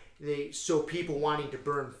 so people wanting to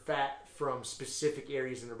burn fat from specific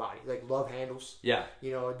areas in their body, like love handles. Yeah.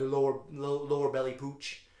 The lower belly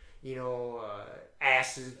pooch,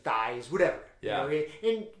 asses, thighs, whatever. Yeah.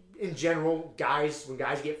 In general, when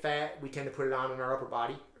guys get fat, we tend to put it on in our upper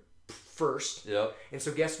body first. Yep. And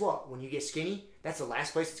so guess what? When you get skinny, that's the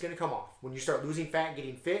last place it's going to come off. When you start losing fat and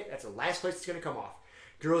getting fit, that's the last place it's going to come off.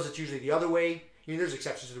 Girls, it's usually the other way. There's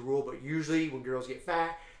exceptions to the rule, but usually when girls get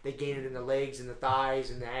fat, they gain it in the legs and the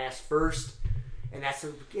thighs and the ass first. And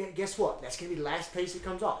guess what? That's going to be the last place it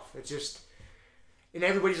comes off. It's just, and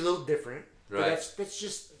everybody's a little different. Right. But that's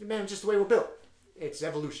just the way we're built. It's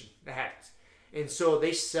evolution. That happens. And so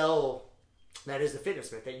they sell, that is the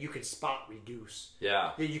fitness myth, that you can spot reduce.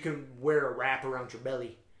 Yeah. That you can wear a wrap around your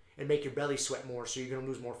belly and make your belly sweat more so you're going to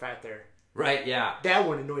lose more fat there. Right, yeah. That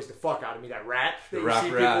one annoys the fuck out of me, that wrap that you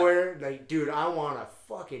see people wear. Like, dude, I want to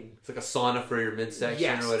fucking... It's like a sauna for your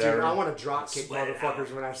midsection or whatever. Dude, I want to drop kick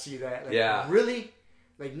motherfuckers when I see that. Like, yeah. Really?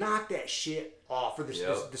 Like, knock that shit off for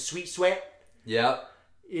the sweet sweat. Yep.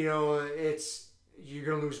 You're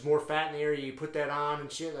going to lose more fat in the area. You put that on and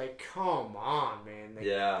shit. Like, come on, man. Like,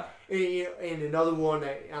 yeah. And another one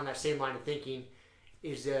that on that same line of thinking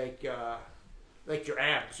is like your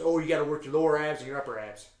abs. Oh, you got to work your lower abs and your upper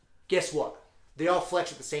abs. Guess what? They all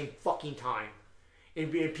flex at the same fucking time. And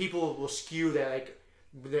people will skew that, like,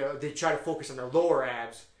 they try to focus on their lower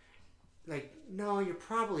abs. Like, no, you're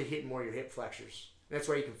probably hitting more your hip flexors. That's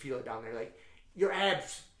why you can feel it down there. Like, your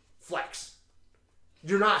abs flex.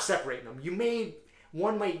 You're not separating them.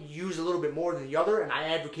 One might use a little bit more than the other, and I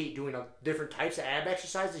advocate doing different types of ab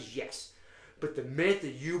exercises, yes. But the myth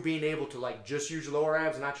that you being able to, like, just use your lower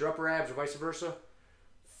abs and not your upper abs or vice versa,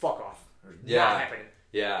 fuck off. Yeah. Not happening.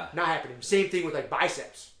 Yeah. Not happening. Same thing with, like,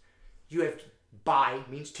 biceps. You have,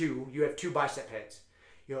 means two. You have two bicep heads.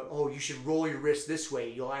 You should roll your wrist this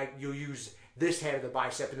way. You'll use this head of the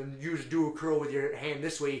bicep and then do a curl with your hand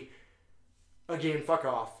this way. Again, fuck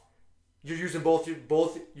off. You're using both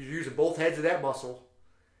heads of that muscle.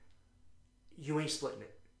 You ain't splitting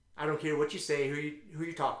it. I don't care what you say, who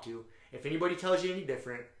you talk to. If anybody tells you any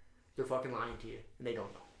different, they're fucking lying to you, and they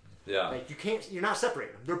don't know. Yeah. Like, you're not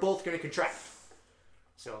separating them. They're both going to contract.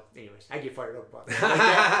 So, anyways, I get fired up about that.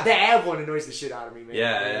 Like, the ab one annoys the shit out of me, man.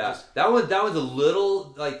 Yeah. That one's a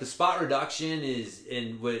little, like, the spot reduction is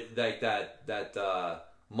in with like that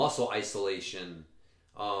muscle isolation.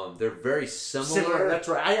 They're very similar. That's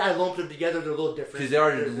right. I lumped them together. They're a little different. Because they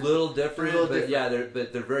are a little different, different. Yeah,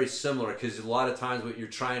 they're very similar. Because a lot of times, what you're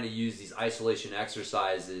trying to use these isolation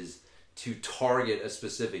exercises to target a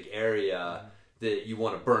specific area that you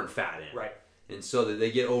want to burn fat in, right? And so that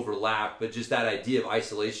they get overlapped. But just that idea of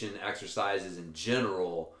isolation exercises in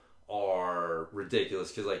general are ridiculous.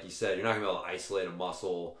 Because, like you said, you're not gonna be able to isolate a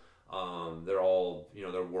muscle They're all,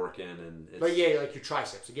 they're working and it's... But yeah, like your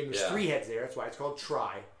triceps. Again, there's Yeah. 3 heads there. That's why it's called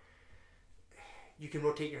tri. You can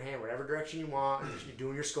rotate your hand whatever direction you want. If you're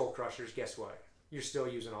doing your skull crushers, guess what? You're still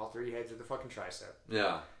using all 3 heads of the fucking tricep.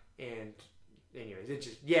 Yeah. And anyways, it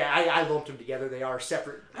just... Yeah, I lumped them together. They are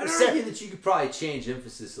separate. I'd argue that you could probably change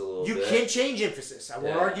emphasis a little bit. You can change emphasis. I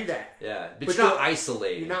won't argue that. Yeah, but But you're not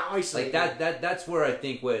isolating. You're not isolating. Like that's where I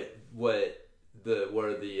think where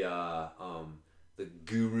the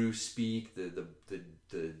guru speak, the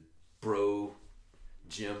bro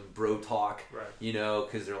gym bro talk, right?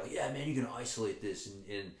 Because they're like, yeah, man, you're gonna isolate this,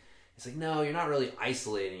 and it's like, no, you're not really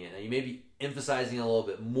isolating it. Now, you may be emphasizing it a little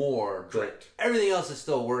bit more, but Correct. everything else is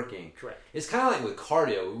still working. Correct. It's kind of like with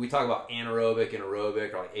cardio. We talk about anaerobic and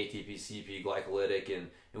aerobic, or like ATP, CP, glycolytic, and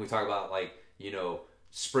we talk about like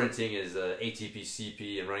sprinting is ATP,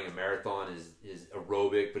 CP, and running a marathon is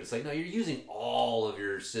aerobic. But it's like, no, you're using all of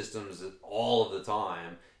your systems all of the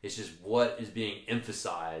time. It's just what is being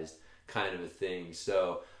emphasized, kind of a thing.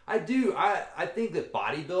 So I think that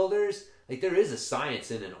bodybuilders, like, there is a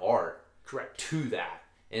science and an art, correct, to that,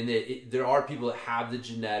 and that there are people that have the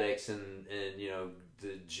genetics and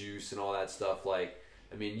the juice and all that stuff. Like,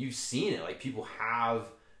 I mean, you've seen it. Like, people have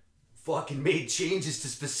fucking made changes to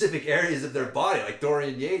specific areas of their body. Like,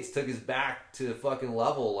 Dorian Yates took his back to a fucking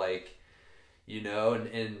level, like,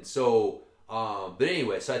 and so, but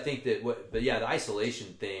anyway, so I think that the isolation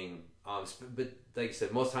thing, but like I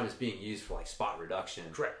said, most times it's being used for like spot reduction.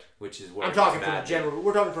 Correct. Which is where I'm talking from general.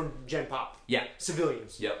 We're talking from Gen Pop. Yeah.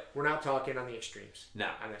 Civilians. Yep. We're not talking on the extremes. No.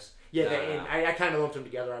 On this. Yeah, and I kind of lumped them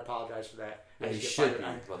together. I apologize for that. Yeah, you should be,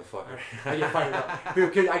 motherfucker. I get fired up.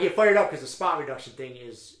 Because I get fired up because the spot reduction thing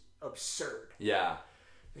is absurd. Yeah.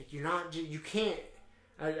 Like, you can't,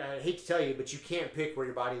 I hate to tell you, but you can't pick where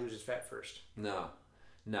your body loses fat first. No.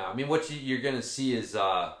 I mean, what you're going to see is,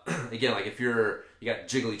 again, like if you got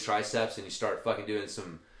jiggly triceps and you start fucking doing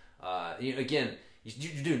some, again,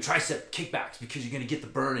 you're doing tricep kickbacks because you're going to get the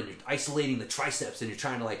burn and you're isolating the triceps and you're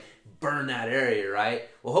trying to like burn that area, right?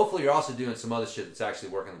 Well, hopefully you're also doing some other shit that's actually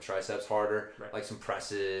working the triceps harder, right, like some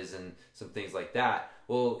presses and some things like that.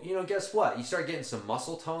 Well, guess what? You start getting some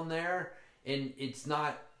muscle tone there and it's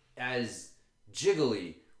not as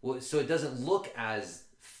jiggly. Well, so it doesn't look as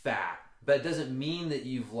fat, but it doesn't mean that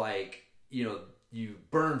you've like, you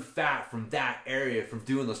burn fat from that area from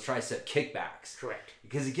doing those tricep kickbacks. Correct.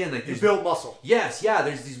 Because again, like, you build muscle. Yes, yeah.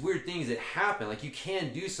 There's these weird things that happen. Like, you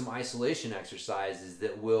can do some isolation exercises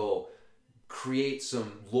that will create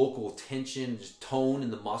some local tension, just tone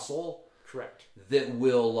in the muscle. Correct. That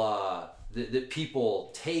will that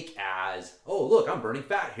people take as, oh, look, I'm burning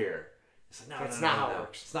fat here. It's like, that's not how it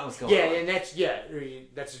works. It's not what's going on. And that's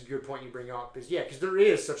a good point you bring up. Is because there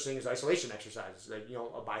is such thing as isolation exercises, like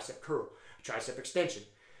a bicep curl, a tricep extension,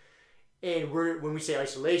 and when we say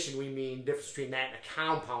isolation, we mean difference between that and a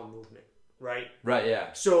compound movement, right? Right.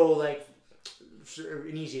 Yeah. So, like,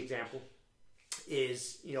 an easy example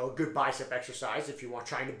is a good bicep exercise if you want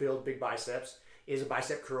trying to build big biceps is a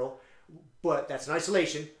bicep curl, but that's an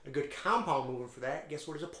isolation. A good compound movement for that, guess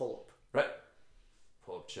what, is a pull up. Right.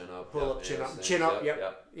 Pull up, chin up. Pull up, chin up. Chin up,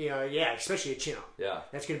 yep. Yeah, especially a chin up. Yeah.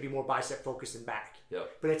 That's going to be more bicep focused than back. Yep.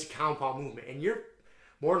 But it's a compound movement. And you're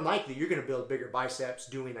more than likely, you're going to build bigger biceps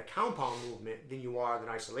doing a compound movement than you are than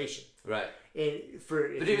isolation. Right.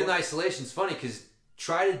 But even the isolation's funny because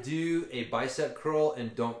try to do a bicep curl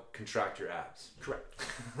and don't contract your abs. Correct.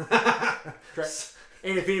 Correct.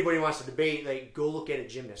 And if anybody wants to debate, like, go look at a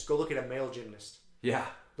gymnast. Go look at a male gymnast. Yeah.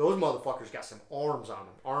 Those motherfuckers got some arms on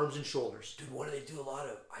them. Arms and shoulders. Dude, what do they do? A lot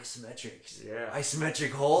of isometrics. Yeah.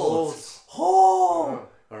 Isometric holds. Oh!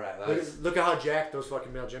 All right. Look at how jacked those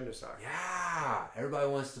fucking male gymnasts are. Yeah. Everybody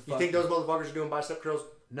wants to You think those motherfuckers are doing bicep curls?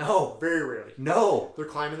 No. Very rarely. No. They're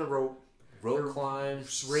climbing the rope. Rope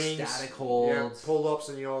climbs, rings, static holds, pull-ups,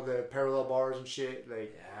 and the parallel bars and shit.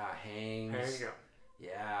 Like, hangs. Hang up.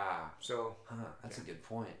 Yeah. So that's a good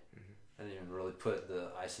point. I didn't even really put the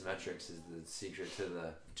isometrics as the secret to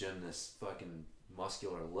the gymnast's fucking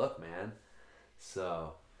muscular look, man.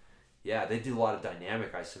 So, yeah, they do a lot of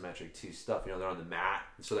dynamic isometric too stuff. They're on the mat,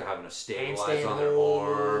 so they're having to stabilize on their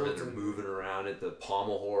arm, and they're moving around it, the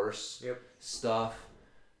pommel horse stuff.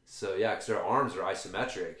 So, yeah, because their arms are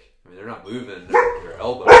isometric. I mean, they're not moving their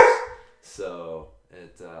elbows. So,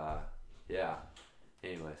 yeah.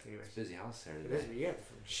 Anyways, it's a busy house there today. Yeah,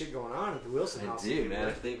 shit going on at the Wilson house. I do, man.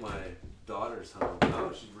 I think my daughter's home.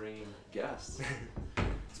 Oh, she's bringing guests.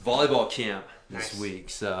 It's volleyball camp this week,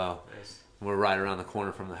 so we're right around the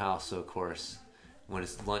corner from the house. So, of course, when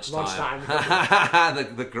it's lunchtime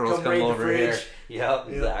the girls come over here. Yep,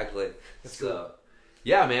 exactly. So,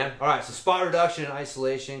 Yeah, man. All right, so spot reduction and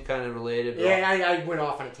isolation, kind of related. Yeah, I went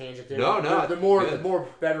off on a tangent there. No, The more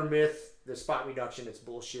better myth, the spot reduction, it's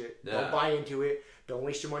bullshit. Yeah. Don't buy into it. Don't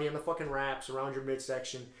waste your money on the fucking wraps around your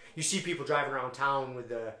midsection. You see people driving around town with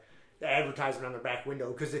the advertisement on their back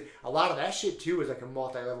window because a lot of that shit too is like a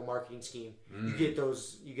multi-level marketing scheme. You get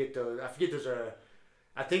those. I forget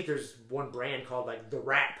I think there's one brand called like the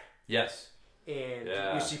Wrap. Yes. And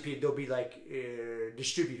you see people, they'll be like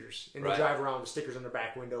distributors, and they drive around with stickers on their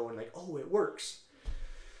back window and like, oh, it works.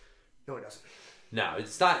 No, it doesn't. No,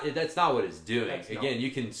 it's not. That's not what it's doing. Again,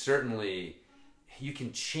 you can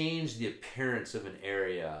change the appearance of an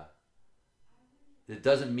area. It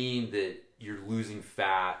doesn't mean that you're losing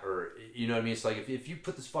fat, or you know what I mean. It's like if you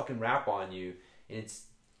put this fucking wrap on you and it's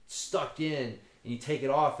stuck in, and you take it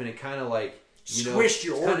off, and it kind of like squished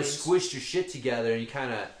your shit together, and you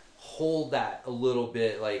kind of hold that a little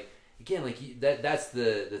bit. Like again, like that's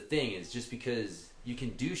the thing is just because you can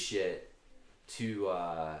do shit to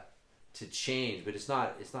change, but it's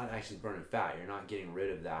not actually burning fat. You're not getting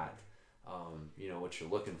rid of that. What you're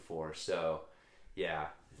looking for. So yeah,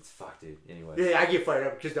 it's fucked, dude. Anyway. Yeah, I get fired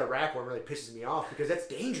up because the wrap one really pisses me off because that's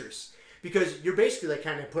dangerous. Because you're basically like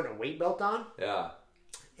kind of putting a weight belt on. Yeah.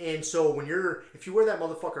 And so if you wear that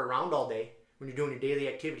motherfucker around all day when you're doing your daily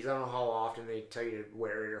activities, I don't know how often they tell you to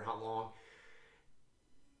wear it or how long.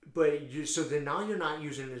 But so then now you're not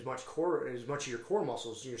using as much of your core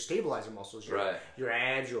muscles, your stabilizer muscles, your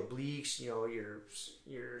abs, your obliques, your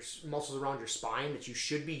muscles around your spine that you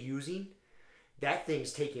should be using. That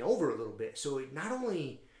thing's taking over a little bit. So not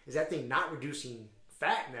only is that thing not reducing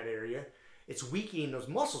fat in that area, it's weakening those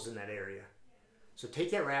muscles in that area. So take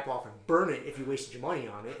that wrap off and burn it if you wasted your money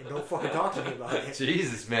on it, and don't fucking talk to me about it.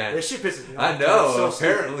 Jesus, man. This shit pisses me off. I know, so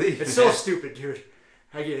apparently. Stupid. It's so stupid, dude.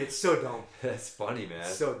 I get it. It's so dumb. That's funny, man.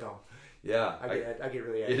 It's so dumb. Yeah. I get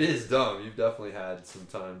really angry. It is dumb. You've definitely had some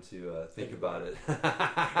time to think about it.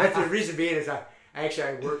 That's the reason being is I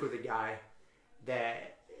work with a guy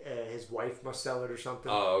that his wife must sell it or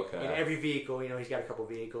something. Oh, okay. And every vehicle, he's got a couple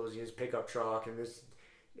vehicles. He has a pickup truck, and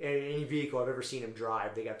any vehicle I've ever seen him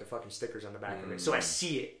drive, they got the fucking stickers on the back of it. So I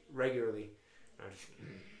see it regularly.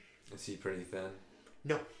 Is he pretty thin?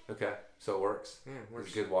 No. Okay, so it works. Yeah, it works.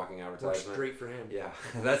 It's a good walking advertisement. Works great for him. Yeah,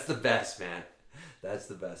 that's the best, man. That's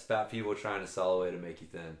the best. Fat people trying to sell a way to make you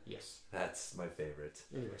thin. Yes. That's my favorite.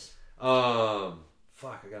 Anyways.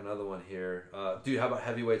 Fuck, I got another one here. Dude, how about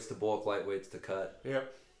heavyweights to bulk, lightweights to cut?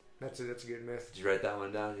 Yep. That's a good myth. Did you write that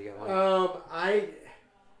one down? You got one?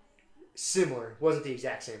 Similar. Wasn't the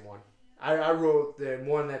exact same one. I wrote the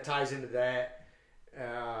one that ties into that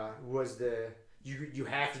was you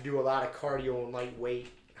have to do a lot of cardio and lightweight,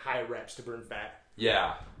 high reps to burn fat.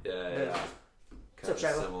 Yeah. What's up,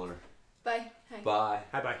 Shiloh? Similar. Bye. Hi. Bye.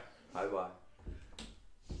 Hi, bye.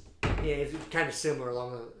 Yeah, it's kind of similar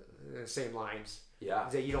along the same lines. Yeah.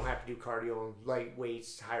 Is that you don't have to do cardio and light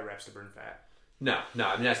weights, high reps to burn fat. No.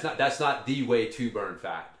 I mean that's not the way to burn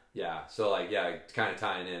fat. Yeah. So it's kind of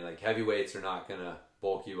tying in. Like heavyweights are not gonna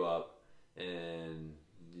bulk you up, and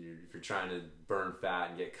if you're trying to burn fat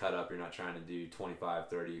and get cut up, you're not trying to do 25,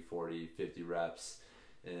 30, 40, 50 reps.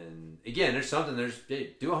 And again,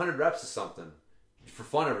 do 100 reps of something for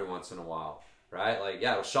fun every once in a while, right? Like,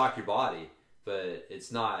 yeah, it'll shock your body, but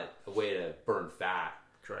it's not a way to burn fat.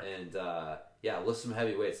 Correct. And lift some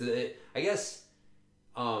heavy weights. I guess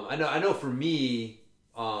I know for me,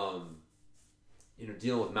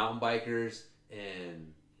 dealing with mountain bikers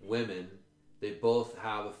and women, they both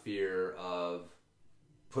have a fear of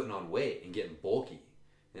putting on weight and getting bulky.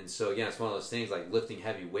 And so again, it's one of those things like lifting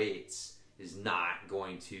heavy weights is not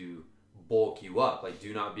going to bulk you up. Like,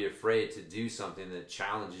 do not be afraid to do something that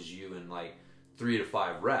challenges you in like 3 to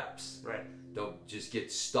 5 reps. Right. Don't just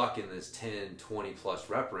get stuck in this 10, 20 plus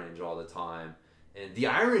rep range all the time. And the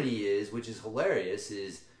irony is, which is hilarious,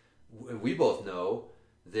 is we both know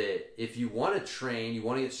that if you want to train, you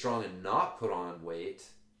want to get strong and not put on weight,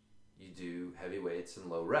 you do heavy weights and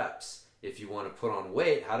low reps. If you want to put on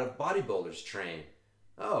weight, how do bodybuilders train?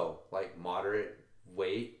 Oh, like moderate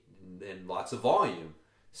weight and lots of volume.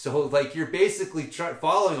 So like you're basically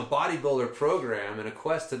following a bodybuilder program in a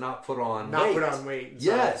quest to not put on weight. Put on weight.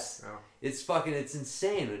 Yes. Oh. It's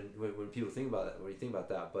insane when people think about that. When you think about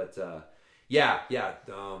that, but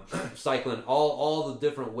cycling all the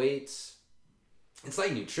different weights. It's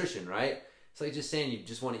like nutrition, right? It's like just saying you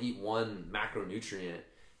just want to eat one macronutrient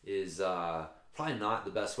is probably not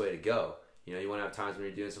the best way to go. You want to have times when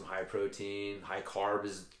you're doing some high protein, high carb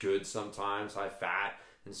is good sometimes, high fat.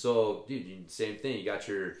 And so, dude, same thing. You got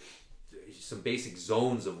some basic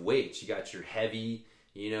zones of weights. You got your heavy,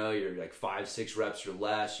 you're like 5-6 reps or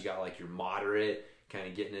less. You got like your moderate, kind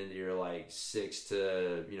of getting into your like 6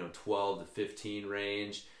 to 12 to 15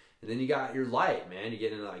 range. And then you got your light, man. You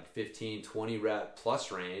get into like 15, 20 rep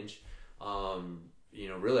plus range.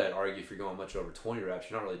 Really, I'd argue if you're going much over 20 reps,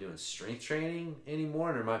 you're not really doing strength training anymore,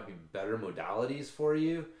 and there might be better modalities for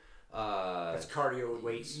you. That's cardio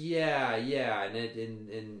weights. Yeah,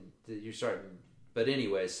 and you're starting. But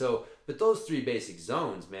anyway, but those 3 basic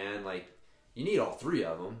zones, man, like you need all 3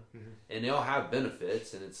 of them, and they all have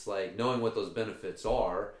benefits, and it's like knowing what those benefits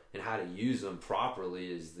are and how to use them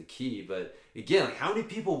properly is the key. But again, like how many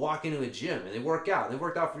people walk into a gym and they work out, and they've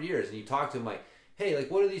worked out for years, and you talk to them like, hey,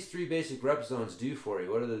 like what do these 3 basic rep zones do for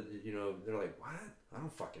you? What are they're like, what? I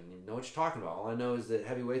don't fucking even know what you're talking about. All I know is that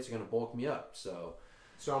heavy weights are going to bulk me up. So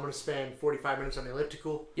I'm going to spend 45 minutes on the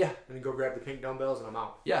elliptical. Yeah. And then go grab the pink dumbbells and I'm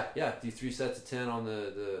out. Yeah. Do 3 sets of 10 on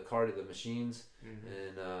the cart of the machines.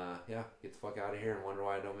 And get the fuck out of here and wonder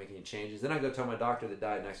why I don't make any changes. Then I go tell my doctor that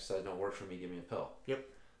diet and exercise don't work for me, give me a pill. Yep.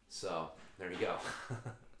 So there you go.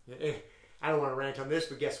 I don't want to rant on this,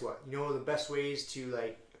 but guess what? You know the best ways to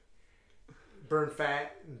like burn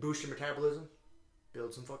fat and boost your metabolism?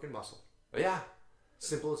 Build some fucking muscle. Oh yeah.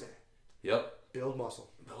 Simple as that. Yep. Build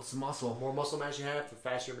muscle. Build some muscle. The more muscle mass you have, the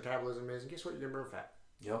faster your metabolism is, and guess what? You're gonna burn fat.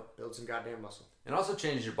 Yep. Build some goddamn muscle. And also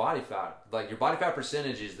changes your body fat. Like your body fat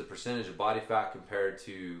percentage is the percentage of body fat compared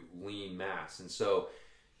to lean mass. And so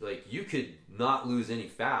like you could not lose any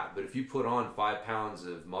fat, but if you put on 5 pounds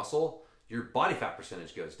of muscle, your body fat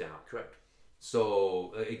percentage goes down. Correct.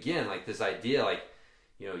 So again, like this idea, like,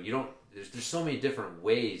 you don't, there's so many different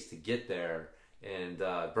ways to get there, and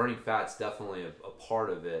burning fat's definitely a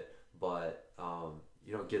part of it, but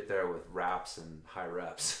you don't get there with wraps and high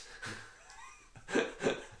reps.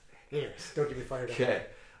 Anyways, don't get me fired up. Okay.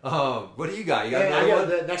 What do you got? You got I one?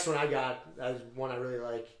 the next one I got, is one I really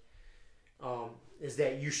like, is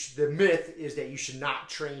that the myth is that you should not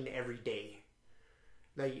train every day.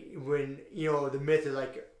 Like when, the myth is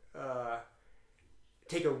like,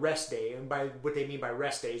 take a rest day, and by what they mean by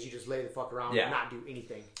rest day is you just lay the fuck around and not do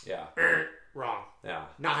anything. Yeah. Wrong. Yeah.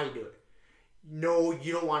 Not how you do it. No,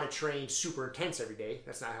 you don't want to train super intense every day.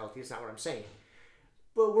 That's not healthy. That's not what I'm saying.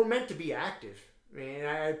 But we're meant to be active.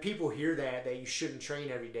 Man, people hear that you shouldn't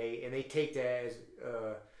train every day, and they take that as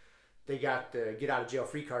they got the get out of jail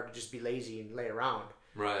free card to just be lazy and lay around.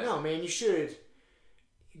 Right. No, man, you should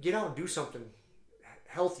get out and do something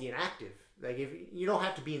healthy and active. Like if you don't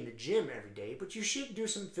have to be in the gym every day, but you should do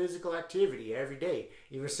some physical activity every day.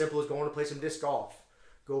 Even as simple as going to play some disc golf,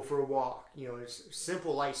 go for a walk. It's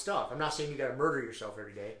simple, light stuff. I'm not saying you got to murder yourself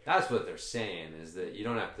every day. That's what they're saying, is that you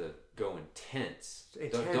don't have to go intense. Every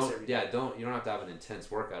day. You don't have to have an intense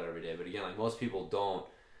workout every day. But again, like most people don't.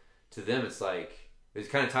 To them, it's like it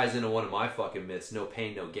kind of ties into one of my fucking myths: no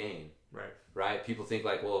pain, no gain. Right. Right. People think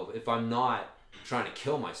like, well, if I'm not trying to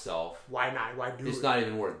kill myself, why not? Why do it? It's not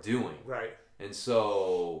even worth doing. Right. And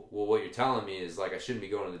so, what you're telling me is like I shouldn't be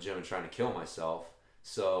going to the gym and trying to kill myself.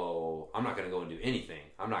 So I'm not going to go and do anything.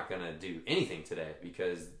 I'm not going to do anything today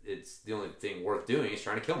because it's the only thing worth doing is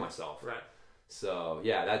trying to kill myself. Right. So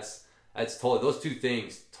yeah, that's totally, those two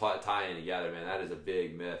things tie in together, man. That is a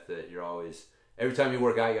big myth that you're always, every time you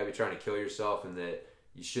work out, you got to be trying to kill yourself, and that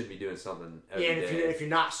you should be doing something every day. If you're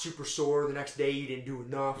not super sore the next day, you didn't do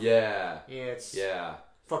enough. Yeah. Yeah, it's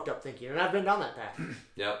fucked up thinking, and I've been down that path.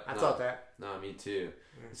 Yep. I thought that. No, me too.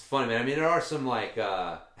 Yeah. It's funny, man. I mean, there are some like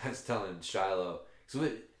I was telling Shiloh. So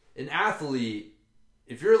an athlete,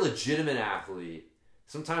 if you're a legitimate athlete,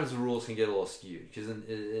 sometimes the rules can get a little skewed, because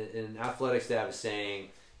in athletics they have a saying,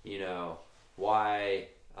 why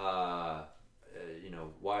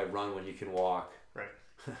run when you can walk? Right.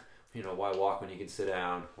 Why walk when you can sit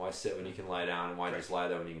down? Why sit when you can lie down? And why just lie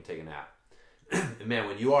there when you can take a nap? And man,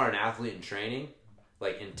 when you are an athlete in training,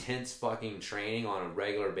 like intense fucking training on a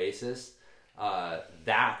regular basis,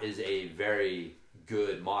 that is a very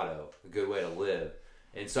good motto, a good way to live.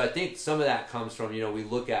 And so I think some of that comes from, we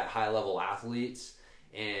look at high-level athletes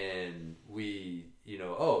and we,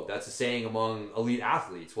 that's a saying among elite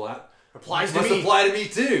athletes. Well, that applies must apply to me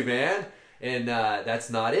too, man. And that's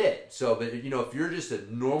not it. So, but, if you're just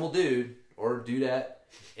a normal dude or dudette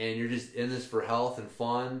and you're just in this for health and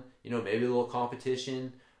fun, maybe a little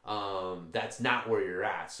competition, that's not where you're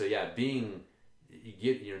at. So, yeah,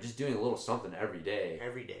 just doing a little something every day.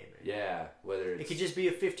 Every day, man. Yeah, whether it's... It could just be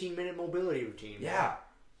a 15-minute mobility routine. Man. Yeah.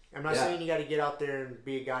 I'm not saying you got to get out there and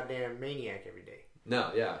be a goddamn maniac every day.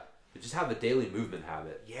 No, yeah. But just have a daily movement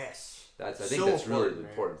habit. Yes. I think that's really the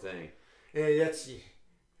important thing. Yeah,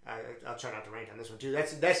 I'll try not to rant on this one too.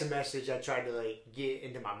 That's a message I tried to get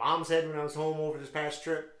into my mom's head when I was home over this past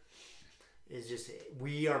trip. is just,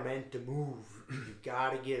 we are meant to move. You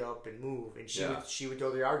gotta get up and move. And Yeah. she would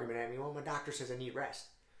throw the argument at me, well, my doctor says I need rest.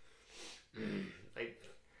 Like,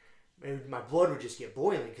 my blood would just get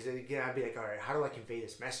boiling because I'd be like, all right, how do I convey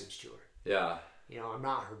this message to her? Yeah. You know, I'm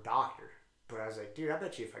not her doctor. But I was like, dude, I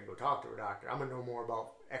bet you if I go talk to her doctor, I'm gonna know more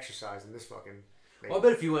about exercise than this fucking thing. Well, I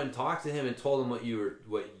bet if you went and talked to him and told him what you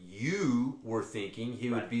were thinking, he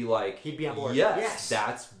would be like, He'd be on board. Yes,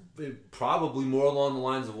 that's probably more along the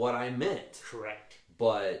lines of what I meant. Correct.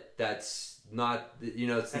 But that's not, it's the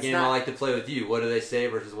That's game not- I like to play with you. What do they say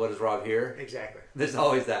versus what does Rob hear? Exactly. There's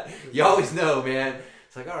always that. You always know, man.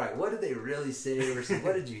 It's like, all right, what did they really say versus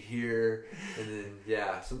what did you hear? And then,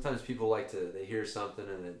 yeah, sometimes people they hear something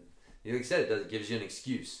and then, like I said, it gives you an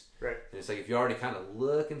excuse. Right. And it's like if you're already kind of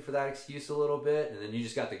looking for that excuse a little bit and then you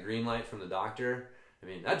just got the green light from the doctor, I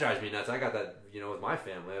mean, that drives me nuts. I got that, with my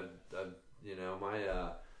family.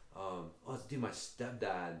 My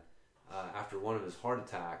stepdad, after one of his heart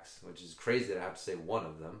attacks, which is crazy that I have to say one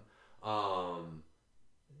of them,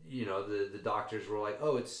 the doctors were like,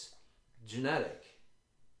 oh, it's genetic.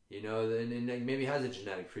 And maybe has a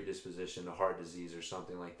genetic predisposition to heart disease or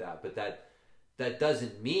something like that. But that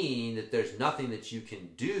doesn't mean that there's nothing that you can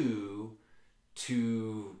do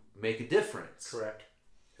to make a difference. Correct.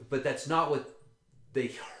 But that's not what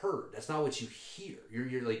they heard. That's not what you hear.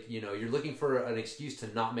 You're like, you're looking for an excuse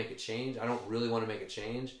to not make a change. I don't really want to make a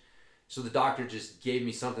change. So the doctor just gave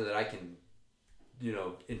me something that I can,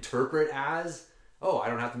 interpret as, oh, I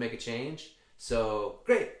don't have to make a change. So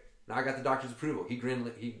great. Now I got the doctor's approval. He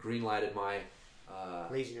green lighted my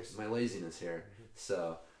laziness. My laziness here.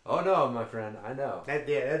 So, oh no, my friend, I know. That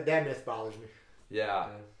myth bothers me. Yeah.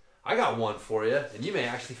 I got one for you, and you may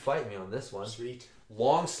actually fight me on this one. Sweet.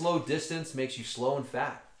 Long, slow distance makes you slow and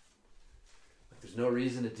fat. Like there's no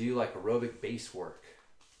reason to do like aerobic base work.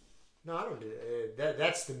 No, I don't do that.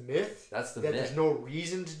 That's the myth. That's the that myth. There's no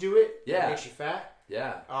reason to do it. Yeah. It makes you fat.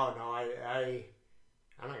 Yeah. Oh no,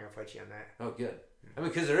 I'm not gonna fight you on that. Oh, good. I mean,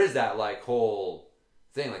 because there is that like whole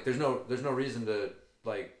thing. Like, there's no reason to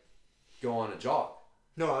like go on a jog.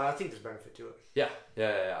 No, I think there's benefit to it. Yeah.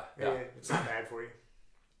 It's not bad for you.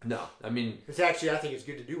 No, I mean, It's actually, I think it's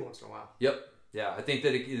good to do once in a while. yep. Yeah, I think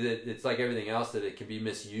that it's like everything else, that it can be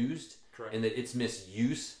misused. Correct. And that its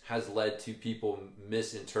misuse has led to people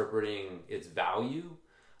misinterpreting its value.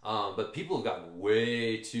 But people have gotten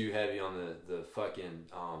way too heavy on the fucking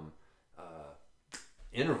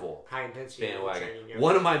interval High intensity bandwagon. training. Yeah.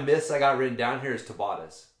 One of my myths I got written down here is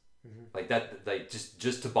Tabatas. Like that, like just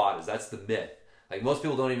Tabatas. That's the myth. Like most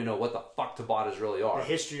people don't even know what the fuck Tabatas really are. The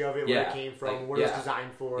history of it, Yeah, where it came from, like, what it was yeah.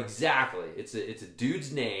 designed for. Exactly. It's a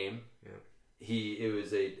dude's name. Yeah.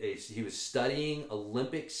 He was studying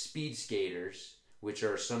Olympic speed skaters, which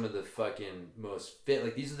are some of the fucking most fit.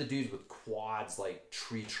 Like these are the dudes with quads like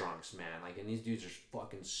tree trunks, man. Like, and these dudes are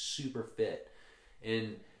fucking super fit.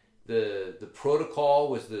 And the protocol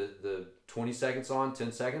was the 20 seconds on,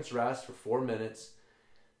 10 seconds rest for 4 minutes.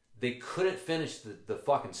 They couldn't finish the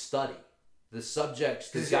fucking study. The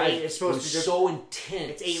subjects, the guys, it was so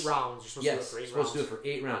intense. It's 8 rounds. You're supposed to do it for 8 rounds. Supposed to do it for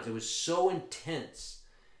 8 rounds. It was so intense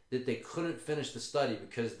that they couldn't finish the study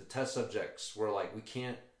because the test subjects were like, we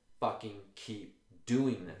can't fucking keep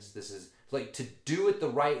doing this. This is like, to do it the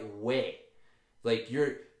right way. Like,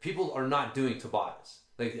 people are not doing Tabatas.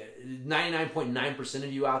 Like 99.9%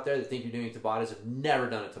 of you out there that think you're doing Tabatas have never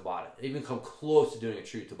done a Tabata. Even come close to doing a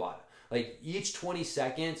true Tabata. Like each 20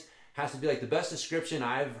 seconds has to be like, the best description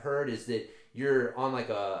I've heard is that you're on like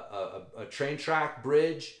a train track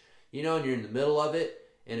bridge, and you're in the middle of it,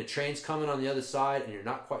 and a train's coming on the other side, and you're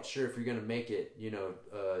not quite sure if you're gonna make it,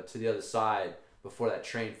 to the other side before that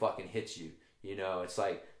train fucking hits you. It's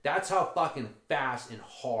like, that's how fucking fast and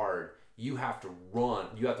hard you have to run.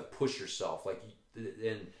 You have to push yourself, like,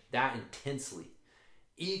 and that intensely.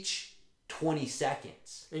 Each 20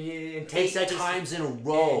 seconds. In 10 8 seconds, times in a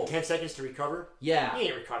row. 10 seconds to recover? Yeah. You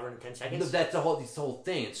ain't recovering in 10 seconds. That's this whole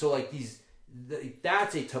thing. And so, like,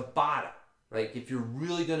 that's a Tabata. Like, if you're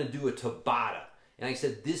really going to do a Tabata. And like I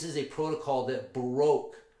said, this is a protocol that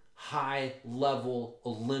broke high-level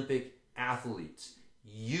Olympic athletes.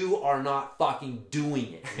 You are not fucking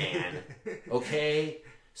doing it, man. Okay?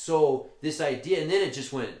 So, this idea, and then it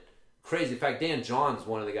just went crazy. In fact, Dan John's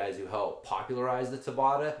one of the guys who helped popularize the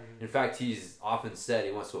Tabata. In fact, he's often said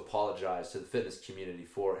he wants to apologize to the fitness community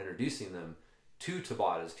for introducing them to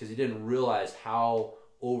Tabatas because he didn't realize how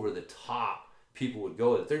over the top people would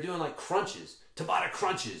go with it. They're doing like crunches, Tabata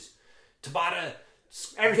crunches, Tabata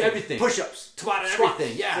everything. Push-ups, Tabata, squats,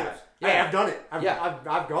 everything. Yeah. sit-ups. Yeah. Hey, I've done it. Yeah.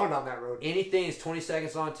 I've gone down that road. Anything is 20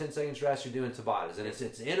 seconds on, 10 seconds rest. You're doing Tabatas, and it's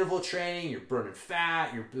interval training. You're burning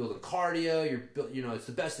fat. You're building cardio. It's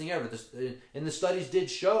the best thing ever. And the studies did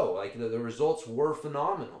show like the results were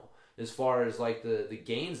phenomenal as far as like the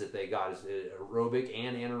gains that they got, is aerobic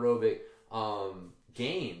and anaerobic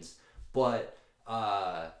gains. But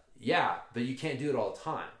but you can't do it all the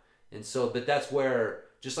time. And so, but that's where,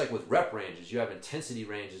 just like with rep ranges, you have intensity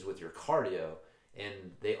ranges with your cardio, and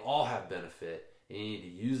they all have benefit. And you need to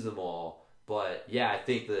use them all. But yeah, I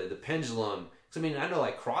think the pendulum, because I mean, I know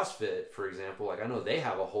like CrossFit, for example, like I know they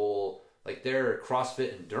have a whole, like their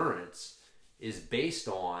CrossFit endurance is based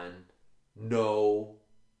on no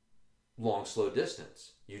long, slow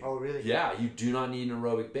distance. Oh, really? Yeah, you do not need an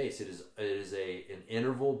aerobic base. It is an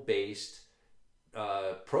interval based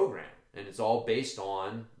program, and it's all based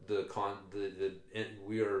on it's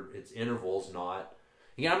intervals, not.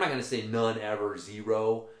 Again, I'm not going to say none, ever,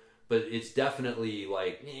 zero, but it's definitely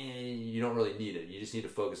like you don't really need it. You just need to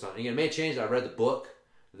focus on it. Again, it may change. I read the book,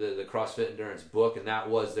 the CrossFit Endurance book, and that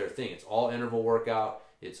was their thing. It's all interval workout.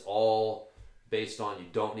 It's all based on you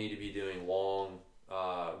don't need to be doing long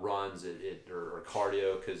runs or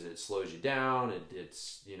cardio because it slows you down.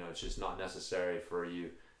 It's just not necessary for you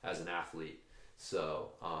as an athlete. So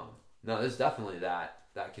no, there's definitely that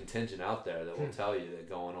contingent out there that will tell you that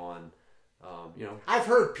going on. I've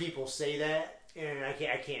heard people say that, and I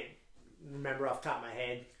can't remember off the top of my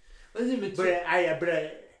head. But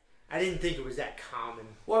I didn't think it was that common.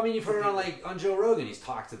 Well, I mean, you've heard on Joe Rogan, he's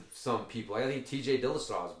talked to some people. Like, I think T.J.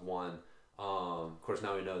 Dillastraw's one. Of course,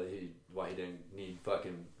 now we know that why he didn't need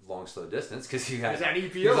fucking long, slow distance, because he was on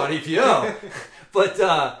EPO. He was on EPO. But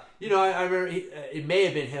I remember it may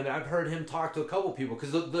have been him. I've heard him talk to a couple people,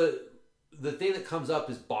 because the thing that comes up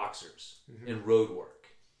is boxers and road work.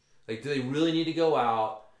 Like, do they really need to go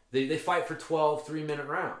out? They fight for 12 3-minute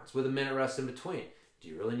rounds with a minute rest in between. Do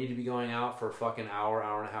you really need to be going out for a fucking hour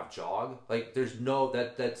and a half jog? Like, there's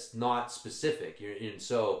that's not specific. And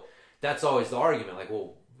so that's always the argument. Like,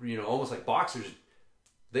 well, almost like boxers,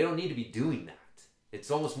 they don't need to be doing that. It's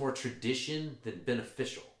almost more tradition than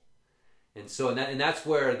beneficial. And so, and that's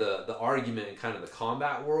where the argument in kind of the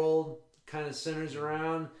combat world kind of centers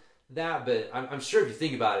around that. But I'm sure if you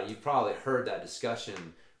think about it, you've probably heard that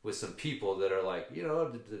discussion with some people that are like,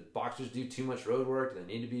 the boxers do too much road work. Do they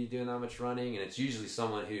need to be doing that much running? And it's usually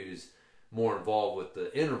someone who's more involved with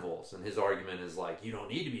the intervals. And his argument is like, you don't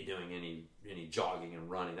need to be doing any jogging and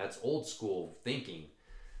running. That's old school thinking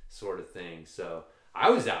sort of thing. So I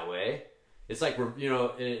was that way. It's like,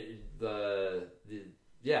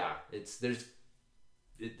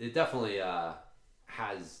 it definitely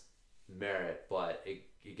has merit, but it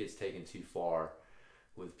gets taken too far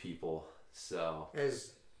with people. So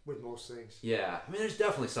as with most things. Yeah. I mean, there's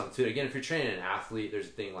definitely something to it. Again, if you're training an athlete, there's a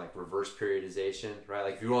thing like reverse periodization, right?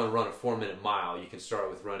 Like if you want to run a 4-minute mile, you can start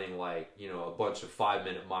with running like, a bunch of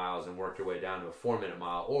 5-minute miles and work your way down to a 4-minute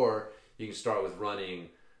mile. Or you can start with running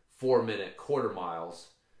 4-minute quarter miles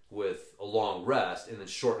with a long rest and then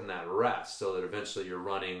shorten that rest so that eventually you're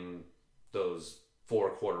running those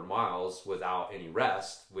 4 quarter miles without any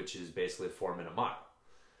rest, which is basically a 4-minute mile.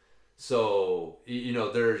 So,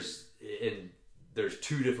 there's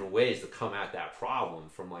two different ways to come at that problem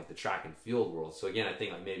from like the track and field world. So again, I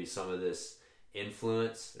think like maybe some of this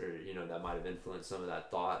influence or, that might have influenced some of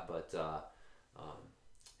that thought, but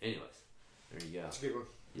anyways, there you go. That's a good one.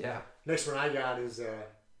 Yeah. Next one I got is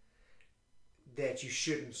that you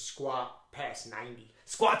shouldn't squat past 90.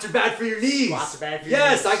 Squats are bad for your knees. Squats are bad for your knees.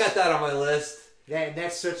 Yes, knees. I got that on my list. Yeah, and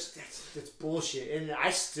that's bullshit. And I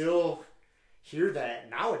still hear that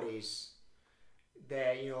nowadays.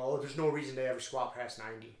 That, there's no reason to ever squat past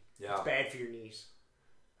 90. Yeah. It's bad for your knees.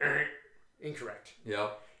 Incorrect.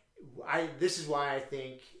 Yep. This is why I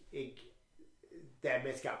think that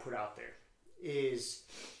myth got put out there. Is,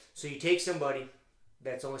 so you take somebody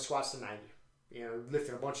that's only squats to 90,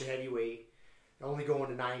 lifting a bunch of heavy weight, only going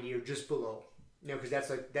to 90 or just below, because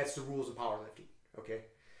that's the rules of powerlifting, okay?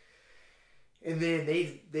 And then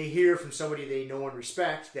they hear from somebody they know and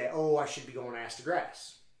respect that, I should be going ass to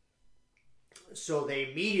grass. So they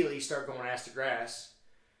immediately start going ass to grass,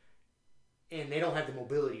 and they don't have the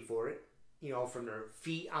mobility for it. From their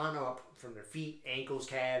feet on up, from their feet, ankles,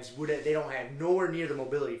 calves, they don't have nowhere near the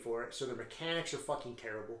mobility for it. So the mechanics are fucking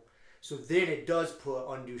terrible. So then it does put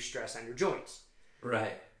undue stress on your joints.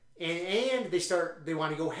 Right. And they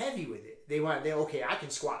want to go heavy with it. Okay, I can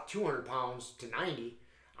squat 200 pounds to 90.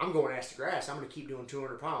 I'm going ass to grass. I'm going to keep doing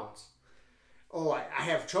 200 pounds. I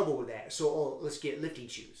have trouble with that. So, let's get lifting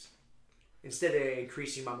shoes. Instead of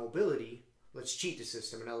increasing my mobility, let's cheat the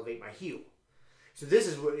system and elevate my heel. So this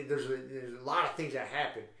is what there's a lot of things that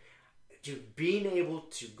happen. Dude, being able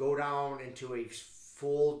to go down into a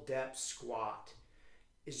full depth squat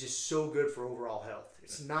is just so good for overall health.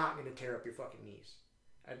 It's not going to tear up your fucking knees.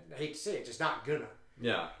 I hate to say it, it's just not gonna.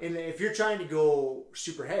 Yeah. And if you're trying to go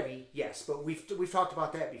super heavy, yes, but we've talked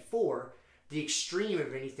about that before. The extreme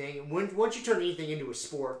of anything, once you turn anything into a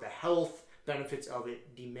sport, the health benefits of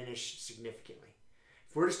it diminish significantly.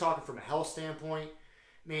 If we're just talking from a health standpoint,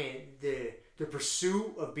 man, the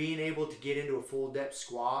pursuit of being able to get into a full depth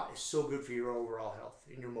squat is so good for your overall health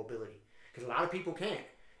and your mobility. Because a lot of people can't.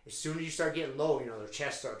 As soon as you start getting low, their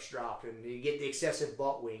chest starts dropping, you get the excessive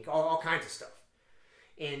butt wink, all kinds of stuff.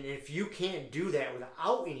 And if you can't do that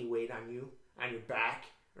without any weight on you, on your back,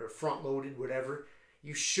 or front loaded, whatever,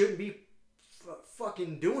 you shouldn't be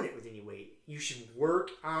fucking doing it with any weight. You should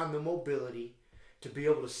work on the mobility to be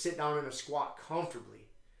able to sit down in a squat comfortably.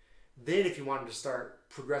 Then if you wanted to start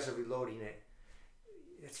progressively loading it,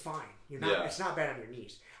 it's fine. It's not bad on your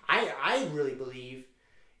knees. I really believe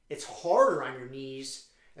it's harder on your knees.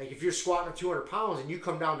 Like if you're squatting at 200 pounds and you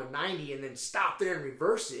come down to 90 and then stop there and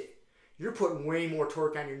reverse it, you're putting way more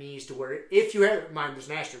torque on your knees to where if you have, mind there's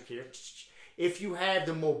an asterisk here, if you have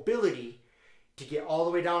the mobility to get all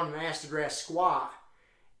the way down in an ass to grass squat,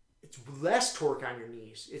 it's less torque on your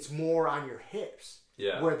knees. It's more on your hips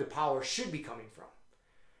where the power should be coming from.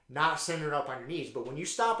 Not centered up on your knees. But when you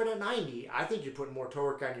stop it at 90, I think you're putting more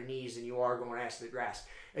torque on your knees than you are going ass to the grass.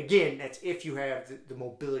 Again, that's if you have the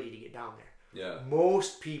mobility to get down there. Yeah.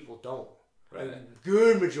 Most people don't. Right. A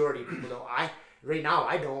good majority of people don't. Right now,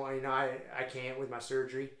 I don't. I can't with my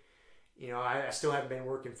surgery. I still haven't been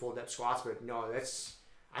working full depth squats, but no,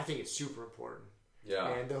 I think it's super important. Yeah.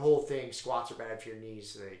 And the whole thing, squats are bad for your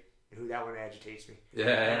knees. That one agitates me. Yeah.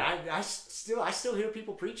 And I still hear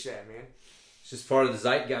people preach that, man. It's just part of the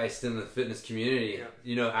zeitgeist in the fitness community.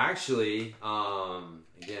 Yeah. Actually,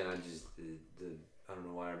 again, I don't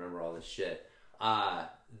know why I remember all this shit.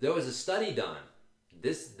 There was a study done.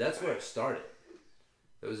 That's where it started.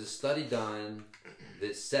 There was a study done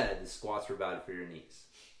that said the squats were bad for your knees.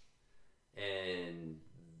 And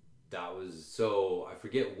that was, so I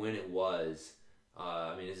forget when it was.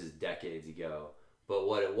 This is decades ago. But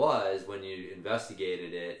what it was, when you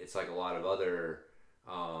investigated it, it's like a lot of other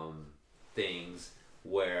things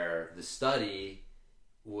where the study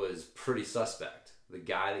was pretty suspect. The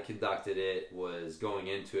guy that conducted it was going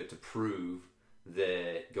into it to prove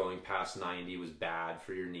that going past 90 was bad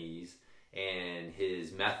for your knees, and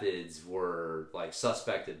his methods were like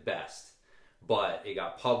suspect at best. But it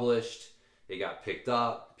got published, it got picked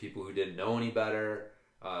up, people who didn't know any better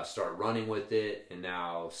start running with it, and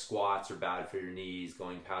now squats are bad for your knees,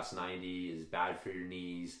 going past 90 is bad for your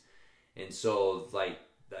knees. And so I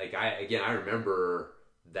remember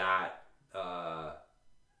that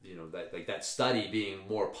that study being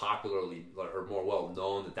more popularly or more well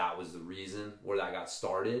known, that was the reason where that got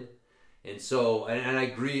started. And so, and I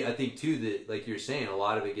agree, I think too that, like you're saying, a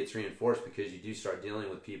lot of it gets reinforced because you do start dealing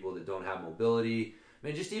with people that don't have mobility.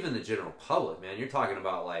 Just even the general public, man, you're talking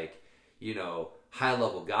about high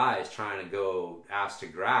level guys trying to go ass to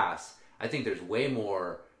grass. I think there's way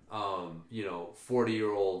more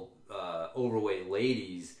 40-year-old overweight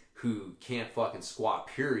ladies who can't fucking squat,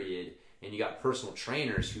 period. And you got personal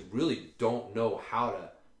trainers who really don't know how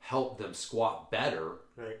to help them squat better.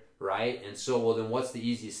 Right? And so, well, then what's the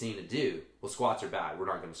easiest thing to do? Well, squats are bad. We're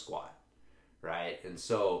not going to squat. Right? And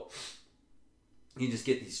so you just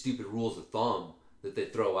get these stupid rules of thumb that they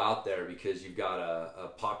throw out there because you've got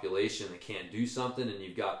a population that can't do something, and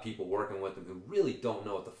you've got people working with them who really don't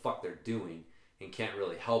know what the fuck they're doing and can't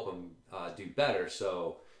really help them do better.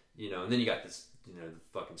 So, and then you got this, the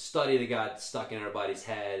fucking study that got stuck in everybody's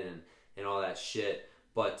head and all that shit.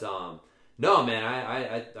 But no, man,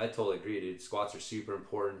 I totally agree, dude. Squats are super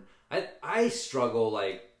important. I struggle,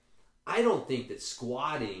 I don't think that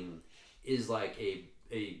squatting is like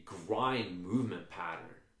a grind movement pattern.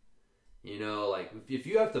 If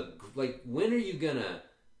you have to, when are you gonna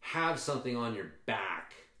have something on your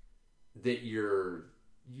back that you're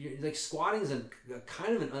squatting is a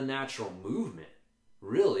kind of an unnatural movement,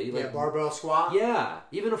 really. Barbell squat. Yeah,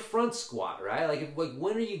 even a front squat, right?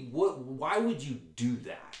 When are you? Why would you do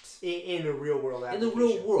that in a real world application? In the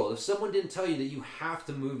real world, if someone didn't tell you that you have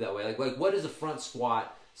to move that way, like what is a front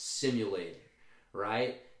squat simulating,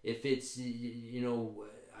 right? If it's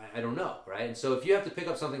I don't know, right? And so if you have to pick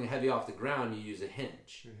up something heavy off the ground, you use a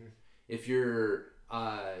hinge. Mm-hmm. If you're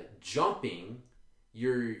jumping,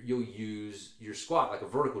 you'll use your squat, like a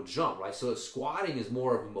vertical jump, right? So squatting is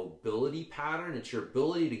more of a mobility pattern. It's your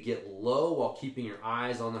ability to get low while keeping your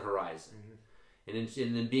eyes on the horizon. Mm-hmm. And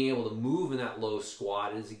then being able to move in that low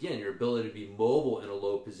squat is, again, your ability to be mobile in a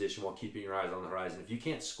low position while keeping your eyes on the horizon. If you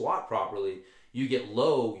can't squat properly, you get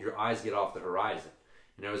low, your eyes get off the horizon.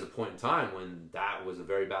 And there was a point in time when that was a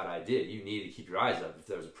very bad idea. You needed to keep your eyes up. If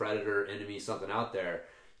there was a predator, enemy, something out there,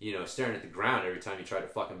 staring at the ground every time you tried to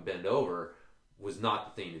fucking bend over was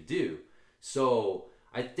not the thing to do. So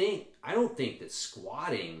I don't think that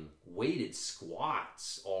squatting, weighted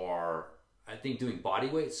squats I think doing body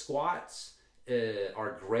weight squats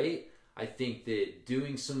are great. I think that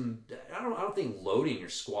doing I don't think loading your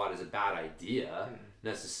squat is a bad idea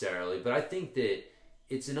necessarily, but I think that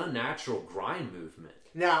it's an unnatural grind movement.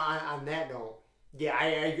 Now, on that note, yeah, I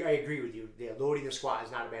agree with you. Yeah, loading the squat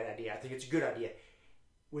is not a bad idea. I think it's a good idea.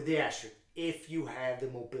 With the asterisk, if you have the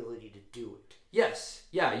mobility to do it. Yes.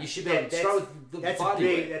 Yeah, you should be able to start with the body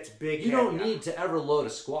weight. That's big. You don't need to ever load a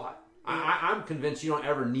squat. I'm convinced you don't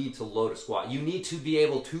ever need to load a squat. You need to be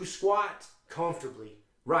able to squat comfortably.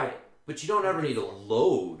 Right. But you don't ever need to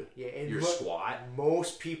load your squat.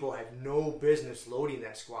 Most people have no business loading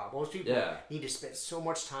that squat. Most people need to spend so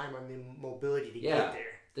much time on the mobility to get there.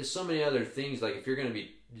 There's so many other things, like if you're going to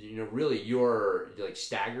be, really your like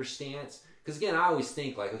stagger stance. Because again, I always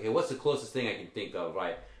think like, okay, what's the closest thing I can think of,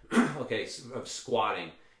 right? Okay, of squatting.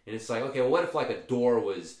 And it's like, okay, well, what if like a door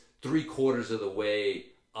was 3/4 of the way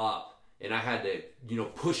up and I had to,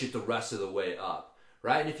 push it the rest of the way up,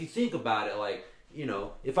 right? And if you think about it, like,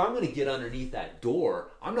 if I'm going to get underneath that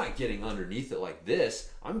door, I'm not getting underneath it like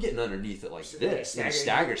this. I'm getting underneath it like this in a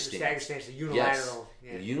stagger stance. Stagger stance, the unilateral.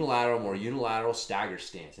 Yes, the more unilateral stagger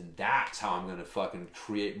stance. And that's how I'm going to fucking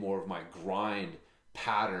create more of my grind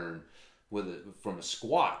pattern from a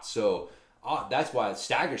squat. So that's why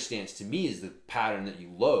stagger stance to me is the pattern that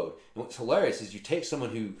you load. And what's hilarious is you take someone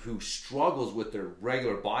who struggles with their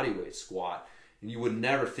regular body weight squat, and you would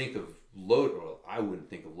never think of I wouldn't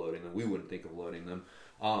think of loading them. We wouldn't think of loading them.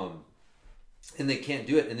 And they can't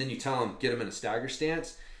do it. And then you tell them, get them in a stagger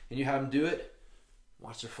stance, and you have them do it.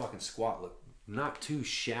 Watch their fucking squat look not too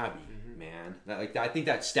shabby, man. I think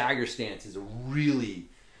that stagger stance is a really,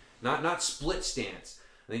 not split stance.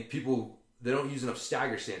 I think people, they don't use enough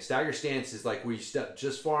stagger stance. Stagger stance is like where you step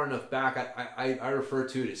just far enough back. I refer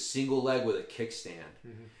to it as single leg with a kickstand.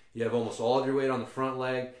 You have almost all of your weight on the front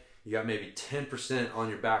leg. You got maybe 10% on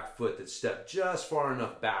your back foot that step just far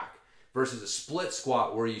enough back versus a split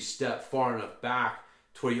squat where you step far enough back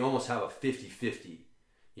to where you almost have a 50-50.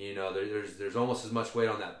 There's almost as much weight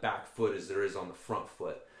on that back foot as there is on the front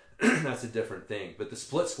foot. That's a different thing. But the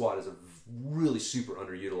split squat is a really super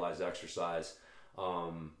underutilized exercise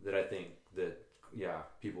that I think that,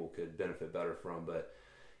 people could benefit better from. But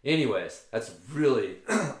anyways, that's really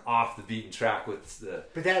off the beaten track with the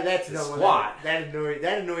that's the squat. That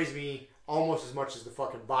annoys me almost as much as the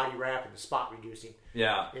fucking body wrap and the spot reducing.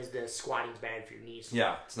 Yeah. Is the squatting's bad for your knees.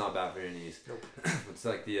 Yeah, it's not bad for your knees. Nope. It's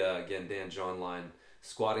like the, again, Dan John line,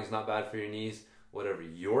 squatting's not bad for your knees. Whatever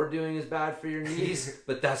you're doing is bad for your knees,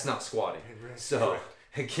 but that's not squatting. So,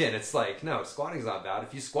 again, it's like, no, squatting's not bad.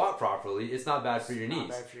 If you squat properly, it's not bad for your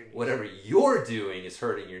knees. Whatever you're doing is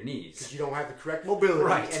hurting your knees. Because you don't have the correct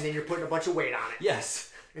mobility, and then you're putting a bunch of weight on it.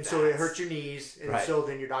 Yes. And so it hurts your knees, and so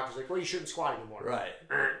then your doctor's like, well, you shouldn't squat anymore. Right.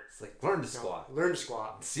 It's like, learn to squat. Learn to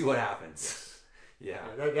squat. See what happens. Yeah.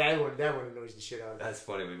 That one annoys the shit out of me. That's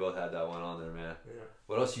funny. We both had that one on there, man. Yeah.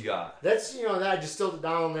 What else you got? That's, that I distilled it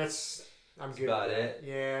down. I'm good. About it?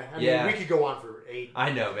 Yeah. I mean, we could go on for 8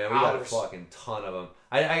 I know, man. We got a fucking ton of them.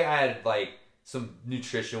 I had, like, some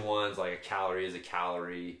nutrition ones, like a calorie is a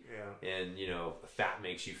calorie. Yeah. And, fat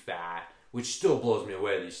makes you fat. Which still blows me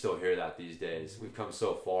away that you still hear that these days. We've come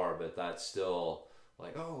so far, but that's still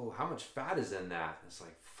like, oh, how much fat is in that? It's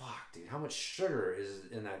like, fuck, dude, how much sugar is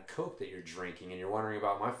in that Coke that you're drinking? And you're wondering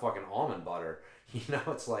about my fucking almond butter.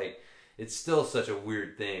 It's like, it's still such a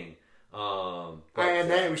weird thing. And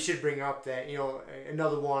then we should bring up that,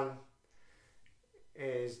 another one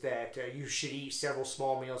is that you should eat several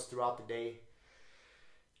small meals throughout the day.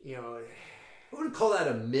 I wouldn't call that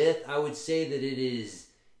a myth. I would say that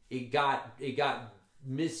it got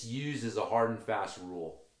misused as a hard and fast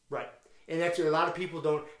rule. Right. And that's a lot of people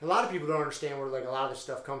don't understand where like a lot of this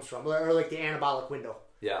stuff comes from. Or like the anabolic window.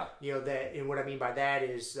 Yeah. And what I mean by that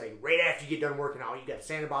is like right after you get done working out, you got this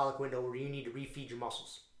anabolic window where you need to refeed your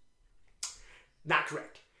muscles. Not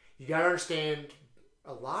correct. You gotta understand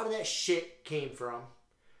a lot of that shit came from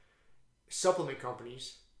supplement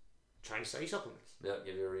companies trying to sell you supplements. Yeah,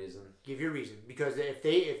 give you a reason. Give you a reason. Because if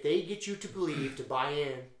they get you to believe, to buy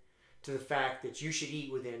in to the fact that you should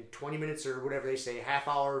eat within 20 minutes or whatever they say, a half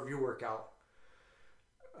hour of your workout,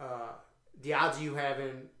 the odds of you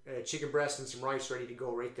having a chicken breast and some rice ready to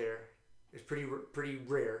go right there is pretty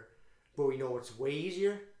rare. But we know what's way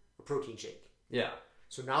easier? A protein shake. Yeah.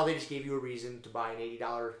 So now they just gave you a reason to buy an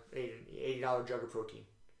 $80 jug of protein.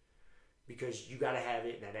 Because you got to have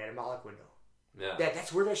it in that anabolic window. Yeah.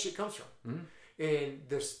 That's where that shit comes from. Mm-hmm. And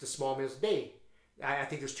the small meals a day. I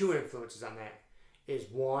think there's two influences on that. Is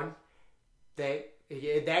one, that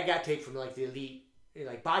got taken from like the elite,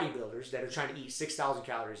 like bodybuilders that are trying to eat 6,000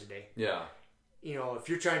 calories a day. Yeah. You know, if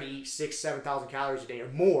you're trying to eat 7,000 calories a day or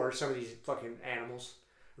more, some of these fucking animals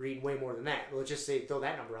are eating way more than that. Well, let's just say throw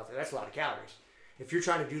that number out there. That's a lot of calories. If you're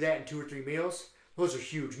trying to do that in 2 or 3 meals, those are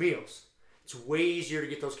huge meals. It's way easier to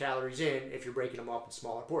get those calories in if you're breaking them up in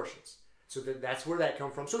smaller portions. So that's where that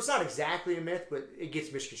comes from. So it's not exactly a myth, but it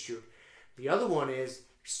gets misconstrued. The other one is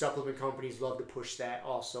supplement companies love to push that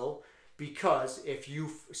also, because if you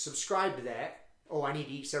subscribe to that, oh, I need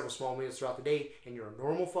to eat several small meals throughout the day, and you're a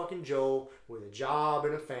normal fucking Joe with a job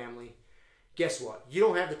and a family, guess what? You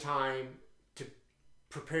don't have the time to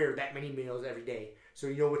prepare that many meals every day. So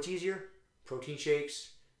you know what's easier? Protein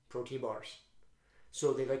shakes, protein bars.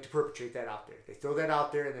 So they like to perpetrate that out there. They throw that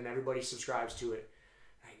out there, and then everybody subscribes to it.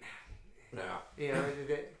 Like, nah. Yeah. You know,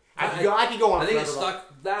 I could go on. I think it forever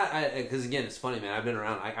stuck that because again, it's funny, man. I've been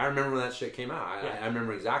around. I remember when that shit came out. Yeah. I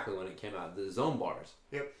remember exactly when it came out. The Zone bars.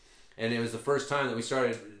 Yep. And it was the first time that we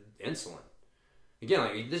started insulin. Again,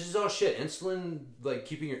 like this is all shit. Insulin, like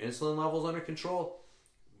keeping your insulin levels under control.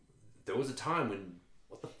 There was a time when,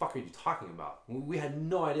 what the fuck are you talking about? We had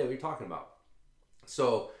no idea what you're talking about.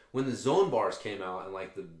 So when the Zone bars came out in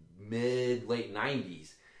like the late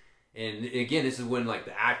 90s, and again, this is when like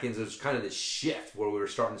the Atkins, it was kind of this shift where we were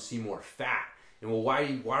starting to see more fat. And well,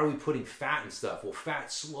 why are we putting fat and stuff? Well, fat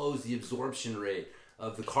slows the absorption rate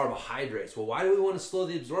of the carbohydrates. Well, why do we want to slow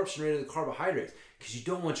the absorption rate of the carbohydrates? Because you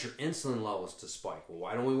don't want your insulin levels to spike. Well,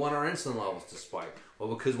 why don't we want our insulin levels to spike? Well,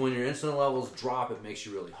 because when your insulin levels drop, it makes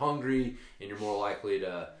you really hungry, and you're more likely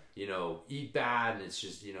to, eat bad, and it's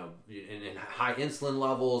just, and high insulin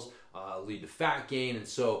levels lead to fat gain. And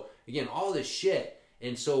so, again, all this shit.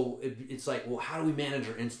 And so it's like, well, how do we manage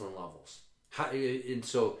our insulin levels? And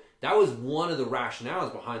so that was one of the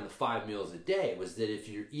rationales behind the 5 meals a day, was that if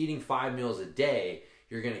you're eating 5 meals a day,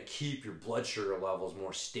 you're going to keep your blood sugar levels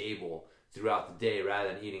more stable throughout the day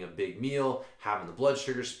rather than eating a big meal, having the blood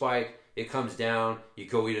sugar spike, it comes down, you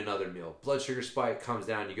go eat another meal. Blood sugar spike comes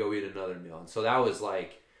down, you go eat another meal. And so that was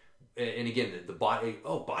like, and again, the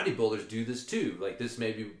bodybuilders do this too. Like this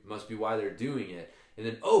must be why they're doing it. And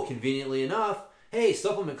then, conveniently enough, hey,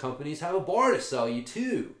 supplement companies have a bar to sell you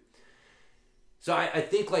too. So I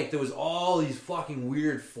think like there was all these fucking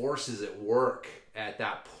weird forces at work at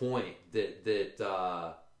that point that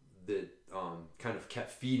kind of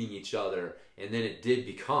kept feeding each other, and then it did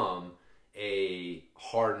become a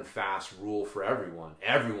hard and fast rule for everyone.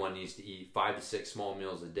 Everyone needs to eat 5 to 6 small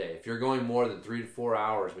meals a day. If you're going more than 3 to 4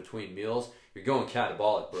 hours between meals, you're going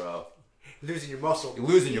catabolic, bro. Losing your muscle. You're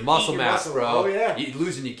losing your muscle mass, bro. Oh, yeah. You're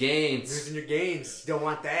losing your gains. Losing your gains. Don't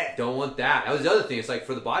want that. Don't want that. That was the other thing. It's like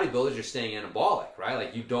for the bodybuilders, you're staying anabolic, right?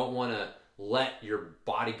 Like you don't want to let your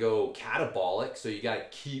body go catabolic, so you got to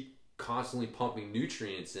keep constantly pumping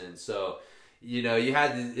nutrients in. So, you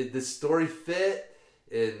had the story fit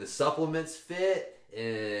and the supplements fit,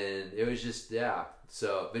 and it was just, yeah.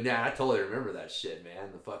 So, but yeah, I totally remember that shit,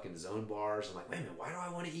 man. The fucking Zone bars. I'm like, wait a minute, why do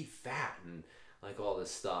I want to eat fat? And like all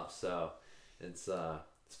this stuff. So it's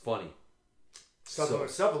funny.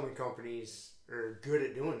 Supplement companies are good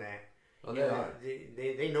at doing that. Oh, they are.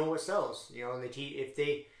 They know what sells. And if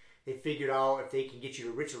they figured out if they can get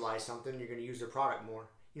you to ritualize something, you're going to use their product more.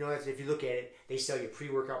 If you look at it, they sell you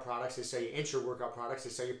pre-workout products, they sell you intra-workout products, they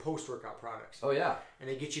sell you post-workout products. Oh, yeah. And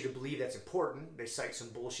they get you to believe that's important. They cite some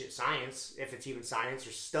bullshit science, if it's even science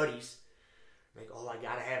or studies. Like, I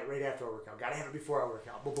got to have it right after I work out. Got to have it before I work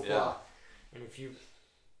out. Blah, blah, yeah. blah. And if you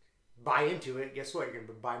buy into it, guess what? You're going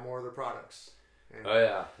to buy more of their products. And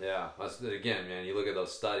yeah. Again, man, you look at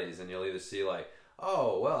those studies and you'll either see like,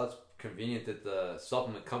 it's convenient that the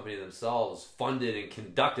supplement company themselves funded and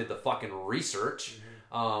conducted the fucking research.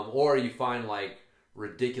 Mm-hmm. Or you find like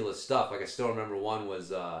ridiculous stuff. Like I still remember one was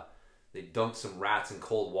they dunked some rats in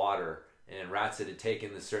cold water, and rats that had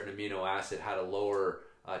taken this certain amino acid had a lower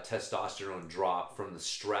testosterone drop from the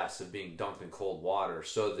stress of being dunked in cold water.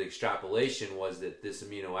 So the extrapolation was that this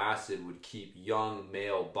amino acid would keep young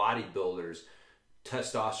male bodybuilders'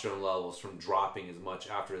 testosterone levels from dropping as much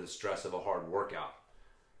after the stress of a hard workout.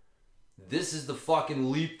 This is the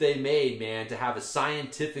fucking leap they made, man, to have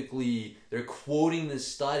they're quoting this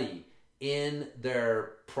study in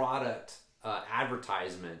their product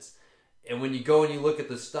advertisements. And when you go and you look at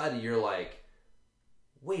the study, you're like,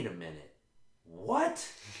 wait a minute, what?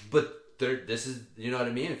 But this is, you know what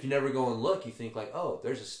I mean? If you never go and look, you think like, oh,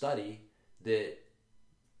 there's a study that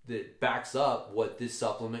backs up what this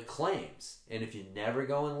supplement claims. And if you never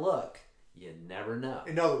go and look, you never know.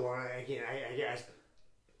 Another one, again, I guess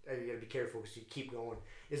you got to be careful because you keep going,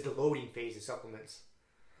 is the loading phase of supplements.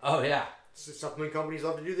 Oh, yeah. So supplement companies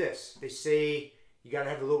love to do this. They say you got to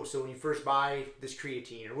have the load. So when you first buy this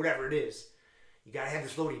creatine or whatever it is, you got to have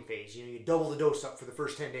this loading phase. You double the dose up for the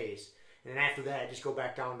first 10 days. And then after that, just go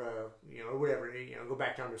back down to, or whatever, go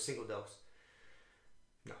back down to a single dose.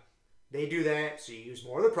 No. They do that, so you use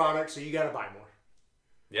more of the product, so you got to buy more.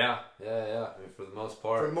 Yeah. I mean, for the most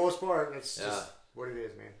part. For the most part, that's just what it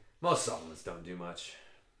is, man. Most supplements don't do much.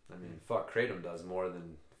 I mean, Kratom does more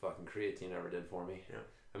than fucking creatine ever did for me. Yeah.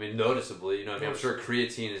 I mean, noticeably, you know what I mean? I'm sure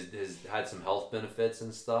creatine has had some health benefits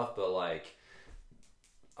and stuff, but like,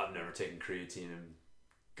 I've never taken creatine and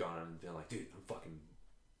gone and been like, dude, I'm fucking...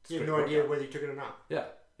 You have no idea whether you took it or not. Yeah,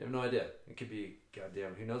 you have no idea. It could be,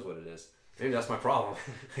 goddamn, who knows what it is. Maybe that's my problem.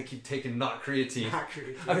 I keep taking not creatine. Not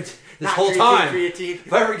creatine. I mean, this not whole creatine, time. Creatine.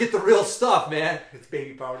 If I ever get the real stuff, man. It's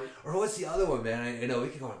baby powder. Or what's the other one, man? I know we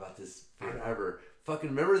can go on about this forever. Fucking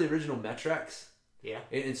remember the original Metrex? Yeah.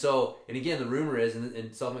 And again, the rumor is,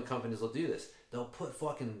 and supplement companies will do this, they'll put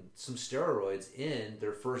fucking some steroids in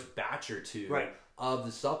their first batch or two of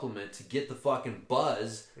the supplement to get the fucking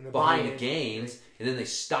buzz behind the gains, and then they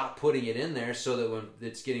stop putting it in there so that when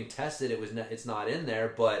it's getting tested, it's not in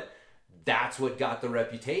there, but that's what got the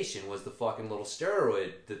reputation, was the fucking little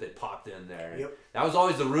steroid that they popped in there. Yep. That was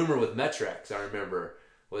always the rumor with Metrex, I remember,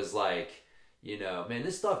 was like, man,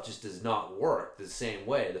 this stuff just does not work the same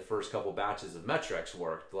way the first couple batches of Metrex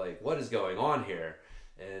worked. Like, what is going on here?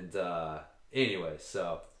 And anyway,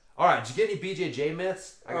 so... Alright, did you get any BJJ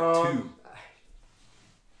myths? I got 2.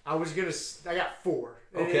 I got 4.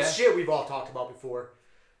 And Okay. it's shit we've all talked about before.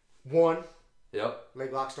 1, Yep.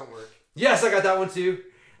 leg locks don't work. Yes, I got that one too.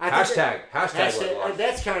 Hashtag leg lock.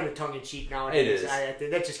 That's kind of tongue-in-cheek nowadays. It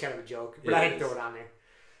is. That's just kind of a joke. But I had to throw it on there.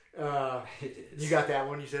 It is. You got that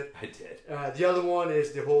one, you said? I did. The other one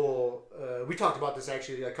is the whole... we talked about this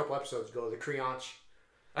actually a couple episodes ago. The Creonch.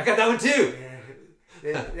 I got that one too.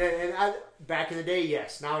 and back in the day,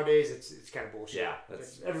 yes. Nowadays, it's kind of bullshit. Yeah.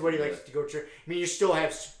 Everybody likes to go to... I mean, you still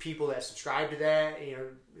have people that subscribe to that.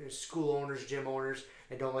 School owners, gym owners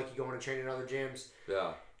that don't like you going to train in other gyms.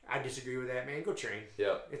 Yeah. I disagree with that, man. Go train.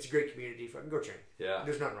 Yep. It's a great community. Fucking go train. Yeah.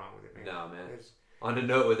 There's nothing wrong with it, man. No, man. On a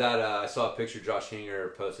note with that, I saw a picture. Josh Hinger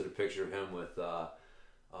posted a picture of him with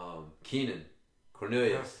Keenan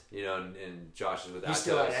Cornelius. And Josh is with He's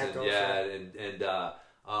still at Atos. Atos,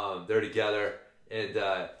 And they're together. And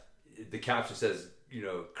the caption says,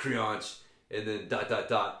 Creonch, and then ...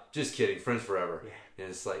 Just kidding, friends forever. Yeah. And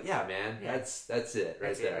it's like, yeah, man, that's it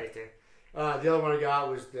right there. The other one I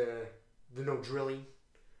got was the no drilling.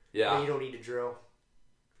 Yeah. You don't need to drill.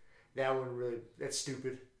 That one really, that's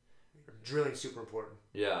stupid. Drilling's super important.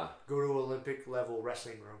 Yeah. Go to Olympic level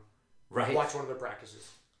wrestling room. Right. Watch one of their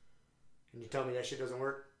practices. And you tell me that shit doesn't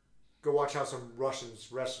work? Go watch how some Russian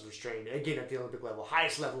wrestlers train. Again, at the Olympic level.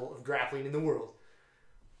 Highest level of grappling in the world.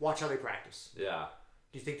 Watch how they practice. Yeah.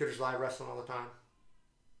 Do you think they're just live wrestling all the time?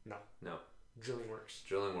 No. No. Drilling works.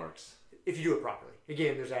 Drilling works. If you do it properly.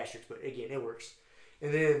 Again, there's asterisks, but again, it works.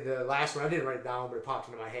 And then the last one, I didn't write it down, but it popped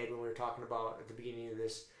into my head when we were talking about at the beginning of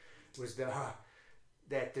this, was that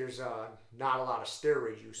there's not a lot of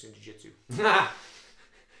steroid use in jiu-jitsu. I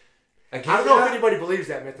don't know if anybody believes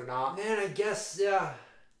that myth or not. Man, I guess, yeah.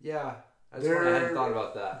 Yeah. I hadn't thought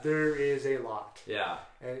about that. There is a lot. Yeah.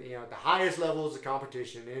 And, at the highest levels of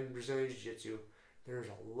competition in Brazilian Jiu-Jitsu, there's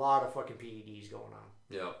a lot of fucking PEDs going on.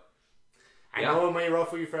 Yep. I know it may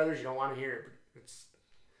ruffle your feathers. You don't want to hear it, but it's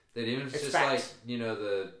just facts. like,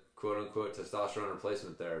 the quote-unquote testosterone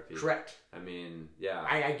replacement therapy. Correct. I mean, yeah.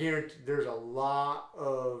 I guarantee there's a lot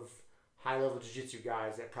of high-level jiu-jitsu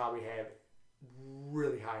guys that probably have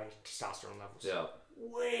really high testosterone levels. Yeah.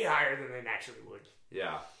 Way higher than they naturally would.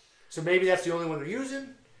 Yeah. So maybe that's the only one they're using.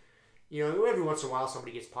 Every once in a while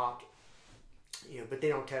somebody gets popped. But they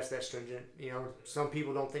don't test that stringent. Some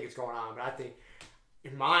people don't think it's going on, but I think,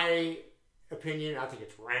 in my opinion, I think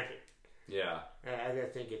it's rampant. Yeah. I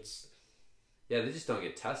think it's... Yeah, they just don't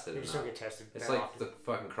get tested. They just don't get tested. It's like often. The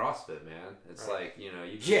fucking CrossFit, man. It's like, you...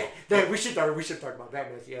 Yeah, we should talk about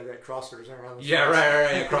that myth. Yeah, that CrossFitters are around. Yeah,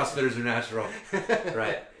 right. CrossFitters are natural.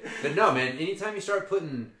 Right. But no, man, anytime you start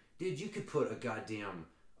putting... Dude, you could put a goddamn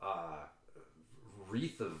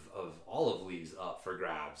wreath of olive leaves up for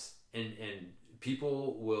grabs. And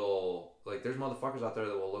people will... Like, there's motherfuckers out there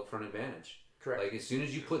that will look for an advantage. Correct. Like, as soon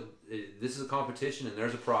as you put... This is a competition and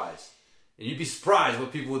there's a prize. And you'd be surprised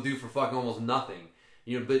what people will do for fucking almost nothing.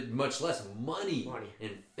 but much less money.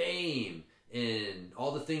 And fame and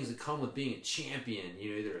all the things that come with being a champion,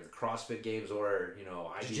 either at the CrossFit Games or,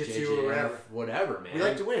 IBJJF, whatever, man. We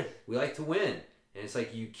like to win. And it's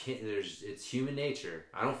like you can't. It's human nature.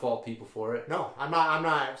 I don't fault people for it. No, I'm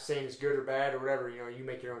not saying it's good or bad or whatever. You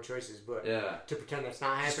make your own choices, but to pretend that's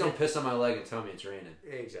not happening. Just don't piss on my leg and tell me it's raining.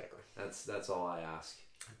 Exactly. That's all I ask.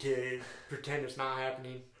 To pretend it's not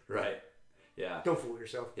happening. Right. Yeah. Don't fool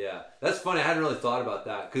yourself. Yeah, that's funny. I hadn't really thought about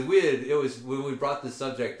that because it was when we brought this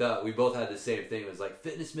subject up, we both had the same thing. It was like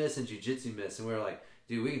fitness myths and jiu-jitsu myths, and we were like,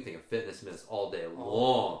 dude, we can think of fitness myths all day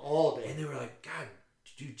long, all day. And they were like, God.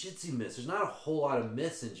 Jiu-jitsu myths. There's not a whole lot of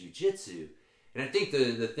myths in jiu-jitsu. And I think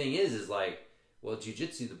the thing is like, well,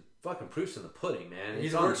 jiu-jitsu, the fucking proof's in the pudding, man. It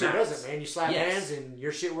either works or doesn't, man. You slap hands and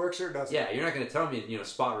your shit works or it doesn't. Yeah, you're not going to tell me,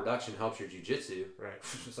 spot reduction helps your jiu-jitsu. Right.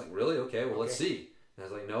 It's like, really? Okay, well, let's see. And I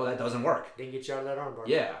was like, no, that doesn't work. Didn't get you out of that armbar.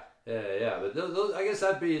 Yeah. But those, I guess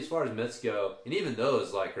that'd be as far as myths go. And even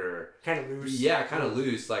those, like, are... kind of loose. Yeah, kind of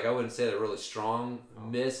loose. Like, I wouldn't say they're really strong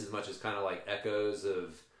myths as much as kind of like echoes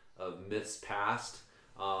of myths past.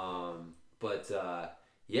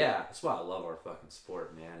 That's why I love our fucking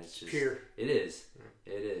sport, man. It's just pure. It is.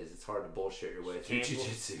 Yeah. It is. It's hard to bullshit your way through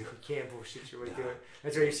jiu-jitsu. You can't bullshit your way through it.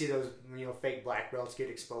 That's why you see those, fake black belts get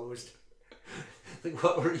exposed. Like,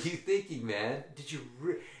 what were you thinking, man? Did you?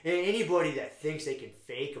 Anybody that thinks they can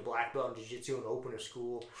fake a black belt in jiu-jitsu and open a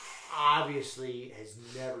school, obviously has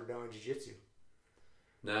never done jiu-jitsu.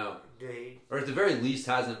 No. Or at the very least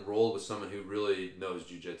hasn't rolled with someone who really knows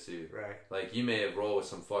jiu-jitsu. Right. Like, you may have rolled with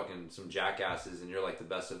some jackasses and you're like the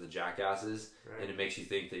best of the jackasses. Right. And it makes you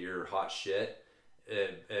think that you're hot shit.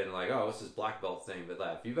 And like, oh, what's this black belt thing? But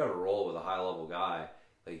like, if you've ever rolled with a high level guy,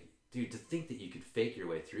 like, dude, to think that you could fake your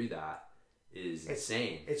way through that is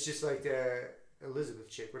insane. It's just like the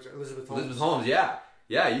Elizabeth chick. What's her? Elizabeth Holmes. Elizabeth Holmes, yeah.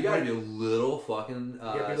 Yeah, you gotta be a little fucking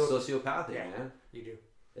sociopathic, man. You do.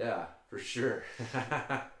 Yeah, for sure.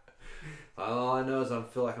 All I know is I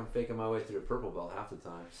feel like I'm faking my way through a purple belt half the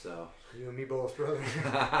time. So you and me both, brother.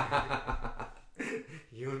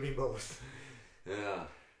 You and me both. Yeah.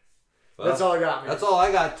 Well, that's all I got, man. That's all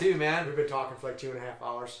I got too, man. We've been talking for like 2.5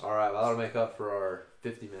 hours. All right, well, that'll make up for our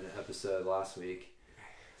 50-minute episode last week.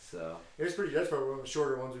 So that's probably one of the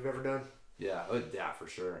shorter ones we've ever done. Yeah, for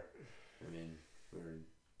sure. I mean, we were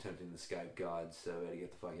tempting the Skype gods, so we had to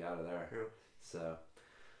get the fuck out of there. Yeah. So.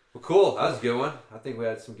 Well, cool. That was a good one. I think we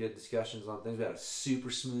had some good discussions on things. We had a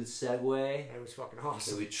super smooth segue. It was fucking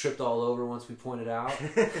awesome. That we tripped all over once we pointed out.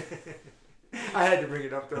 I had to bring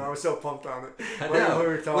it up, though. I was so pumped on it. I know.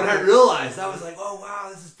 When I realized, I was like, oh, wow,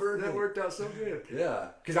 this is perfect. That worked out so good. Yeah.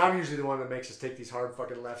 Because I'm usually the one that makes us take these hard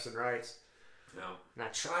fucking lefts and rights. No. And I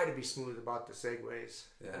try to be smooth about the segues.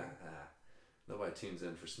 Yeah. Nobody tunes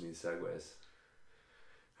in for smooth segues.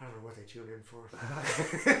 I don't know what they tune in for.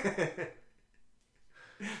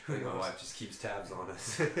 I think my wife just keeps tabs on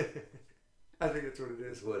us. I think that's what it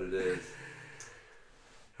is. That's what it is.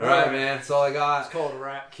 All right, man. That's all I got. It's called a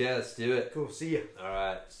wrap. Okay, let's do it. Cool. See ya. All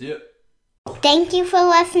right. See ya. Thank you for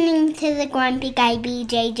listening to the Grumpy Guy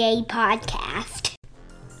BJJ podcast.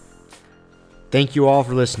 Thank you all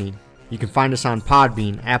for listening. You can find us on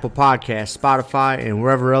Podbean, Apple Podcasts, Spotify, and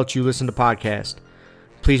wherever else you listen to podcasts.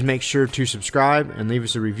 Please make sure to subscribe and leave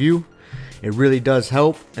us a review. It really does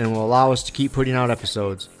help and will allow us to keep putting out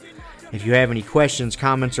episodes. If you have any questions,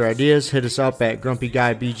 comments, or ideas, hit us up at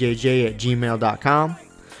grumpyguybjj@gmail.com.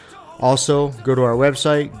 Also, go to our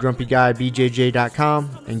website,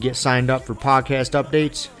 grumpyguybjj.com, and get signed up for podcast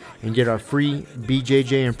updates and get our free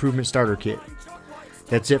BJJ Improvement Starter Kit.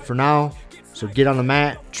 That's it for now, so get on the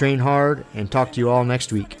mat, train hard, and talk to you all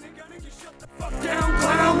next week.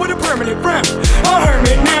 With a permanent rep, a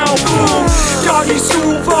hermit now, boom. Doggy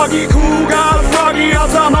school, foggy, cool, got a froggy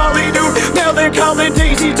outside Molly dude. Melvin, Colin,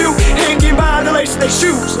 Daisy Duke, hanging by the lace of their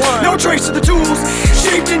shoes. No trace of the tools,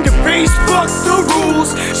 shaped in your face, fuck the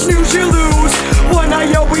rules. Snooze, you lose. One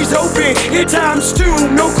eye always open, in times two,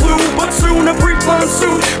 no clue, but soon a brief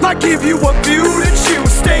monsoon might give you a view to choose.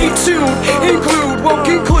 Stay tuned, include, won't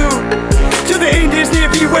conclude. To the end is near,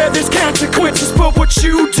 beware there's consequences for what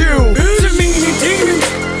you do. To meaning demon,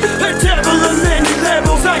 a devil of many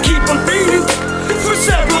levels, I keep on feeding for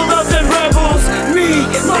several of them rebels. Me,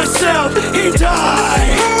 myself, and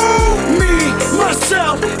I. Me,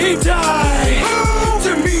 myself, and I.